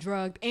have been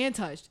drugged and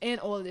touched and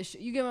all of this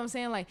shit. You get what I'm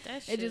saying? Like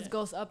That it just shit.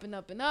 goes up and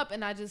up and up,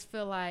 and I just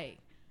feel like,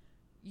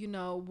 you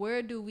know,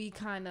 where do we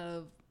kind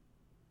of,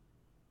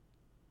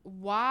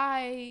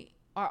 why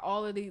are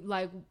all of these,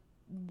 like,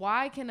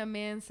 why can a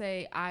man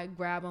say I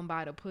grab him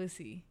by the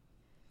pussy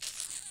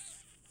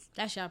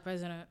That's y'all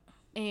president.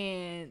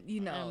 and, you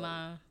know, And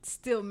mine.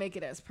 still make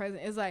it as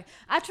president? It's like,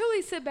 I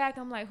truly sit back,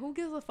 I'm like, who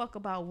gives a fuck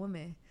about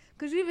women?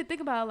 Because you even think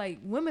about it, like,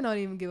 women don't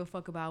even give a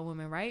fuck about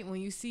women, right? When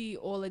you see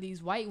all of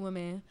these white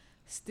women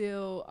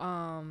still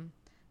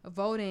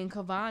voting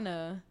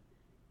Kavanaugh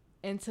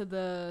into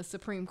the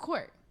Supreme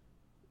Court.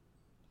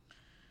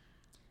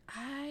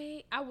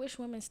 I wish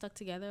women stuck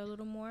together a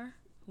little more.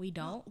 We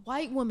don't.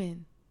 White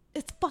women.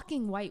 It's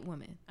fucking white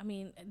women. I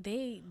mean,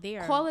 they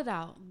are Call it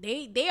out.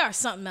 they are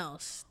something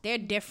else. They're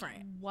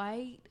different.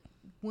 White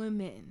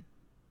women.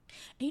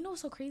 And you know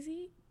what's so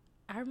crazy?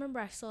 I remember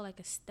I saw like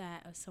a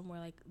stat or somewhere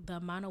like the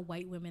amount of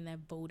white women that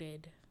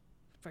voted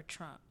for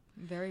Trump.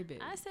 Very big.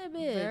 I said,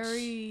 bitch.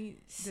 Very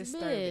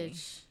disturbing.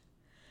 Bitch.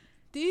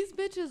 These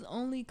bitches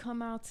only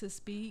come out to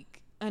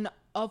speak. And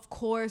of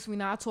course, we're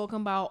not talking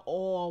about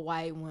all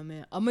white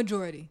women. A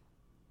majority.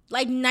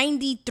 Like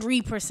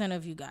 93%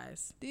 of you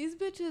guys. These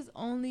bitches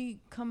only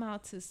come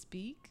out to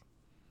speak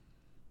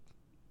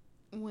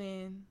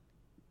when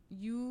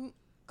you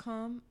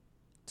come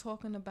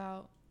talking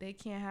about they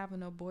can't have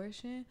an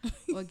abortion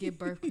or get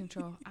birth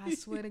control. I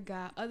swear to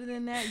God. Other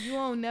than that, you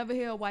won't never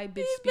hear a white bitch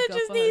These speak up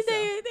bitches for need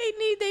herself. they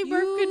need their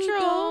birth You control.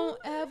 don't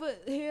ever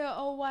hear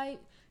a white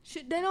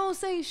shit. They don't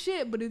say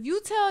shit, but if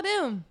you tell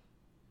them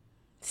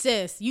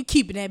Sis, you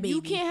keeping that baby.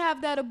 you can't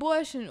have that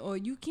abortion or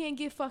you can't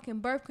get fucking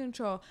birth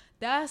control,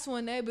 that's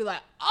when they be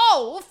like,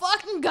 oh, well,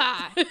 fucking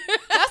God.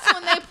 That's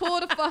when they pull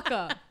the fuck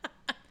up.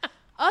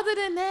 Other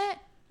than that,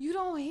 you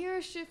don't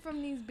hear shit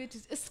from these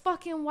bitches. It's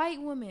fucking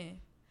white women.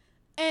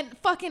 And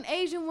fucking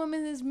Asian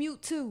women is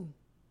mute too.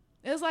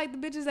 It's like the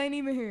bitches ain't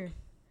even here.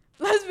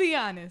 Let's be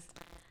honest.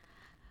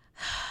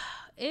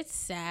 It's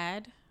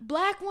sad.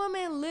 Black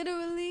women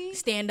literally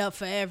Stand up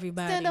for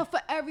everybody. stand up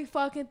for every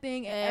fucking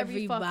thing and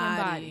every fucking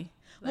body.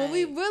 When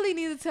we Like, really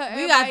need to tell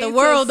we everybody got the to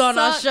world on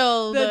our suck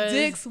shoulders. the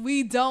dicks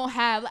we don't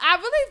have. I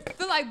really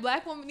feel like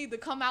black women need to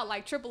come out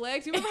like Triple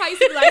X. You remember how you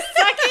used to be like,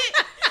 suck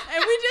it?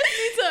 And we just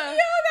need to Yo,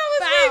 that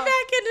was way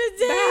back in the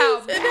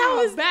days. And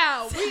that was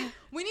bow.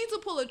 We need to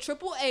pull a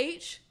Triple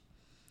H.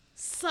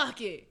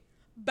 Suck it.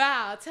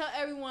 Bow. Tell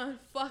everyone,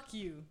 fuck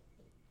you.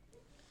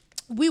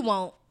 we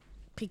won't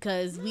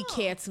because we No.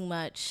 care too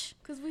much.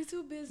 Because we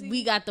too busy.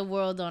 We got the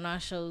world on our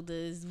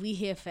shoulders. We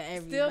here for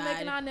everybody. Still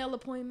making our nail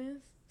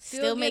appointments.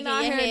 Still getting making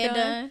our your hair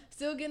done.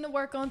 Still getting to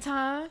work on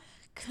time.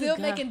 Still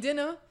God. making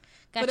dinner.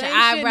 Got but your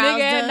ain't shit eyebrows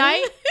nigga at done.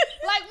 night.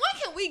 Like,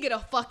 when can we get a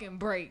fucking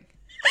break?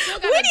 Still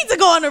We gotta- need to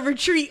go on a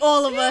retreat,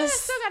 all of Yeah, us.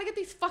 still gotta get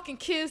these fucking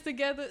kids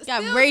together.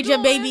 Got Still braid your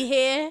doing- baby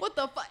hair. What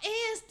the fuck?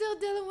 And still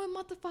dealing with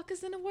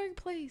motherfuckers in the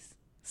workplace.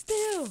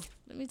 Still.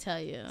 Let me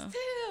tell you.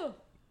 Still.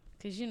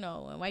 Because, you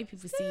know, when white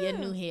people see your Still.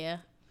 new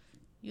hair,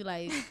 you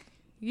like,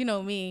 you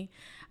know me,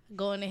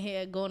 going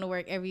to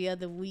work every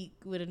other week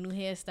with a new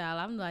hairstyle.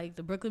 I'm like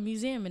the Brooklyn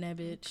Museum in that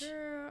bitch.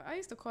 Girl, I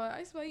used to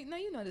be like, now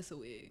you know this a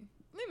wig.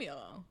 Leave me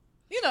alone.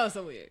 You know it's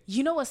a wig.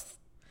 You know what's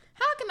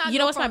How can I you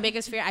know go what's my from-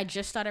 biggest fear? I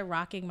just started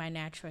rocking my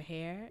natural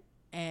hair,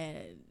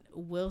 and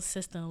Will's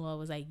sister-in-law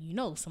was like, you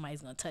know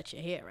somebody's going to touch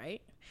your hair,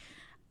 right?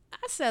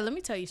 I said, let me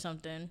tell you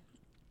something.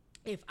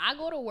 If I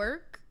go to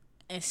work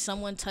and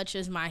someone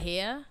touches my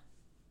hair,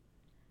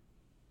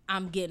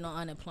 I'm getting on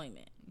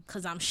unemployment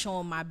because I'm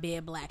showing my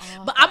bare black.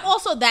 But I'm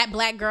also that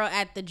black girl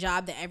at the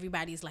job that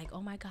everybody's like,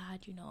 oh my God,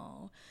 you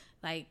know,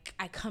 like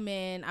I come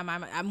in,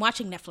 I'm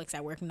watching Netflix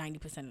at work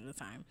 90% of the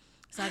time.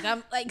 So like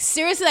I'm like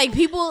seriously like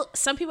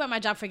some people at my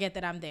job forget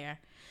that I'm there,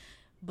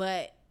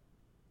 but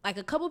like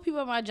a couple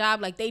people at my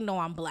job like they know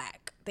I'm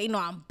black. They know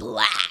I'm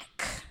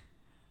black.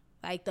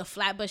 Like the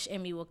Flatbush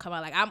in me will come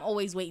out. Like I'm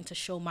always waiting to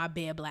show my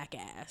bare black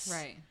ass.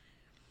 Right.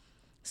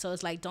 So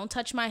it's like, don't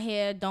touch my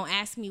hair. Don't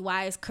ask me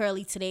why it's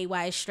curly today,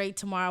 why it's straight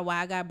tomorrow,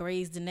 why I got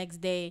braids the next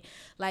day.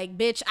 Like,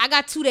 bitch, I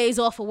got 2 days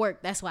off of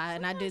work. That's why,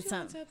 and I did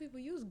Sometimes you wanna something. tell people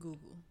use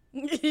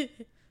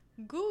Google.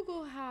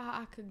 Google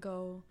how I could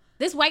go.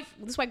 This white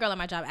girl at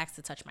my job asked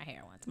to touch my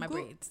hair once, my Goo-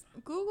 braids.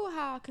 Google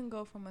how I can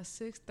go from a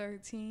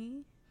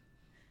 613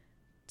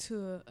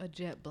 to a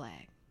jet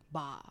black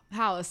bob.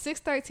 How a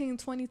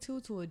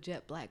 613.22 to a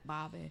jet black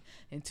bob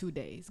in 2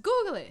 days.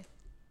 Google it.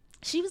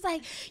 She was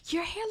like,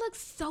 your hair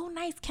looks so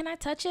nice. Can I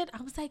touch it?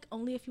 I was like,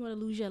 only if you want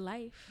to lose your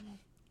life.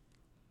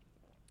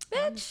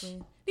 Bitch,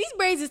 Honestly. these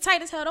braids is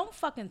tight as hell. Don't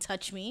fucking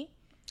touch me.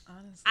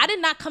 Honestly. I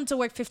did not come to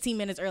work 15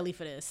 minutes early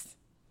for this.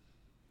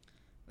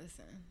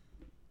 Listen.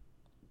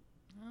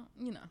 Well,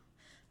 you know.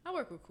 I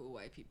work with cool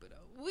white people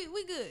though. We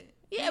good.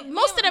 Yeah, Me- me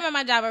most and of them at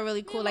my job are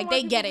really me cool. and my Like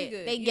they white get people it, be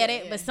good. they get Yeah,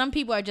 it. yeah. But some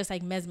people are just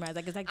like mesmerized.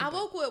 Like it's like I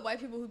work with white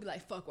people who be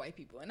like, fuck white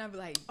people. And I be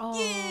like, oh,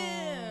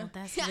 yeah.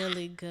 that's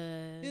really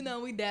good. You know,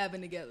 we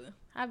dabbing together.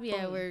 I be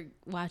at Boom. work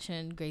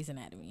watching Grey's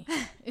Anatomy.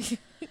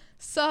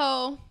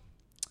 So,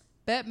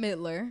 Bette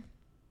Midler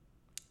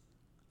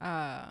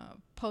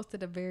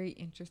posted a very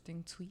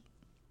interesting tweet.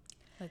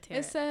 Let's hear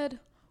It said,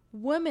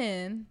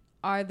 women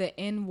are the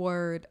N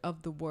word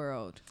of the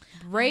world.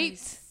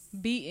 Raped,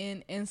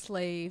 beaten,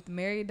 enslaved,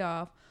 married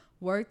off,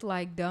 worked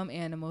like dumb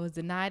animals,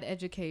 denied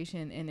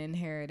education and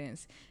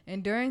inheritance,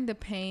 enduring the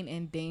pain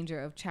and danger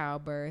of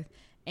childbirth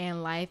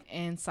and life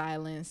in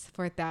silence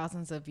for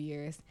thousands of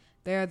years.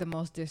 They are the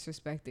most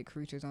disrespected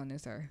creatures on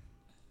this earth.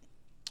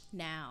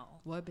 Now,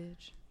 What,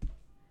 bitch?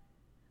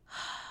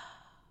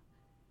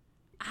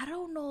 I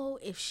don't know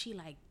if she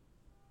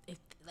if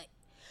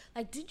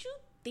did you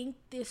think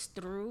this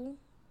through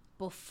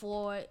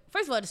before?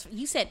 First of all,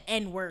 you said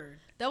N word.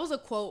 That was a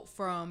quote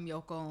from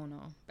Yoko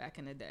Ono back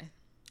in the day.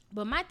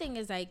 But my thing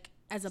is like,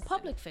 as a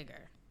public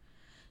figure,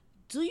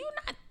 do you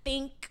not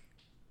think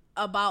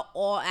about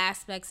all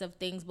aspects of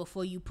things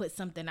before you put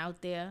something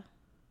out there?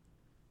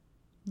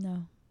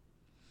 No.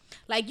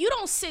 Like you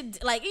don't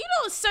sit like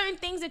certain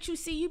things that you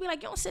see, you be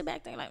like, you don't sit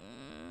back there like,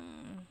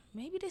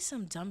 maybe there's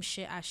some dumb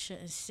shit I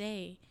shouldn't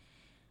say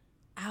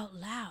out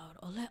loud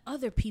or let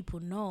other people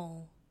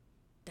know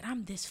that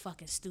I'm this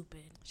fucking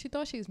stupid. She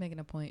thought she was making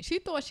a point. She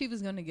thought she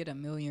was going to get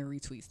 1 million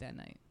retweets that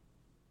night.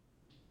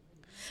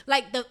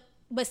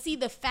 But see,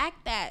 the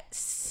fact that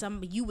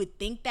you would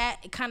think that,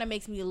 it kind of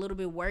makes me a little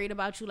bit worried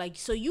about you. Like,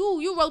 so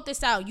you wrote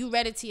this out, you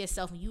read it to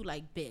yourself, and you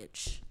like,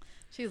 bitch,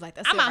 She was like,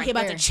 that's I'm out here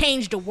about to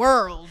change the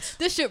world.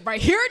 this shit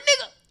right here,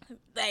 nigga.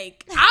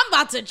 Like, I'm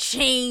about to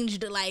change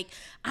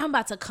I'm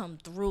about to come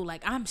through.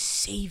 Like, I'm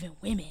saving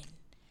women.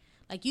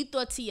 Like, you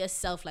thought to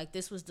yourself, like,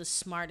 this was the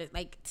smartest.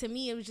 Like, to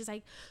me, it was just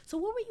like, so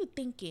what were you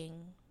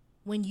thinking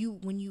when you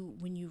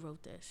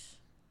wrote this?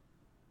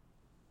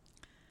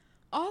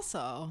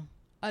 Also,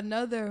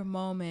 another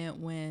moment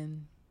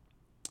when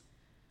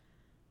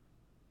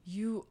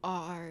you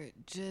are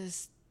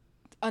just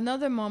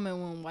another moment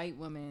when white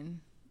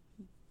women,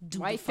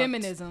 white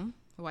feminism,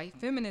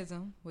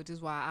 which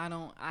is why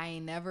I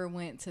ain't never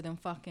went to them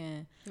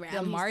fucking the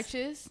Rallies.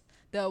 marches.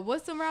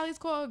 What's the rallies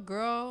called?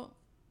 Girl.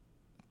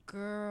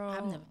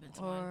 I've never been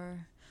to one.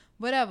 or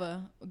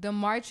whatever. The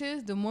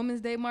marches, the Women's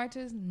Day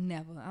marches,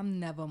 never. I'm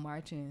never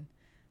marching.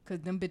 Cause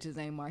them bitches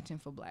ain't marching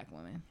for black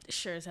women.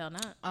 Sure as hell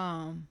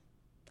not.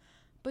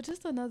 But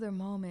just another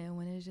moment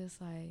when it's just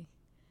like,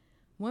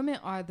 women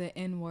are the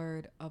N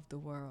word of the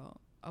world.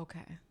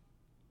 Okay.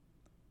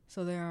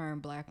 So there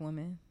aren't black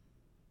women.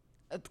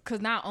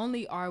 Because not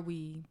only are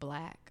we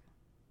black,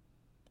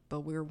 but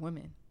we're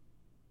women.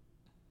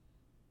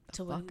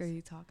 So What what fuck are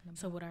you talking about?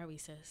 So what are we,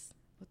 sis?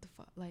 What the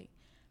fuck? Like,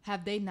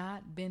 have they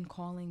not been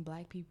calling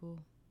black people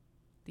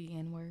the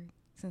N word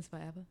since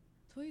forever?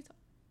 So what are you talking?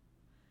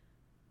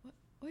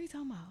 What are you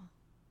talking about?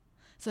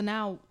 So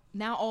now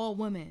all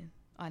women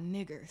are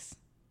niggers.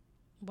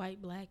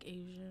 White, black,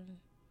 Asian,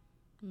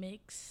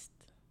 mixed.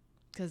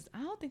 Cause I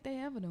don't think they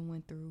ever done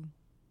went through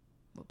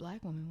what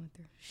black women went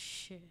through.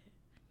 Shit.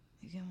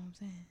 You get what I'm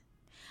saying?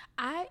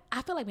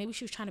 I feel like maybe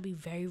she was trying to be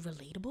very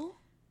relatable,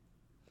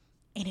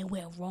 and it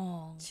went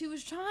wrong. She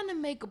was trying to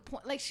make a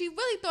point. Like, she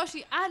really thought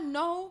I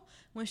know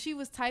when she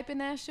was typing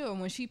that shit or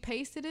when she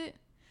pasted it,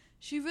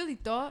 she really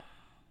thought,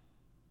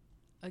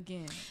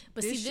 again.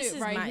 But see, this shit is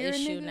right my here,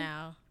 issue nigga,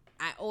 now.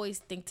 I always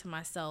think to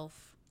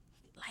myself,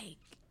 like,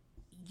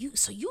 you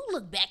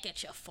look back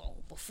at your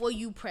phone before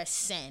you press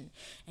send,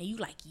 and you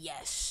like,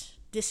 yes,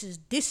 this is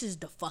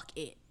the fuck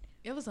it.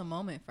 It was a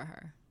moment for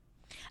her.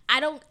 I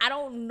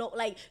don't know,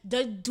 like,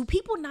 do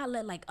people not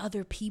let like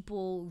other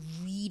people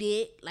read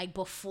it like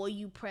before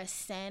you press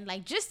send,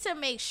 like just to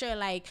make sure,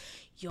 like,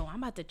 yo, I'm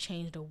about to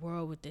change the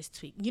world with this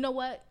tweet. You know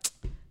what?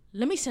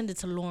 Let me send it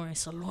to Lauren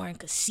so Lauren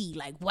could see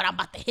like what I'm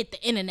about to hit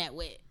the internet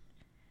with.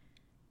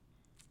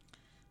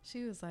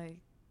 She was like,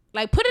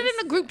 Like, put it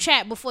in a group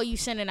chat before you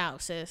send it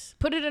out, sis.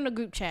 Put it in a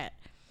group chat.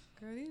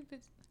 girl,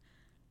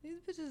 these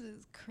bitches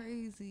is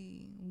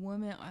crazy.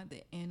 Women are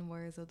the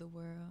N-words of the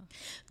world.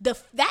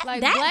 That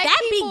Like, black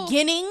people-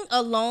 beginning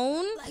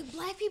alone. Like,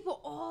 black people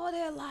all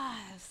their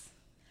lives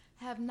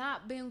have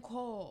not been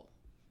called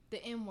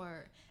the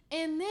N-word.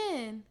 And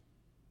then,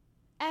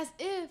 as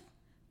if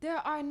there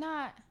are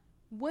not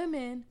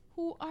women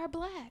who are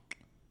black.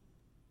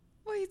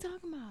 What are you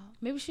talking about?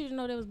 Maybe she didn't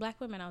know there was black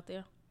women out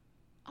there.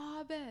 Oh,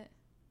 I bet.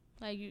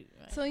 Like you.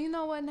 So you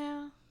know what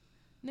now?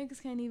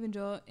 Niggas can't even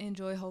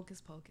enjoy Hocus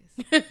Pocus.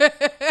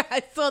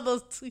 I saw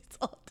those tweets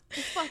all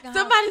day. Fucking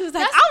Somebody was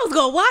like, I was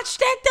gonna watch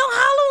that till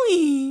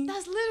Halloween.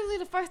 That's literally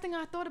the first thing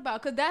I thought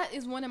about, because that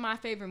is one of my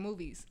favorite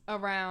movies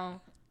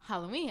around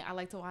Halloween. I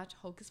like to watch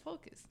Hocus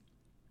Pocus.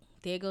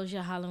 There goes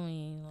your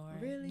Halloween,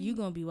 Lauren. Really? You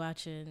gonna be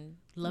watching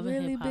Love and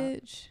Really, Hip Hop?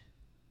 bitch?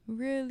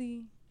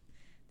 Really?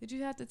 Did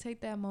you have to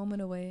take that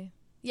moment away?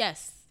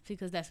 Yes,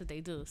 because that's what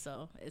they do.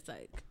 So it's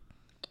like,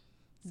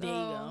 there you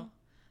go.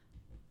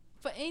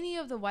 For any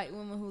of the white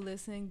women who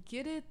listen,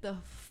 get it the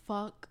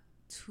fuck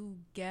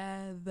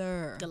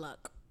together. Good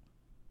luck.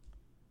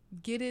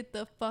 Get it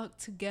the fuck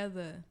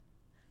together.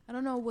 I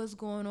don't know what's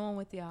going on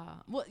with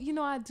y'all. Well, you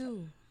know I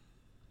do.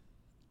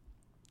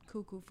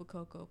 Cuckoo for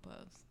Cocoa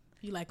Puffs.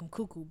 You like them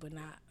cuckoo, but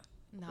not.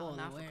 No, all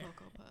not the for way.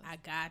 Cocoa Puffs. I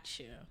got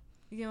you.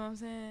 You get what I'm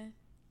saying?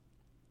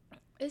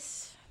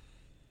 It's.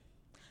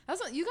 That's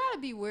what, you gotta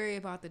be worried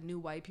about the new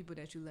white people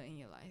that you let in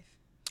your life.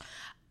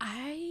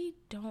 I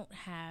don't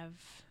have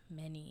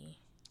many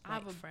I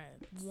have white a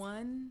friends.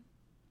 One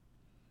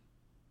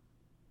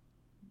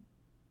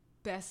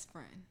best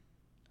friend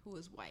who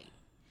is white,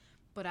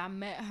 but I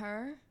met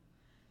her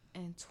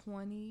in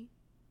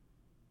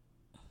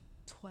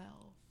 2012.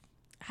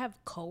 I have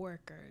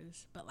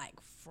coworkers, but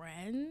like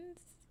friends.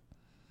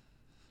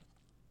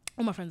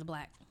 All my friends are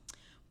black.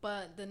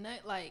 But the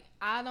next, like,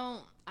 I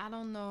don't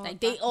know. Like if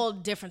they all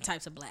different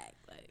types of black.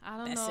 Like I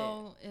don't that's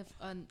know if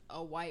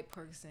a white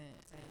person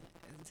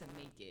is to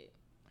make it.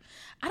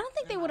 I don't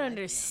think they I'm would not like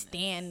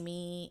understand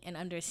me and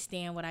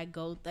understand what I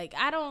go. Like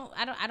I don't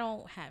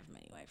have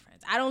many white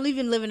friends. I don't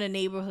even live in a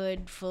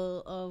neighborhood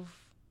full of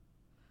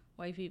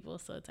white people.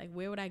 So it's like,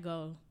 where would I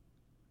go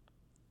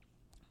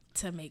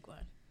to make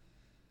one?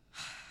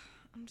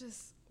 I'm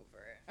just over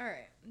it. All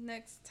right,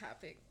 next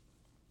topic.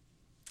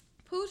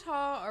 Pooch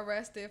Hall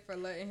arrested for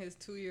letting his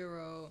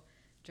 2-year-old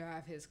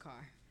drive his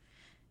car.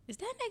 Is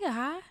that nigga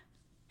high?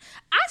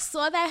 I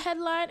saw that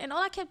headline and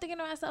all I kept thinking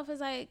to myself is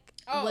like,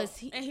 was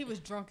he? And he was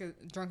drunker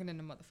than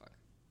the motherfucker.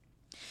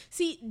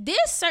 See,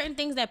 there's certain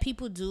things that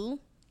people do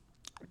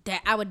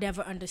that I would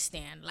never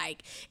understand.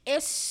 Like,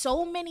 it's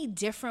so many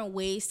different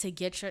ways to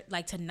get your,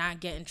 like, to not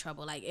get in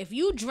trouble. Like, if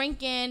you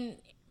drinking,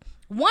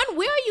 one,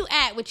 where are you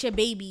at with your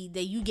baby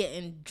that you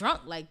getting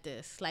drunk like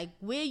this? Like,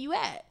 where you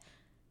at?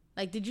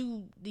 Like,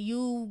 do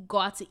you go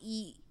out to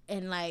eat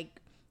and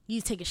like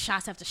you taking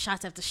shots after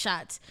shots after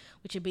shots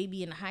with your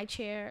baby in a high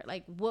chair?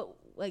 Like, what?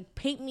 Like,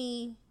 paint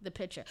me the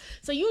picture.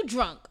 So you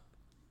drunk.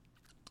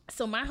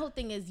 So my whole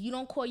thing is, you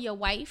don't call your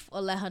wife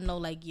or let her know,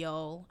 like,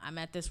 yo, I'm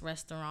at this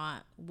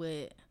restaurant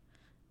with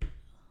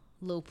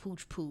Lil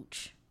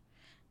Pooch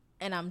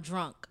and I'm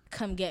drunk.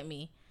 Come get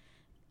me.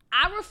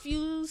 I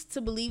refuse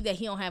to believe that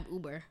he don't have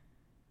Uber.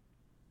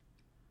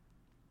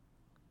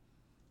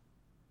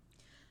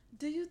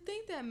 Do you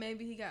think that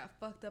maybe he got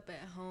fucked up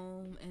at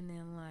home and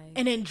then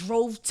And then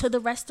drove to the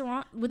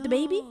restaurant with the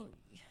baby? No.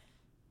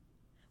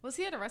 Was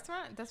he at a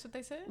restaurant? That's what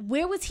they said?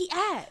 Where was he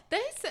at?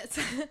 They said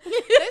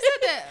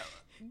that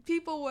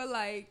people were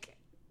like,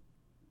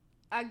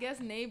 I guess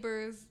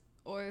neighbors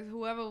or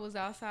whoever was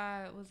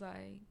outside was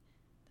like,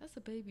 that's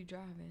a baby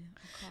driving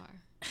a car.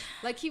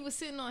 Like, he was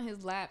sitting on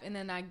his lap, and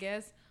then I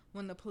guess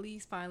when the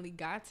police finally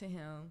got to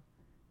him,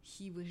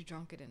 he was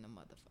drunker than the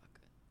motherfucker.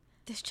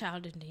 This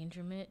child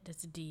endangerment,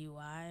 that's a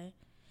DUI.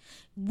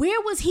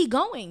 Where was he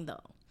going,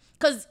 though?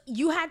 Because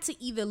you had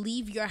to either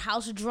leave your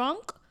house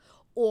drunk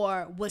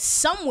or was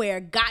somewhere,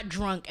 got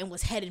drunk, and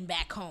was heading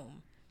back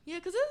home. Yeah,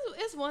 because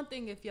it's one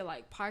thing if you're,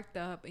 like, parked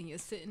up and you're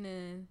sitting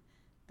in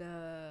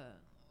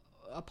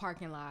a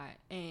parking lot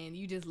and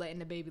you just letting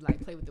the baby,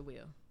 like, play with the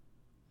wheel.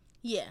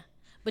 Yeah.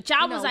 But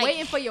y'all was, like,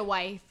 waiting for your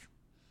wife.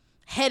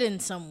 Heading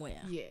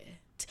somewhere. Yeah.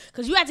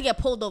 Because you had to get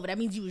pulled over. That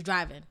means you was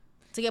driving.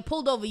 To get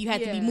pulled over, you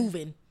had to be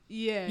moving.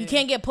 Yeah. You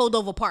can't get pulled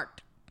over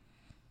parked.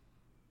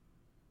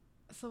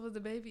 So was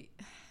the baby...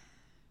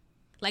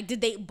 Like,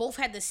 did they both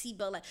had the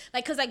seatbelt?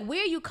 Like, cause like,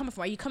 where are you coming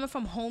from? Are you coming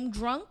from home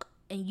drunk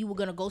and you were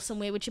gonna go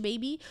somewhere with your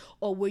baby,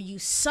 or were you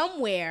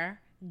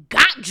somewhere,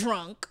 got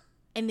drunk,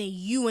 and then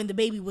you and the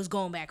baby was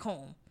going back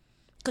home?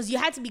 Cause you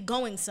had to be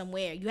going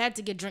somewhere. You had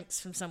to get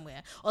drinks from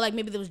somewhere, or like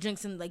maybe there was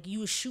drinks and like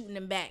you was shooting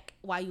them back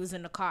while you was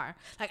in the car.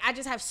 Like, I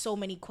just have so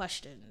many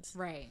questions.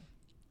 Right.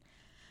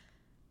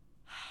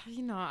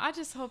 You know, I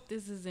just hope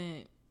this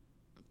isn't.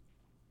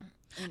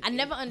 I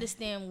never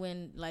understand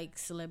when like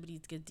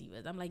celebrities get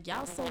divas. I'm like,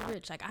 y'all so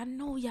rich. Like, I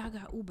know y'all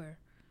got Uber.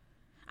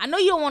 I know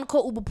you don't want to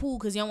call Uber pool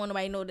because you don't want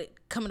nobody to know that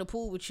coming to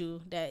pool with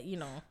you that, you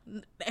know.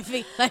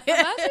 Like, Last time you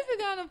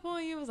got on the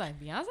pool, you was like,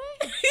 Beyonce?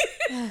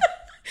 I didn't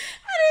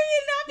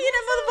not be in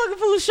that motherfucking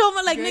pool. Show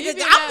me like, Girl, nigga,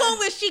 you I'm be going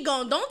where she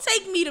going. Don't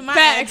take me to my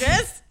Facts.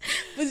 address.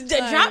 But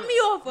drop me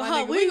off with My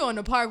her. nigga, we going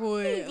to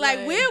Parkwood.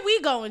 Like, where are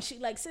we going? She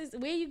like, sis,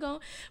 where you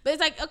going? But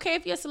it's like, okay,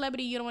 if you're a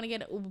celebrity, you don't want to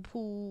get an Uber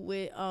pool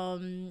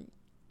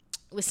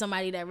with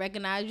somebody that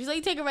recognizes you. So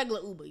you take a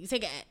regular Uber. You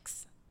take an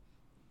X.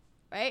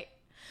 Right?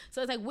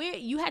 So it's like, where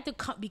you had to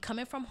be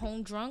coming from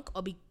home drunk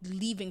or be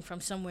leaving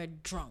from somewhere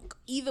drunk.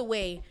 Either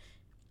way,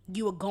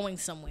 you were going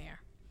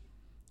somewhere.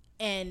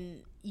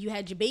 And you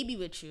had your baby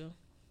with you.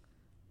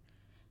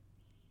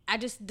 I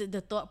just,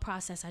 the thought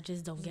process, I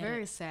just don't It's get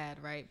very it. sad,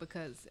 right?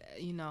 Because,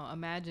 you know,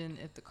 imagine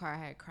if the car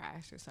had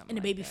crashed or something. And the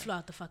like baby that. flew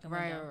out the fucking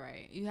Right, window.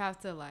 right. You have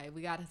to, like,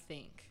 we got to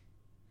think.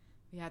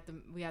 We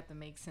have to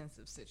make sense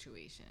of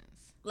situations.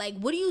 Like,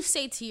 what do you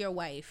say to your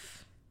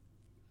wife?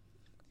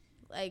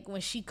 Like,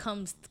 when she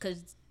comes,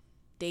 because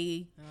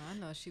they... Oh, I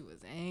know she was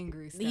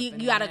angry.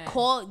 You gotta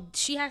call.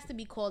 She has to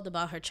be called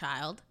about her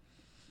child.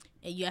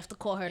 and you have to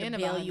call her to And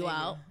bail about her you nigga.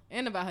 out.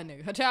 And about her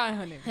nigga. Her child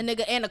and her nigga. Her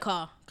nigga and a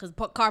car, because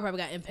car probably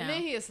got And impound.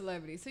 then he a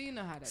celebrity, so you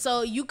know how that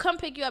So you come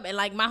pick you up, and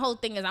like my whole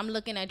thing is I'm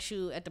looking at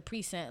you at the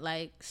precinct,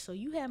 like, so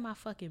you had my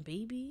fucking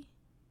baby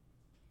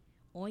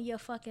on your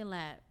fucking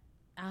lap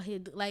out here,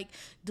 like,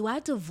 do I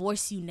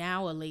divorce you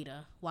now or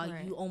later while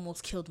Right. you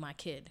almost killed my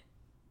kid?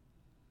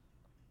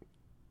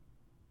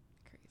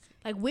 crazy.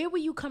 Like, where were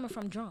you coming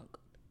from drunk?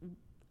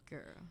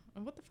 Girl.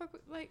 And what the fuck,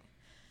 like...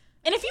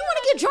 And if you want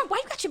to get drunk, why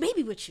you got your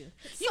baby with you?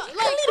 You So, couldn't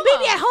like, leave the come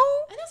baby on. at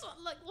home? And that's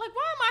what, like, why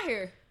am I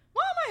here?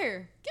 Why am I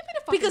here? Give me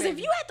the fucking Because if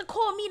baby. you had to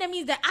call me, that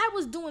means that I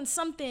was doing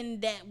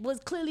something that was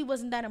clearly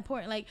wasn't that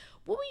important. Like,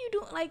 what were you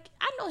doing? Like,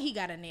 I know he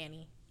got a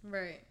nanny.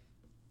 Right.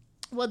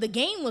 Well, the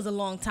game was a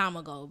long time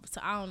ago, so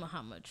I don't know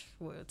how much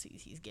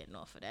royalties he's getting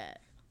off of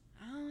that.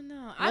 I don't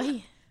know.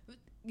 Well,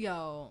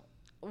 Yo,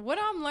 what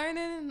I'm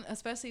learning,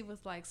 especially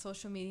with like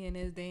social media in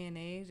this day and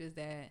age, is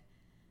that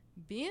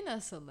being a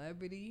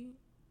celebrity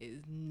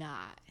is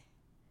not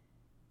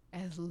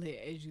as lit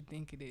as you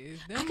think it is.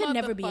 I could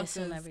never be a motherfuckers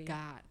celebrity.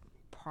 Got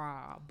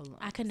problems.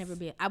 I could never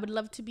be. I would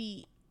love to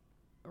be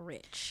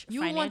rich.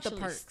 You want the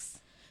financially. perks?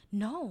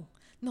 No,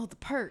 No, the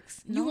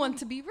perks. No. You want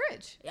to be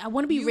rich. I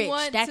want to be You rich.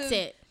 want That's to-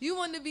 it. You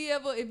want to be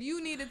able, if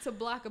you needed to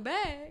block a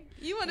bag,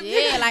 you want to be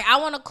Yeah, like I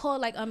want to call,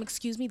 like,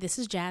 excuse me, this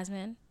is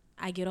Jasmine.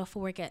 I get off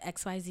of work at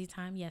XYZ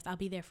time. Yes, I'll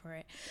be there for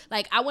it.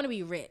 Like, I want to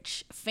be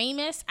rich.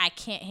 Famous, I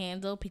can't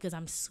handle because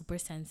I'm super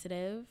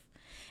sensitive.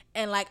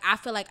 And, like, I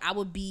feel like I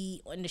would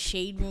be in the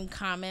shade room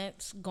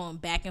comments going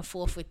back and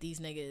forth with these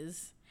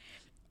niggas.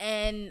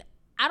 And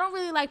I don't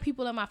really like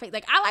people in my face.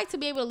 Like, I like to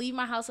be able to leave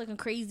my house looking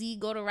crazy,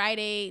 go to Rite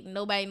Aid,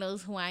 nobody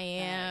knows who I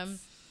am.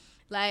 Facts.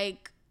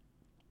 Like,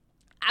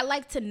 I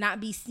like to not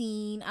be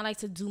seen. I like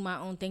to do my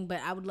own thing,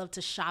 but I would love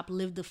to shop,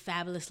 live the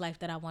fabulous life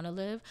that I want to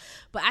live.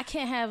 But I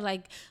can't have,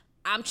 like,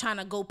 I'm trying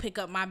to go pick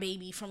up my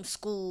baby from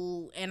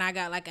school and I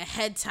got like a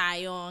head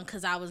tie on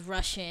because I was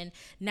rushing.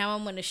 Now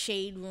I'm in the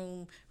shade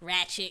room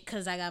ratchet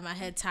because I got my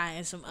head tie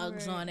and some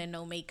Uggs Right. on and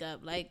no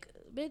makeup. Like,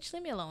 bitch,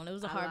 leave me alone. It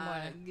was a hard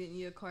morning. Getting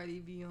your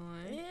Cardi B on.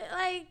 Yeah,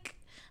 like,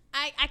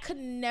 I could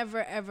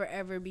never, ever,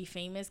 ever be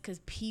famous because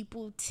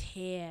people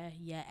tear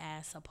your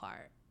ass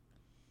apart.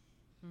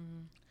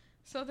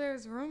 So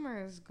there's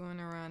rumors going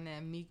around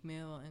that Meek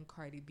Mill and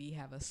Cardi B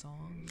have a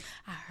song,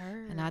 I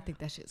heard. and I think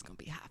that shit's gonna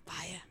be hot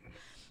fire.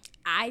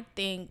 I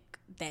think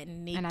that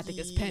Nicki And I think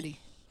it's petty.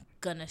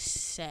 gonna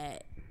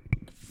set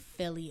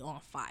Philly on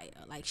fire.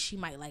 Like, she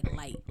might light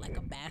like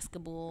a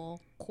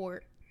basketball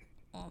court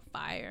on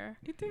fire.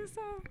 You think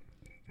so?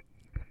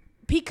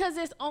 Because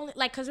it's only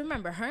like, because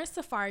remember, her and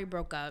Safari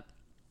broke up.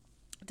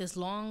 This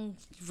long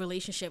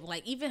relationship,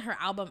 like even her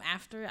album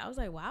after, I was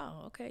like,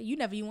 wow, okay, you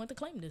never even want to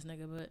claim this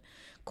nigga, but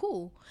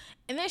cool.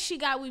 And then she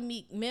got with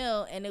Meek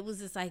Mill, and it was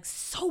just like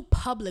so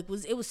public.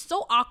 It was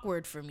so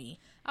awkward for me.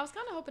 I was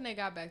kind of hoping they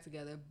got back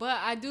together, but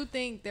I do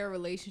think their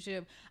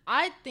relationship,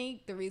 I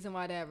think the reason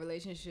why that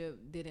relationship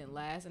didn't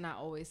last, and I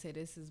always say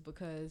this, is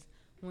because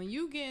when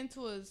you get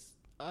into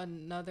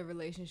another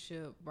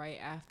relationship right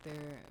after,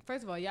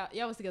 first of all, y'all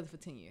was together for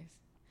 10 years,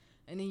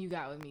 and then you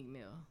got with Meek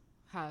Mill,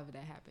 however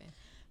that happened.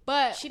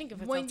 But She didn't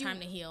give when herself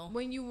time to heal.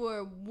 When you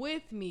were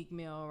with Meek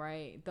Mill,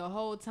 right, the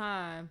whole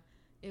time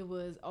it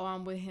was, oh,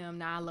 I'm with him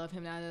now, I love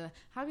him now.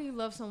 How can you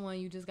love someone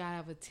you just gotta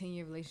have a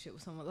 10-year relationship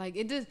with someone? Like,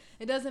 it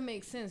doesn't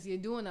make sense. You're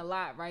doing a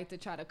lot, right, to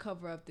try to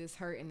cover up this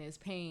hurt and this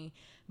pain.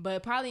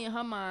 But probably in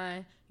her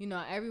mind, you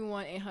know,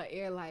 everyone in her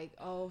ear like,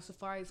 oh,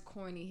 Safari's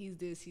corny, he's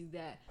this, he's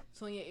that.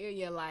 So in your ear,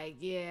 you're like,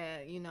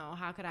 yeah, you know,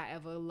 how could I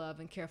ever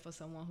love and care for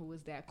someone who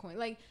was that corny?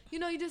 Like, you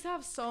know, you just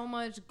have so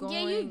much going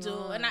on. Yeah, you do.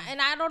 And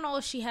I don't know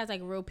if she has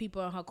like real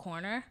people in her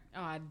corner.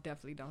 Oh, I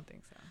definitely don't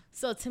think so.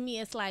 So to me,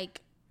 it's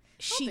like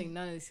I don't think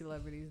none of these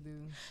celebrities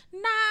do.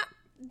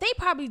 they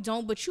probably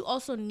don't, but you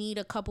also need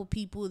a couple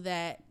people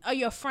that are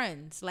your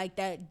friends, like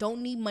that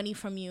don't need money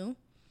from you.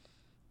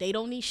 They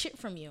don't need shit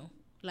from you.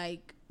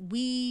 Like,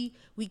 we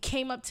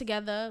came up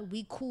together,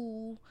 we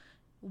cool,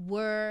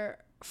 we're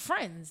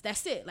friends.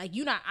 That's it. Like,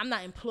 I'm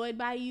not employed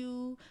by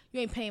you.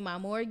 You ain't paying my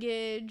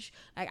mortgage.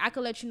 Like, I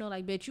could let you know,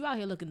 like, bitch, you out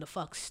here looking the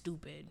fuck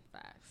stupid.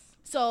 Facts.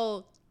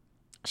 So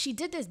she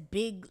did this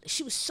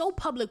she was so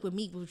public with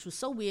Meek, which was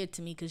so weird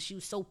to me because she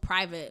was so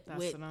private That's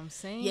with what I'm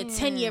saying. your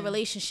 10-year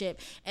relationship.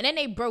 And then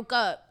they broke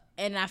up,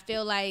 and I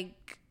feel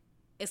like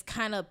it's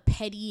kind of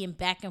petty and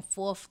back and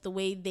forth the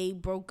way they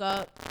broke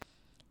up.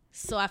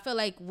 So I feel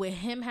like with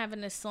him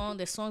having this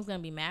song's gonna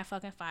be mad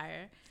fucking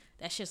fire.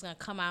 That shit's gonna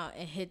come out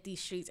and hit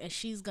these streets, and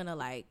she's gonna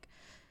like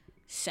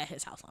set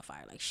his house on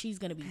fire. Like, she's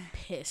gonna be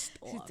pissed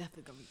She's off.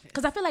 definitely gonna be pissed.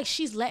 Because I feel like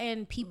she's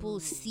letting people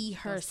see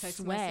her Those text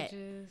sweat.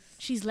 messages.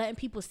 She's letting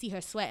people see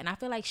her sweat. And I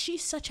feel like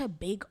she's such a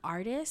big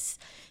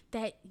artist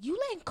that you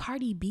letting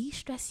Cardi B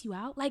stress you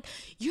out. Like,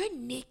 you're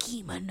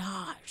Nicki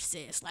Minaj,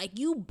 sis. Like,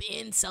 you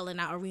been selling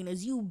out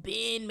arenas. You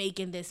been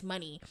making this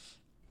money.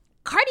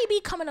 Cardi B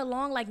coming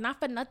along, like, not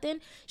for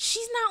nothing.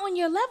 She's not on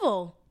your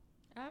level.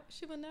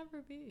 She will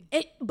never be.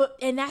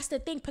 And that's the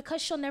thing,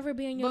 because she'll never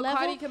be on your But level.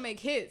 Cardi can make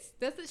hits.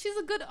 She's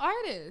a good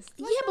artist. Like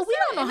yeah, I but we said,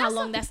 don't know and how that's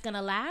long a- that's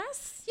gonna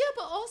last. Yeah,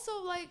 but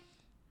also like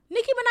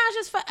Nicki Minaj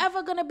is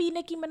forever gonna be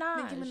Nicki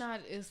Minaj. Nicki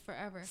Minaj is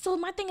forever. So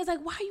my thing is like,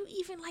 why are you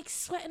even like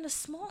sweating the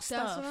small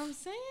stuff? That's what I'm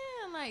saying.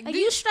 Like Like do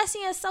you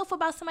stressing yourself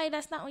about somebody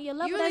that's not on your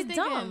level. you really That's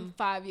think in dumb.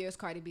 5 years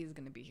Cardi B is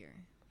gonna be here?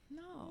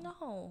 No.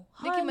 No,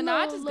 Nicki Her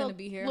Minaj little- is gonna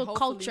be here. Little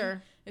hopefully,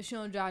 culture. if she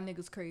don't drive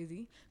niggas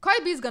crazy.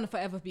 Cardi B is gonna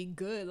forever be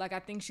good. Like I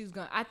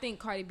think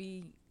Cardi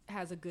B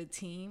has a good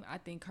team. I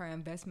think her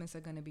investments are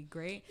gonna be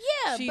great.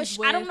 Yeah, but She's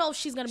I don't with- know if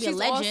she's gonna be a She's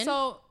legend.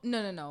 also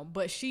no,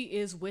 but she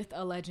is with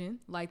a legend.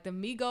 Like the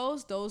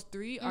Migos, those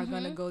three are Mm-hmm.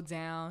 gonna go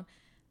down.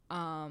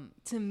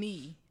 To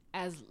me,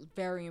 as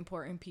very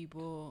important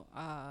people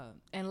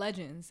and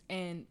legends,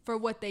 and for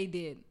what they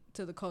did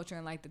to the culture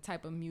and like the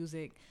type of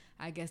music,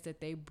 I guess that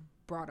they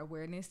brought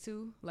awareness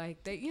to.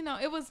 Like they,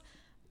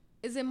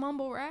 is it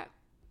mumble rap?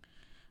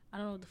 I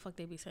don't know what the fuck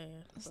they be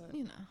saying. But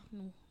You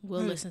know,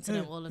 we'll listen to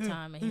them all the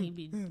time, and he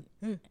be.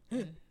 And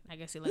I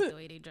guess he like the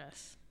way they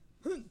dress.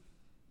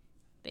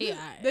 They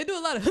alright. they do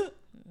a lot of.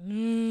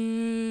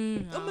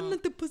 Mm,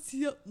 let the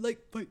pussy up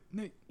like fight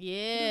night.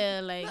 yeah,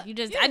 like you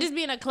just. I just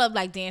be in a club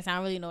like dancing. I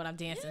don't really know what I'm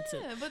dancing to.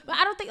 Yeah, But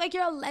I don't think like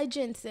you're a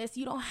legend, sis.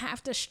 You don't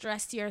have to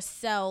stress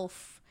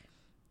yourself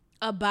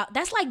about.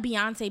 That's like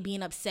Beyonce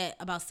being upset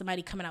about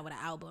somebody coming out with an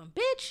album.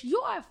 Bitch, you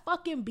are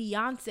fucking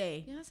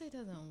Beyonce. Beyonce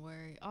doesn't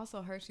worry.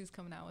 Also, Hershey's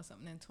coming out with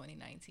something in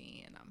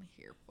 2019, and I'm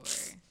here for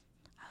it.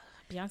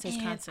 Beyonce's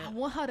And concert. I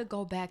want her to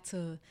go back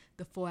to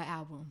the 4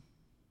 album.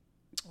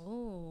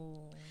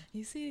 Oh,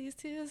 You see these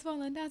tears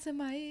falling down to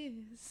my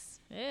ears.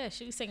 yeah,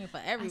 she was singing for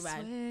I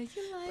everybody. swear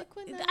you like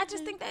when I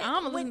just think that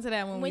I'm gonna listen to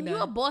that when we you a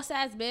done. boss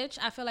ass bitch,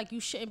 I feel like you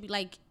shouldn't be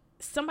like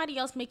somebody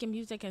else making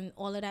music and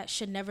all of that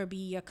should never be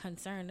your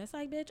concern. It's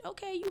like, bitch,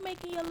 okay, you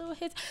making your little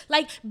hits.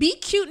 Like, be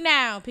cute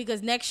now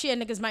because next year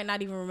niggas might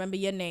not even remember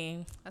your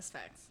name. That's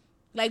facts.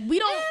 Like, we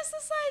don't. Yes,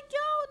 it's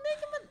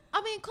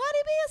like Cardi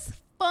B is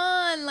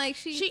fun. Like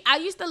I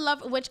used to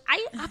love, which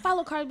I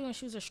followed Cardi B when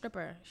she was a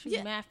stripper. She was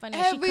Yeah, mad funny.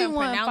 She couldn't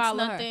everyone pronounce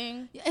follow her.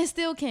 nothing. and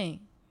still can't.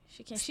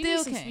 She can't. Still She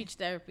needs some can't. speech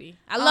therapy.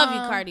 I love you,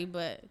 Um, Cardi,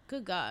 but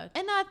good God,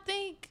 And I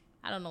think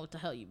I don't know what the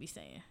hell you be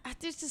saying. I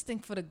just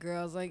think for the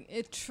girls, like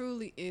it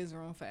truly is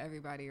room for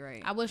everybody,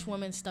 right? I wish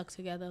women stuck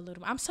together a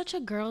little. I'm such a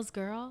girl's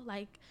girl.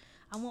 Like,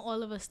 I want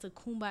all of us to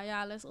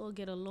kumbaya. Let's all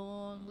get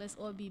along. Let's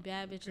all be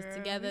bad bitches Girl,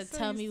 together. we so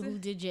Tell me used to- who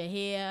did your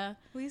hair.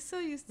 We so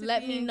used to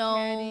Let me being know.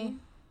 catty.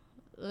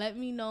 Let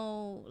me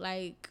know.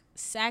 Like,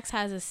 Saks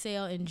has a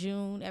sale in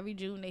June. Every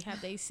June they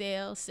have their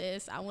sale,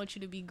 sis. I want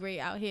you to be great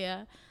out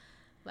here.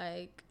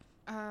 Like,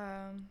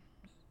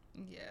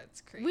 Yeah,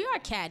 it's crazy. we are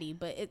catty,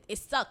 but it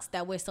sucks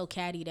that we're so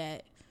catty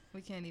that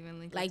We can't even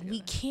link. like up we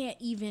together. can't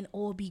even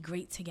all be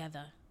great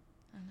together.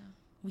 I know.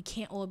 We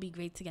can't all be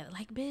great together.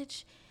 Like,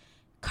 bitch,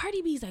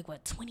 Cardi B's like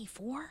what,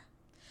 24?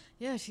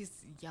 Yeah, she's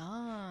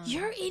young.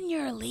 You're in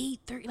your late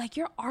 30s. Like,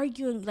 you're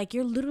arguing. Like,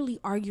 you're literally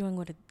arguing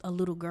with a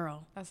little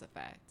girl. That's a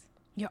fact.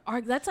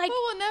 That's like Who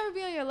will never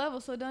be on your level,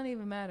 so it don't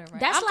even matter, right?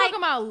 That's I'm like- talking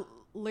about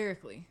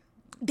lyrically.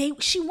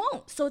 she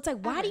won't. So it's like,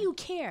 why do Okay. you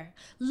care?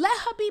 Let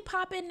her be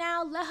popping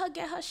now. Let her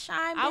get her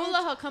shine. I will bitch.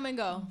 let her come and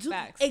go. Do-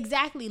 Facts.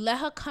 Exactly. Let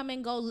her come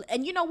and go.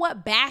 And you know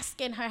what?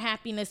 Bask in her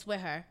happiness with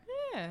her.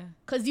 Yeah.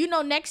 Cause you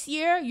know next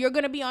year you're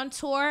gonna be on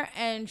tour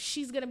and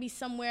she's gonna be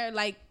somewhere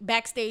like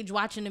backstage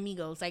watching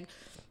Amigos, like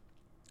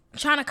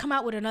trying to come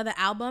out with another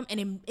album,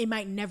 and it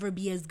might never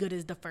be as good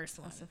as the first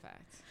one. That's a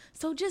fact.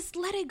 So just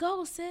let it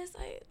go, sis.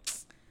 Like,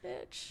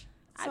 bitch,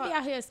 So- I'd be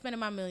out here spending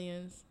my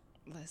millions.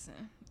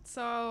 Listen.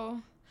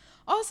 So,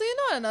 also, you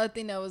know what another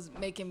thing that was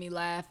making me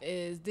laugh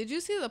is, did you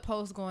see the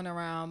post going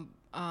around?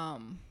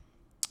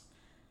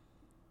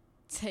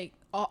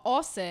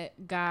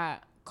 Offset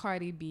got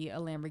Cardi B a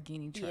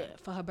Lamborghini truck. Yeah,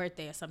 for her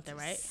birthday or something,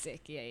 right?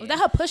 Sick. Yeah. Was that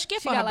her push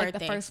gift She for her got like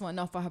birthday? the first one.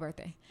 No, for her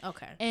birthday.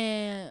 Okay.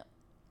 And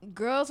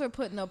girls were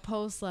putting a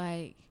post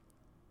like,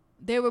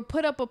 they would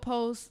put up a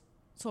post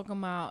talking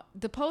about,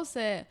 the post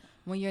said,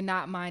 when you're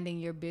not minding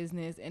your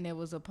business, and it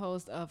was a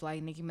post of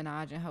like Nicki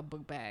Minaj and her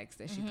book bags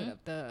that she put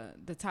up,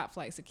 the top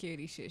flight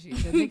security shit,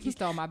 the Nicki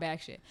stole my bag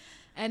shit.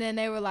 And then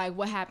they were like,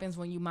 what happens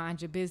when you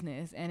mind your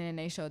business? And then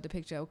they showed the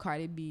picture of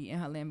Cardi B in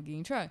her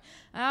Lamborghini truck.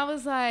 And I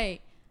was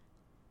like,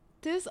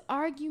 this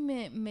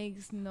argument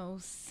makes no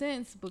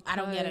sense because I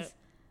don't get it.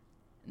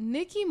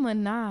 Nicki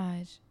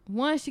Minaj,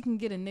 one, she can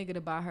get a nigga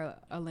to buy her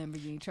a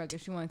Lamborghini truck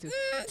if she wanted to.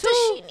 does Two,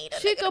 she need a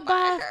she nigga to could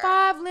buy buy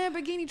her? 5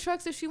 Lamborghini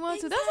trucks if she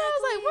wanted to. That's why I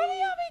was like, where do Exactly.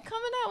 y'all be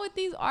coming out with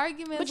these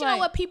arguments? But you like, know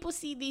what? People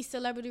see these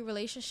celebrity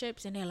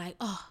relationships and they're like,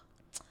 oh,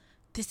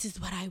 this is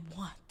what I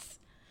want.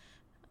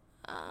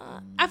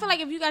 I feel like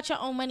if you got your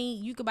own money,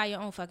 you could buy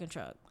your own fucking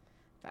truck.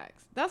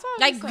 Facts. That's why I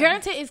was Like, just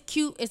granted, it's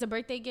cute. It's a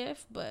birthday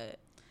gift, but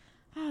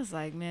I was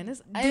like, man,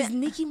 this. does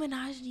Nicki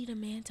Minaj need a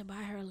man to buy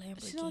her a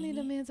Lamborghini? She don't need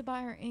a man to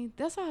buy her anything.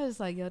 That's why I was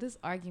like, yo, this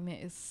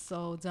argument is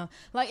so dumb.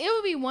 Like, it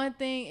would be one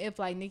thing if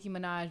like Nicki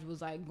Minaj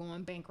was like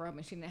going bankrupt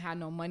and she didn't have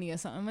no money or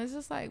something. It's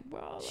just like,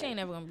 bro, She like, ain't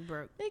never gonna be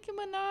broke. Nicki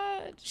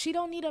Minaj. She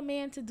don't need a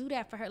man to do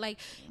that for her. Like,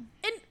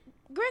 and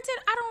granted,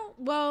 I don't.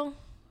 Well,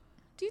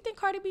 do you think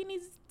Cardi B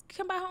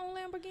can buy her own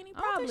Lamborghini?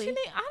 Probably. I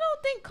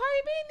don't think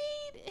Cardi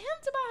B need him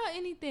to buy her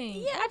anything.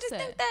 Yeah, I just Offset.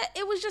 think that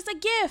it was just a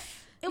gift.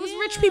 It was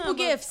rich people but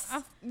gifts.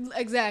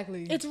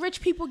 Exactly. It's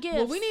rich people gifts.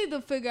 What we need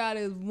to figure out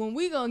is when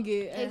we gonna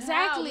get and how we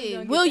exactly.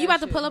 gonna get Will, you that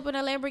about to pull shit. up in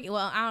a Lamborghini?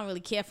 Well, I don't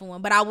really care for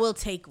one, but I will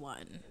take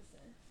one.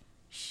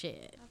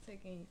 Shit. I'll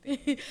take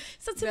anything.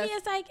 So to me,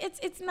 it's like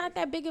it's not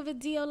that big of a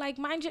deal. Like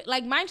mind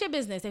your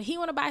business. If he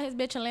want to buy his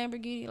bitch a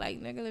Lamborghini,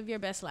 like nigga, live your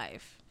best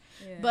life.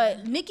 Yeah.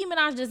 But Nicki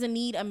Minaj doesn't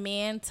need a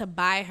man to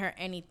buy her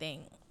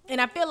anything. And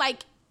I feel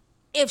like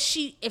if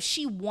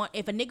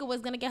a nigga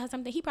was gonna get her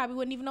something, he probably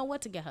wouldn't even know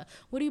what to get her.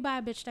 What do you buy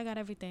a bitch that got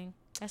everything?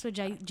 That's what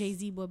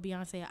Jay-Z bought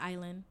Beyonce an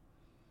island.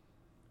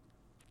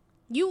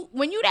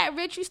 When you that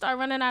rich, you start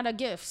running out of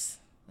gifts.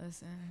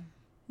 Listen,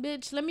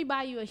 Bitch, let me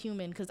buy you a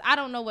human because I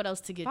don't know what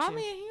else to get buy you.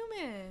 me a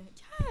human.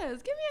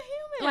 Yes, give me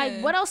a human.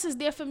 Like, what else is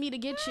there for me to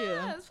get you?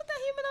 Yes, put that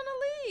human on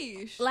a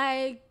leash.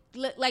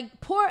 Like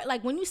pour,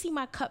 like when you see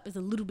my cup is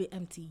a little bit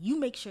empty, you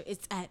make sure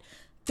it's at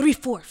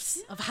 3/4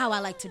 of how I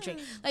like to drink.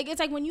 Like, it's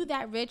like when you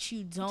that rich,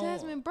 you don't.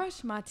 Jasmine,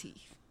 brush my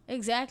teeth.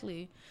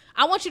 Exactly.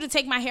 I want you to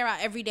take my hair out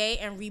every day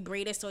and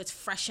rebraid it so it's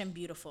fresh and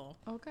beautiful.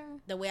 Okay.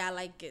 The way I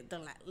like it,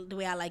 the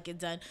way I like it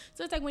done.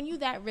 So it's like when you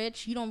that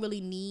rich, you don't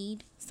really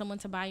need someone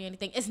to buy you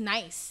anything. It's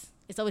nice.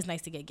 It's always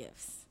nice to get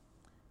gifts.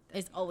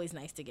 It's always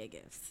nice to get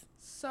gifts.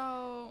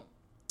 So,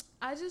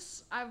 I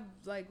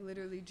like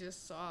literally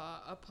just saw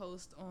a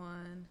post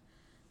on,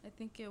 I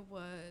think it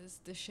was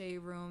the Shade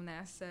Room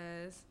that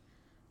says,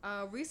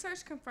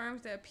 research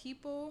confirms that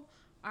people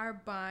are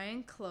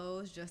buying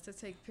clothes just to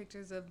take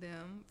pictures of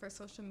them for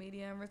social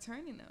media and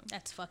returning them.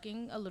 That's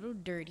fucking a little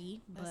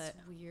dirty, That's but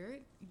weird,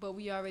 but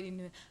we already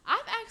knew.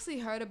 I've actually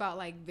heard about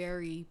like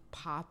very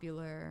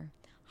popular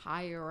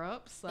higher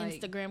ups, like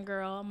Instagram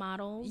girl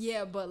models.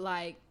 yeah, but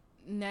like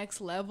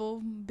next level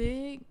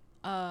big.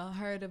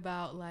 Heard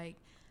about like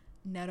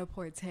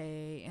Net-a-Porter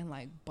and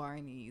like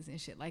Barney's and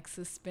shit. Like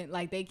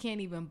like they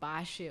can't even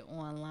buy shit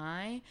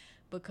online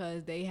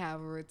because they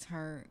have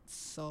returned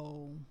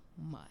so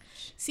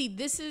much. See,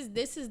 this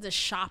is the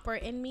shopper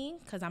in me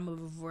because I'm a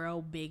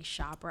real big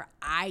shopper.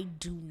 I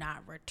do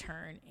not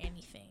return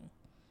anything.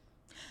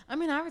 I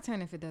mean, I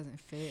return if it doesn't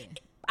fit.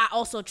 I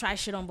also try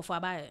shit on before I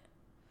buy it.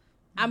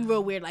 I'm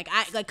real weird.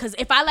 Cause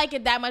if I like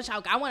it that much,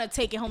 I want to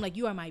take it home. Like,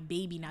 you are my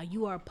baby now.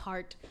 You are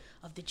part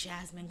of the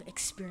Jasmine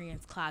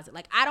Experience closet.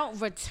 Like, I don't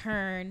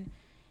return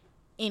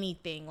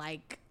anything.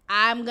 Like,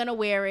 I'm gonna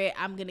wear it.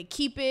 I'm gonna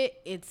keep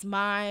it. It's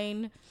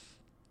mine.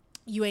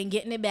 You ain't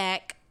getting it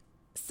back.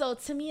 So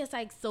to me, it's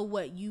like, so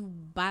what? You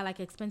buy like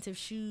expensive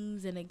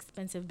shoes and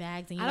expensive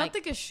bags, and you I don't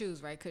think it's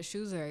shoes, right? Because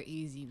shoes are an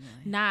easy one.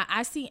 Nah,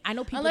 I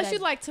know people Unless that, you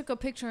like took a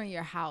picture in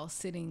your house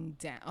sitting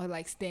down or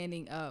like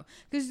standing up,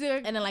 because they're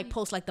and then like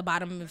post like the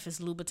bottom if it's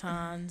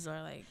Louboutins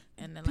or like,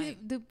 and then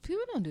like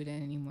people don't do that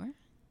anymore.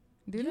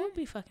 Do you they? would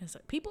be fucking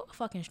people are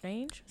fucking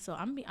strange. So I'm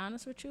gonna be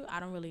honest with you, I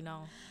don't really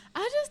know.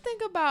 I just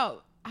think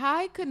about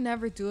I could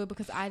never do it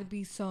because I'd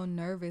be so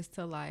nervous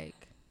to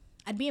like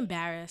I'd be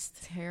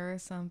embarrassed. tear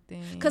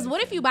something. Cause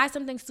what if you buy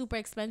something super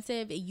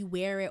expensive and you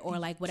wear it or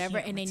like whatever,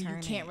 can't and then you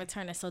return can't it.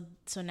 return it?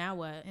 So now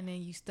what, and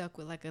then you stuck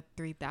with like a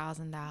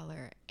 $3,000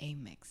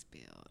 Amex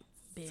bill.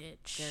 bitch?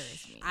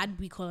 Scares me. I'd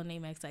be calling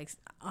Amex like,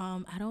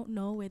 I don't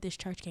know where this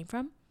charge came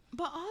from.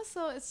 But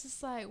also, it's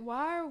just like,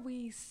 why are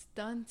we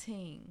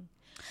stunting?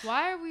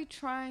 Why are we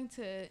trying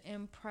to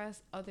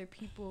impress other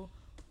people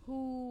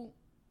who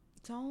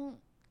don't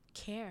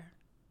Care.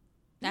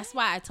 That's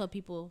why I tell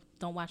people,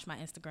 don't watch my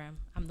Instagram.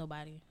 I'm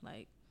nobody.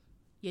 Like,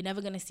 you're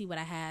never gonna see what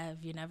I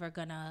have. You're never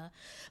gonna,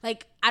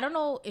 like, I don't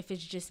know if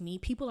it's just me.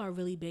 People are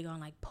really big on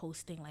like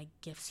posting like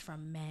gifts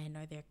from men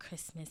or their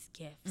Christmas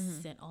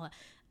gifts and all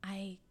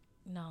that.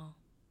 No.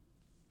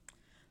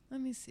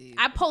 Let me see.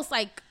 I post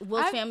like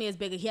Will's family is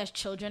bigger. He has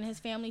children in his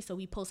family, so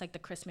we post like the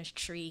Christmas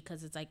tree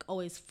because it's like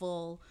always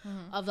full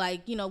of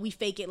like, you know, we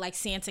fake it like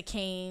Santa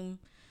came,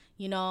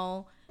 you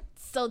know.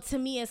 So to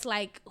me, it's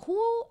like,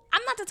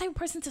 I'm not the type of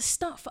person to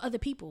stunt for other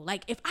people.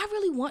 Like, if I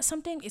really want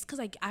something, it's because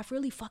like I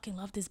really fucking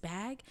love this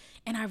bag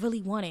and I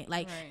really want it.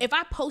 Like, Right. if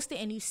I post it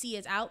and you see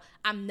it's out,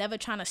 I'm never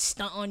trying to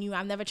stunt on you.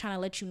 I'm never trying to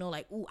let you know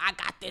like, ooh, I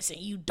got this and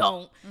you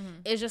don't.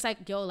 It's just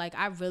like, yo, like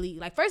I really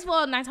like. First of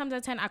all, 9 times out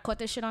of 10, I caught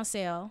this shit on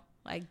sale.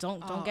 Like,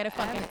 don't get it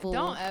fucking fooled.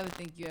 Don't ever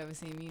think you ever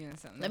seen me in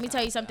something. Let me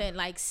tell you something.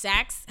 Like,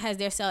 Saks has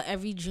their sale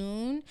every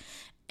June,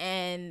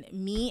 and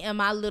me and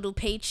my little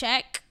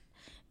paycheck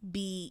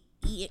be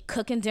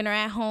cooking dinner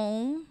at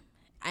home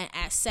and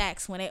at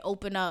Saks when they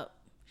open up,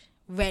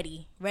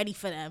 ready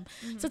for them.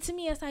 So to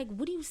me, it's like,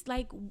 what do you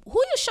like? Who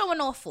you showing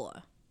off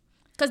for?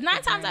 Because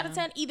 9 times out of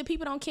 10, either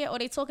people don't care or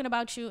they talking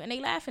about you and they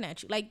laughing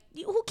at you. Like,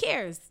 who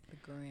cares? The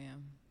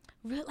gram.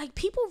 Like,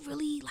 people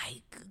really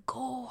like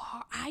go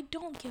hard. I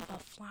don't give a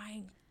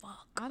flying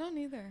fuck. I don't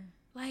either.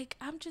 Like,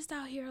 I'm just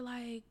out here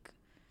like.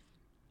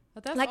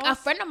 But that's Like, also, a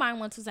friend of mine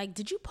once was like,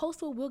 did you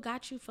post what Will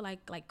got you for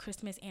like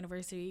Christmas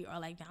anniversary or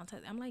like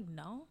Valentine's? I'm like,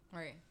 no.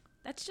 right.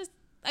 That's just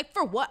like,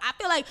 for what? I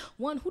feel like,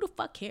 one, who the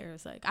fuck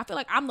cares? Like, I feel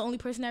like I'm the only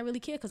person that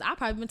really cares because I've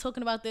probably been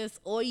talking about this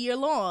all year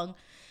long.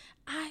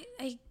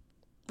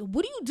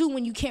 What do you do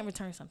when you can't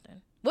return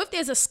something? What if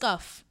there's a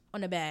scuff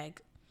on the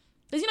bag?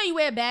 Because, you know, you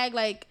wear a bag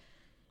like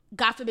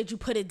God forbid you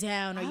put it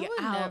down or I you're would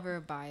out. never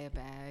buy a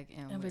bag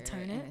and wear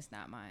return and it? it's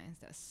not mine.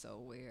 That's so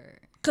weird.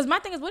 Because my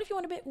thing is, what if you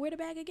want to wear the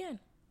bag again?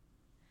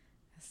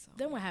 That's so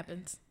Then what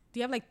happens? Do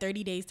you have like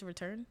 30 days to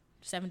return?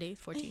 7 days,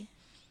 14?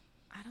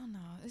 I don't know.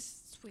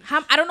 It's sweet.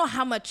 I don't know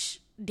how much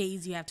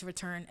days you have to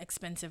return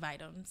expensive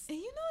items. And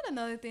you know what,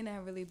 another thing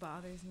that really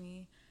bothers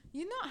me?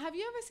 You know, have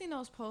you ever seen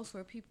those posts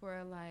where people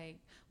are like,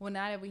 well,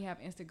 now that we have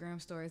Instagram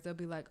stories, they'll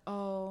be like,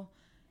 oh,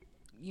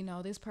 you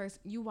know, this person,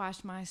 you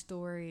watched my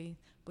story,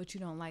 but you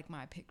don't like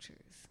my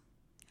pictures.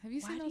 Have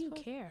you Why seen do those you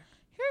posts? care?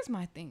 Here's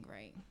my thing,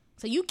 right?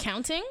 So you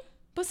counting?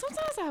 But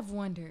sometimes I've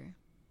wondered,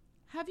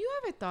 have you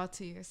ever thought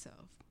to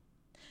yourself,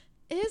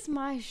 is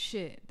my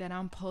shit that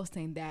I'm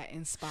posting that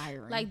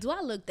inspiring? Like, do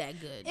I look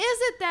that good? is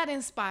it that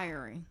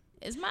inspiring?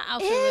 Is my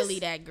outfit Is- really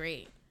that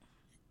great?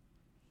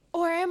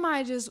 Or am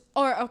I just,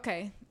 or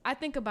okay, I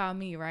think about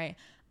me, right?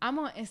 I'm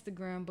on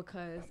Instagram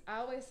because I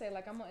always say,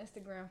 like, I'm on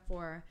Instagram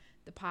for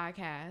the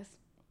podcast,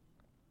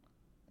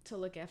 to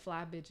look at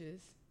fly bitches,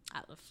 I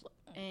love flow.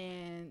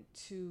 and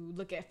to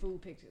look at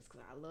food pictures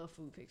because I love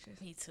food pictures.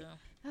 Me too.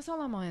 That's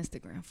all I'm on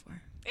Instagram for.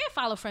 And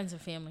follow friends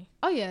and family.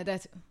 Oh, yeah,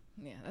 that's,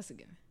 yeah, that's a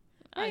given.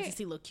 I like to Right.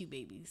 see little cute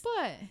babies.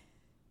 But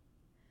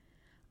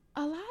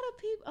a lot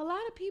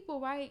of people,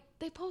 right?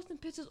 They posting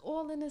pictures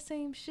all in the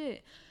same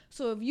shit.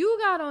 So if you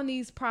got on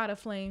these Prada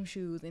flame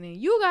shoes, and then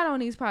you got on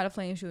these Prada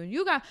flame shoes, and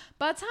you got,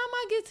 by the time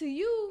I get to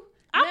you,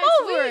 I'm next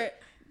over week,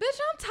 it. bitch,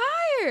 I'm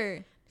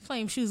tired.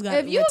 Flame shoes got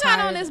If you got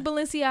on retired. this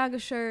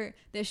Balenciaga shirt,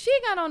 that she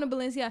got on the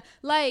Balenciaga,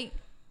 like,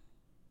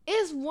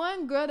 it's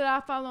one girl that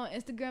I follow on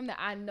Instagram that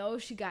I know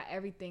she got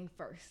everything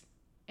first,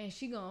 and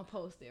she gonna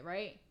post it,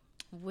 right?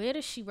 Where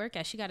does she work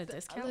at? She got a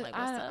discount? Like,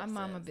 what's up, I'm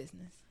on my sis?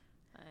 business.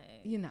 Like,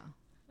 You know.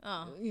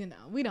 oh. We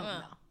don't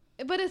know.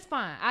 But it's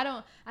fine. I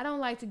don't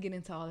like to get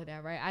into all of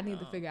that, right? I need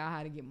to figure out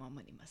how to get more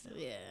money myself.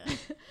 Yeah.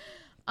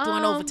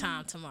 Doing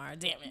overtime tomorrow.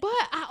 Damn it. But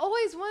I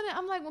always wonder,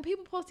 I'm like, when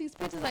people post these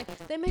pictures, like,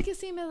 they make it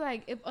seem as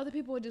like if other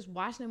people were just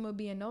watching them or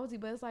being nosy,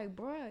 but it's like,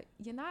 bruh,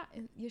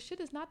 your shit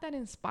is not that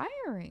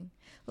inspiring.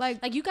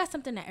 Like Like, you got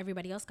something that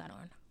everybody else got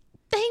on.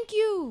 thank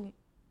you.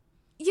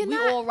 You're We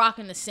not, all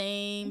rocking the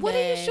same what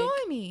are you bag.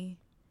 showing me?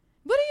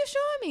 What are you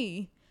showing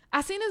me?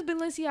 I seen this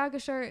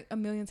Balenciaga shirt a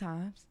million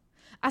times.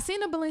 I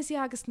seen the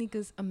Balenciaga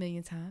sneakers a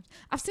million times.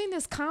 I've seen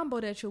this combo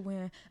that you're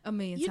wearing a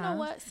million You times. know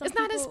what? Some It's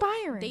not people,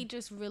 inspiring. They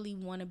just really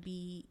want to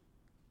be,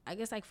 I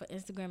guess, like, for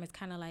Instagram, it's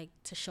kind of like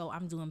to show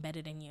I'm doing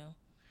better than you.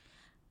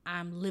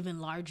 I'm living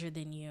larger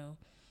than you.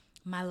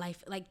 My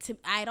life, like,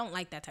 I don't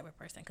like that type of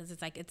person because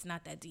it's like, it's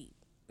not that deep.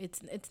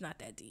 It's not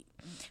that deep.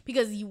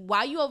 Because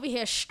while you over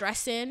here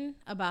stressing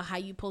about how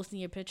you posting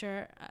your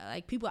picture,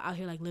 like, people out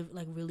here, like,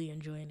 really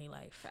enjoying their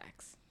life.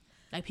 Facts.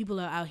 Like, people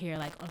are out here,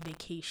 like, on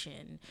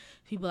vacation.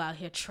 People out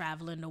here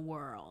traveling the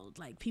world.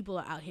 Like, people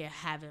are out here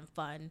having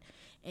fun.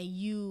 And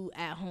you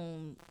at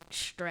home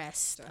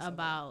stressed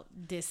about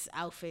this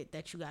outfit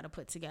that you got to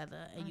put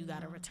together. And you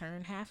got to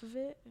return half of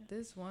it.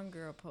 This one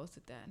girl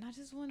posted that, and I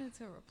just wanted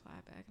to reply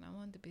back, and I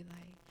wanted to be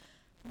like,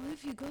 well,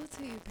 if you go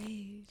to your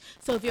page,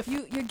 So if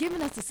you're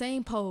giving us the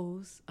same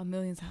pose a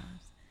million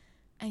times.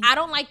 And I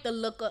don't like the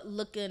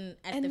looking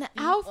at And the the feet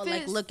or, like,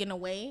 outfits- looking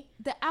away.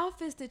 the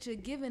outfits that you're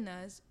giving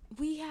us,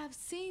 we have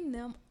seen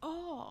them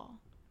all.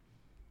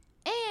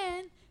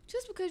 And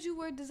just because you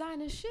wear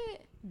designer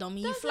shit Don't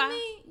mean you doesn't fly.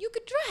 mean you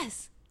could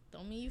dress.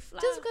 Don't mean you fly.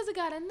 Just because it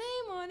got a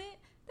name on it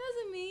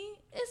doesn't mean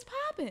it's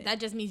popping. That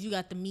just means you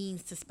got the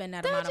means to spend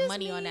that That amount of just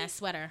money on that means-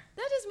 sweater.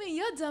 That just means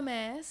your dumb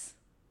ass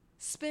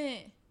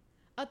spent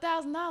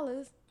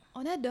 $1,000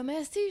 on that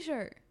dumbass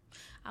t-shirt.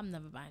 I'm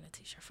never buying a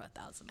t-shirt for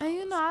 $1,000. And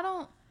you know, I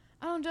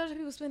don't judge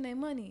people spend their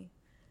money,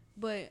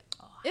 but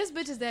it's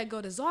bitches that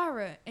go to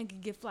Zara and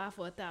can get fly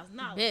for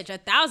 $1,000. Bitch,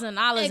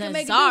 $1,000 They can in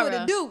make Zara. it do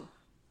what it do.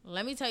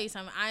 Let me tell you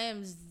something. I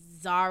am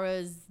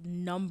Zara's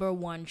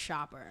 #1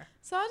 shopper.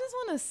 So I just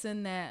want to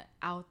send that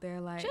out there,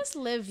 like, Just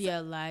live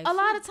your life. a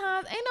lot of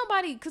times ain't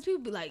nobody, because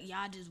people be like,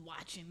 y'all just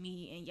watching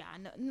me and y'all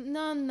know.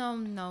 No.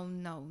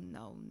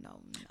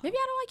 Maybe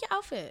I don't like your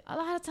outfit. A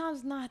lot of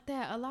times not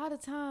that. A lot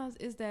of times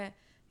is that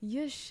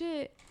your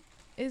shit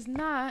is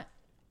not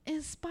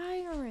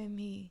inspiring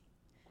me.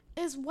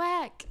 It's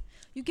whack.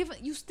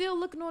 You still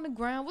looking on the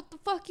ground. What the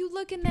fuck you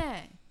looking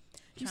at?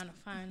 Trying to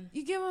find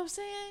You get what I'm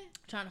saying?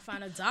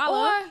 a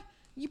dollar. Or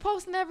you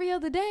posting every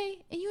other day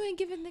and you ain't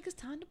giving niggas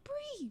time to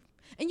breathe.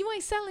 And you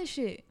ain't selling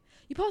shit.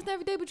 You posting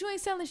every day, but you ain't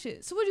selling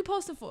shit. So what you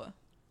posting for?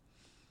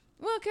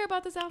 We don't care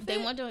about this outfit. They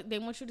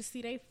want you to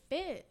see they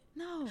fit.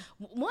 No.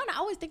 One, I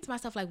always think to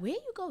myself, like, where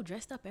you go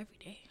dressed up every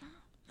day?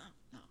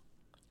 No.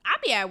 I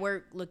be at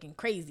work looking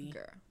crazy.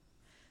 Girl.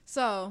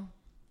 So,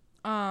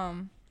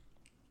 that's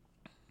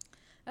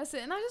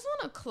it. And I just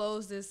want to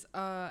close this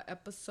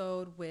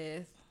episode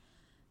with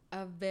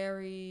a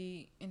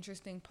very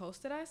interesting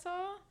post that I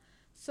saw.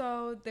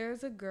 So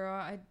there's a girl.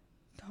 I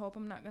hope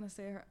I'm not not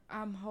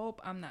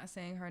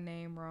saying her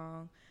name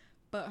wrong,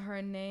 but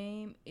her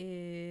name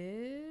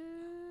is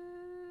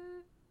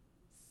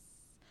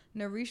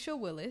Narisha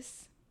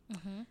Willis.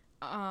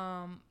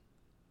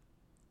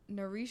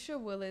 Narisha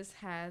Willis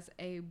has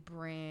a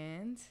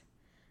brand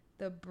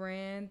The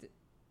brand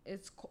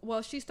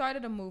well, she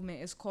started a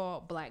movement. It's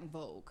called Black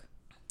Vogue.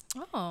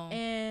 Oh.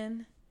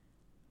 And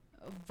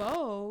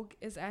Vogue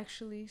is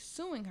actually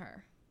suing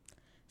her.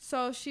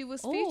 So she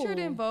was featured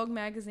in Vogue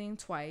magazine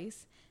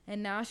twice,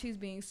 and now she's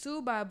being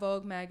sued by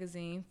Vogue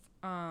magazine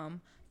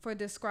for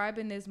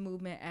describing her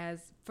movement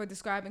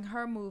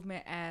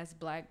as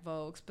Black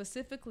Vogue,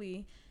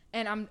 specifically.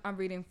 And I'm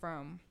reading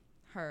from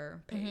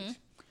her page. Mm-hmm.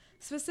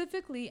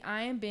 Specifically,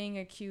 I am being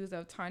accused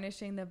of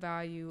tarnishing the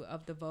value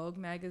of the Vogue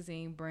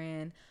magazine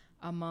brand,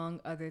 among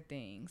other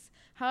things.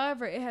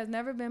 However, it has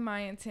never been my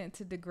intent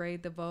to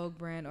degrade the Vogue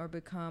brand or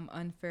become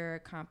unfair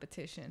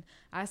competition.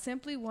 I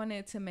simply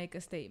wanted to make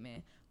a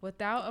statement.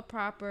 Without a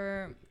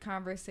proper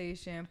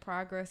conversation,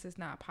 progress is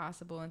not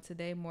possible, and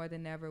today more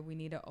than ever, we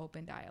need an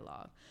open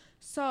dialogue.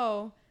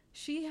 So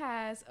she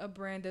has a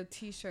brand of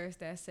t-shirts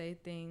that say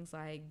things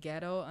like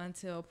ghetto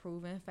until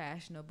proven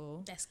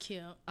fashionable. That's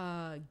cute.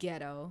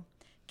 Ghetto.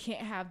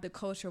 Can't have the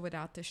culture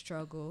without the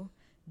struggle.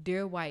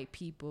 Dear white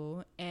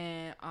people.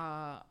 And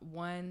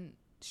one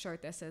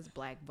shirt that says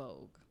Black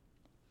Vogue.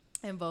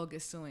 And Vogue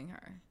is suing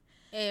her.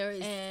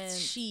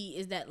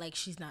 Is that like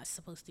she's not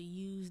supposed to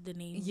use the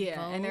name Vogue?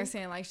 And they're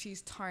saying like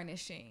she's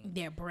tarnishing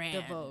their brand.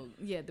 The Vogue.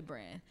 Yeah, the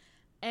brand.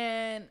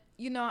 And,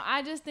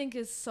 I just think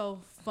it's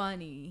so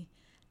funny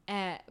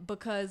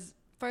because,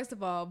 first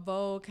of all,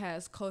 Vogue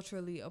has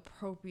culturally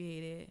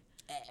appropriated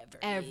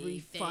every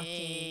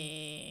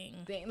fucking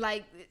thing.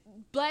 Like,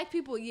 black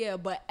people, yeah,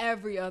 but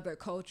every other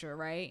culture,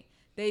 right?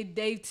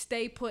 They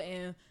stay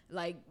putting,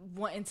 like,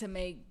 wanting to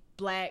make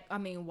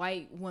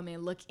white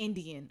women look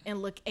Indian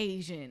and look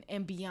Asian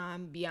and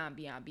beyond,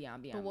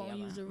 but won't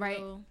use the right?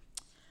 real.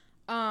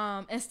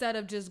 Instead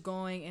of just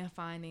going and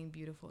finding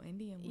beautiful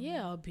Indian women.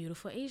 Yeah, or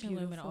beautiful Asian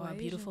women or a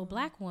beautiful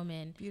black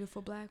woman.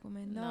 Beautiful black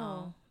women.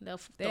 No. They'll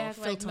act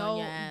like on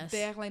your ass.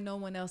 They act like no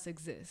one else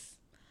exists.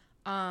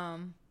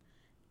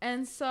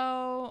 And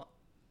so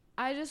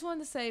I just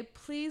wanted to say,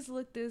 please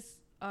look this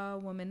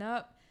woman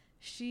up.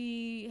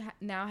 She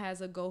now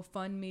has a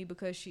GoFundMe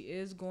because she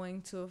is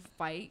going to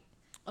fight.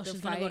 Oh, she's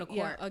going to go to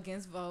court.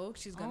 Against Vogue.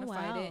 She's going to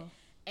fight it.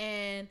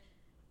 And,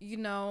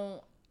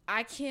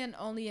 I can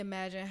only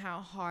imagine how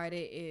hard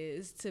it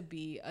is to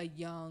be a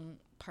young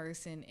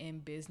person in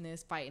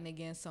business fighting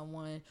against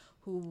someone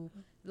who,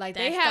 like,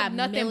 they have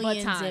nothing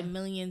but time. Millions and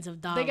millions of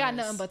dollars. They got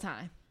nothing but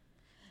time.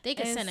 They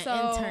could send an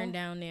intern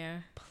down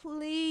there.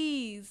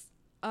 Please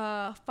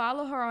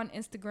follow her on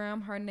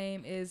Instagram. Her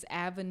name is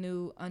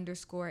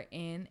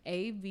Avenue_N,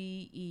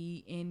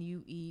 AVENUE_N.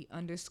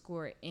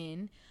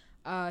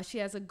 She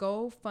has a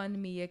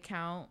GoFundMe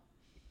account.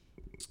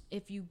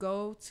 If you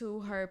go to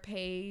her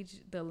page,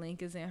 the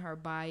link is in her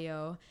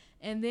bio.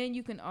 And then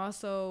you can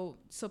also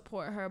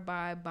support her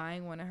by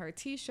buying one of her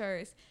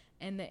t-shirts.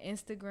 And the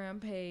Instagram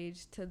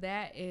page to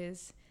that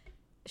is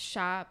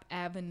Shop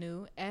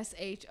Avenue,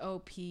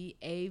 SHOPAVNU.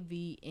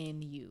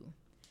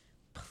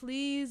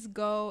 Please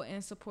go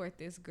and support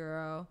this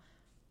girl.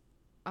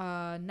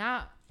 I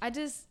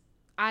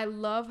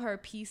love her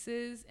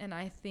pieces, and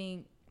I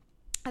think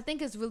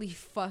it's really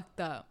fucked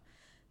up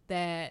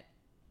that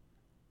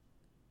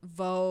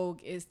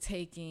Vogue is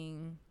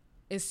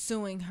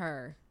suing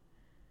her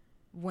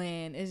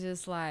when it's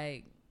just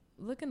like,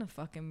 look in the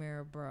fucking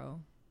mirror, bro.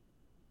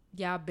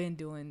 Y'all been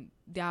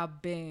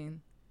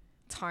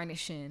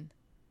tarnishing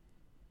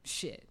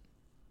shit.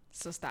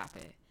 So stop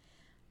it.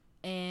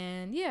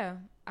 And yeah,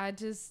 I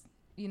just,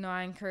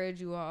 I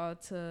encourage you all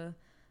to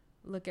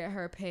look at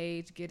her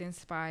page, get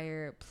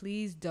inspired.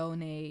 Please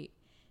donate.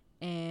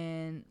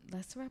 And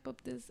let's wrap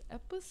up this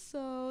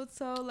episode.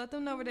 So let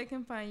them know where they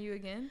can find you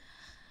again.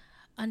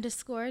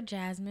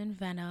 _Jasmine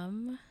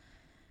Venom.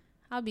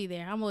 I'll be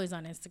there. I'm always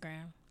on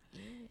Instagram. Yeah.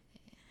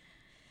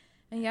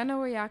 And y'all know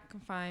where y'all can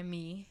find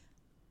me.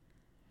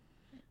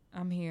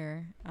 I'm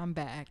here. I'm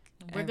back.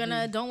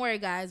 Don't worry,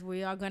 guys.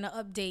 We are gonna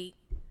update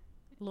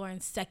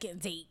Lauren's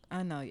second date.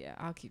 I know, yeah.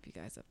 I'll keep you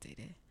guys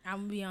updated.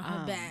 I'm gonna be on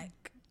her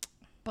back.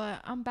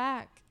 But I'm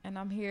back, and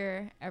I'm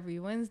here every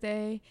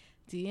Wednesday.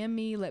 DM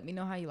me. Let me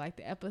know how you like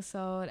the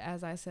episode.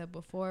 As I said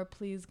before,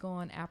 please go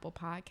on Apple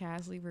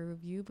Podcasts, leave a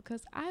review,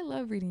 because I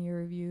love reading your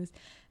reviews,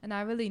 and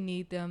I really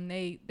need them.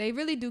 They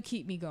really do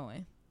keep me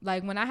going.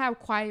 Like, when I have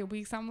quiet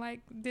weeks, I'm like,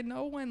 did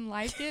no one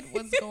like it?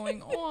 What's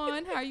going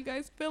on? How are you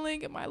guys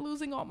feeling? Am I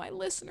losing all my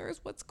listeners?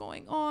 What's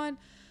going on?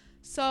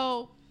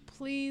 So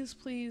please,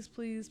 please,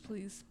 please,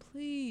 please,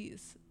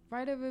 please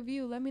write a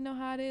review. Let me know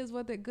how it is,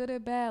 whether good or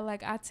bad.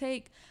 Like, I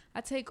take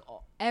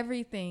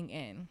everything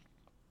in.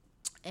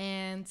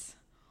 And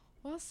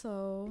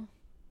also,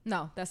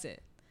 no, that's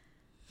it.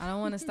 I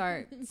don't want to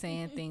start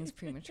saying things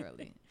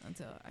prematurely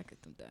until I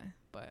get them done.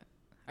 But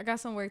I got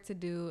some work to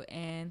do,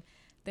 and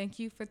thank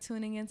you for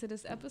tuning into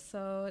this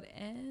episode,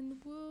 and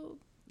we'll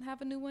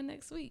have a new one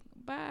next week.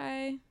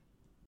 Bye.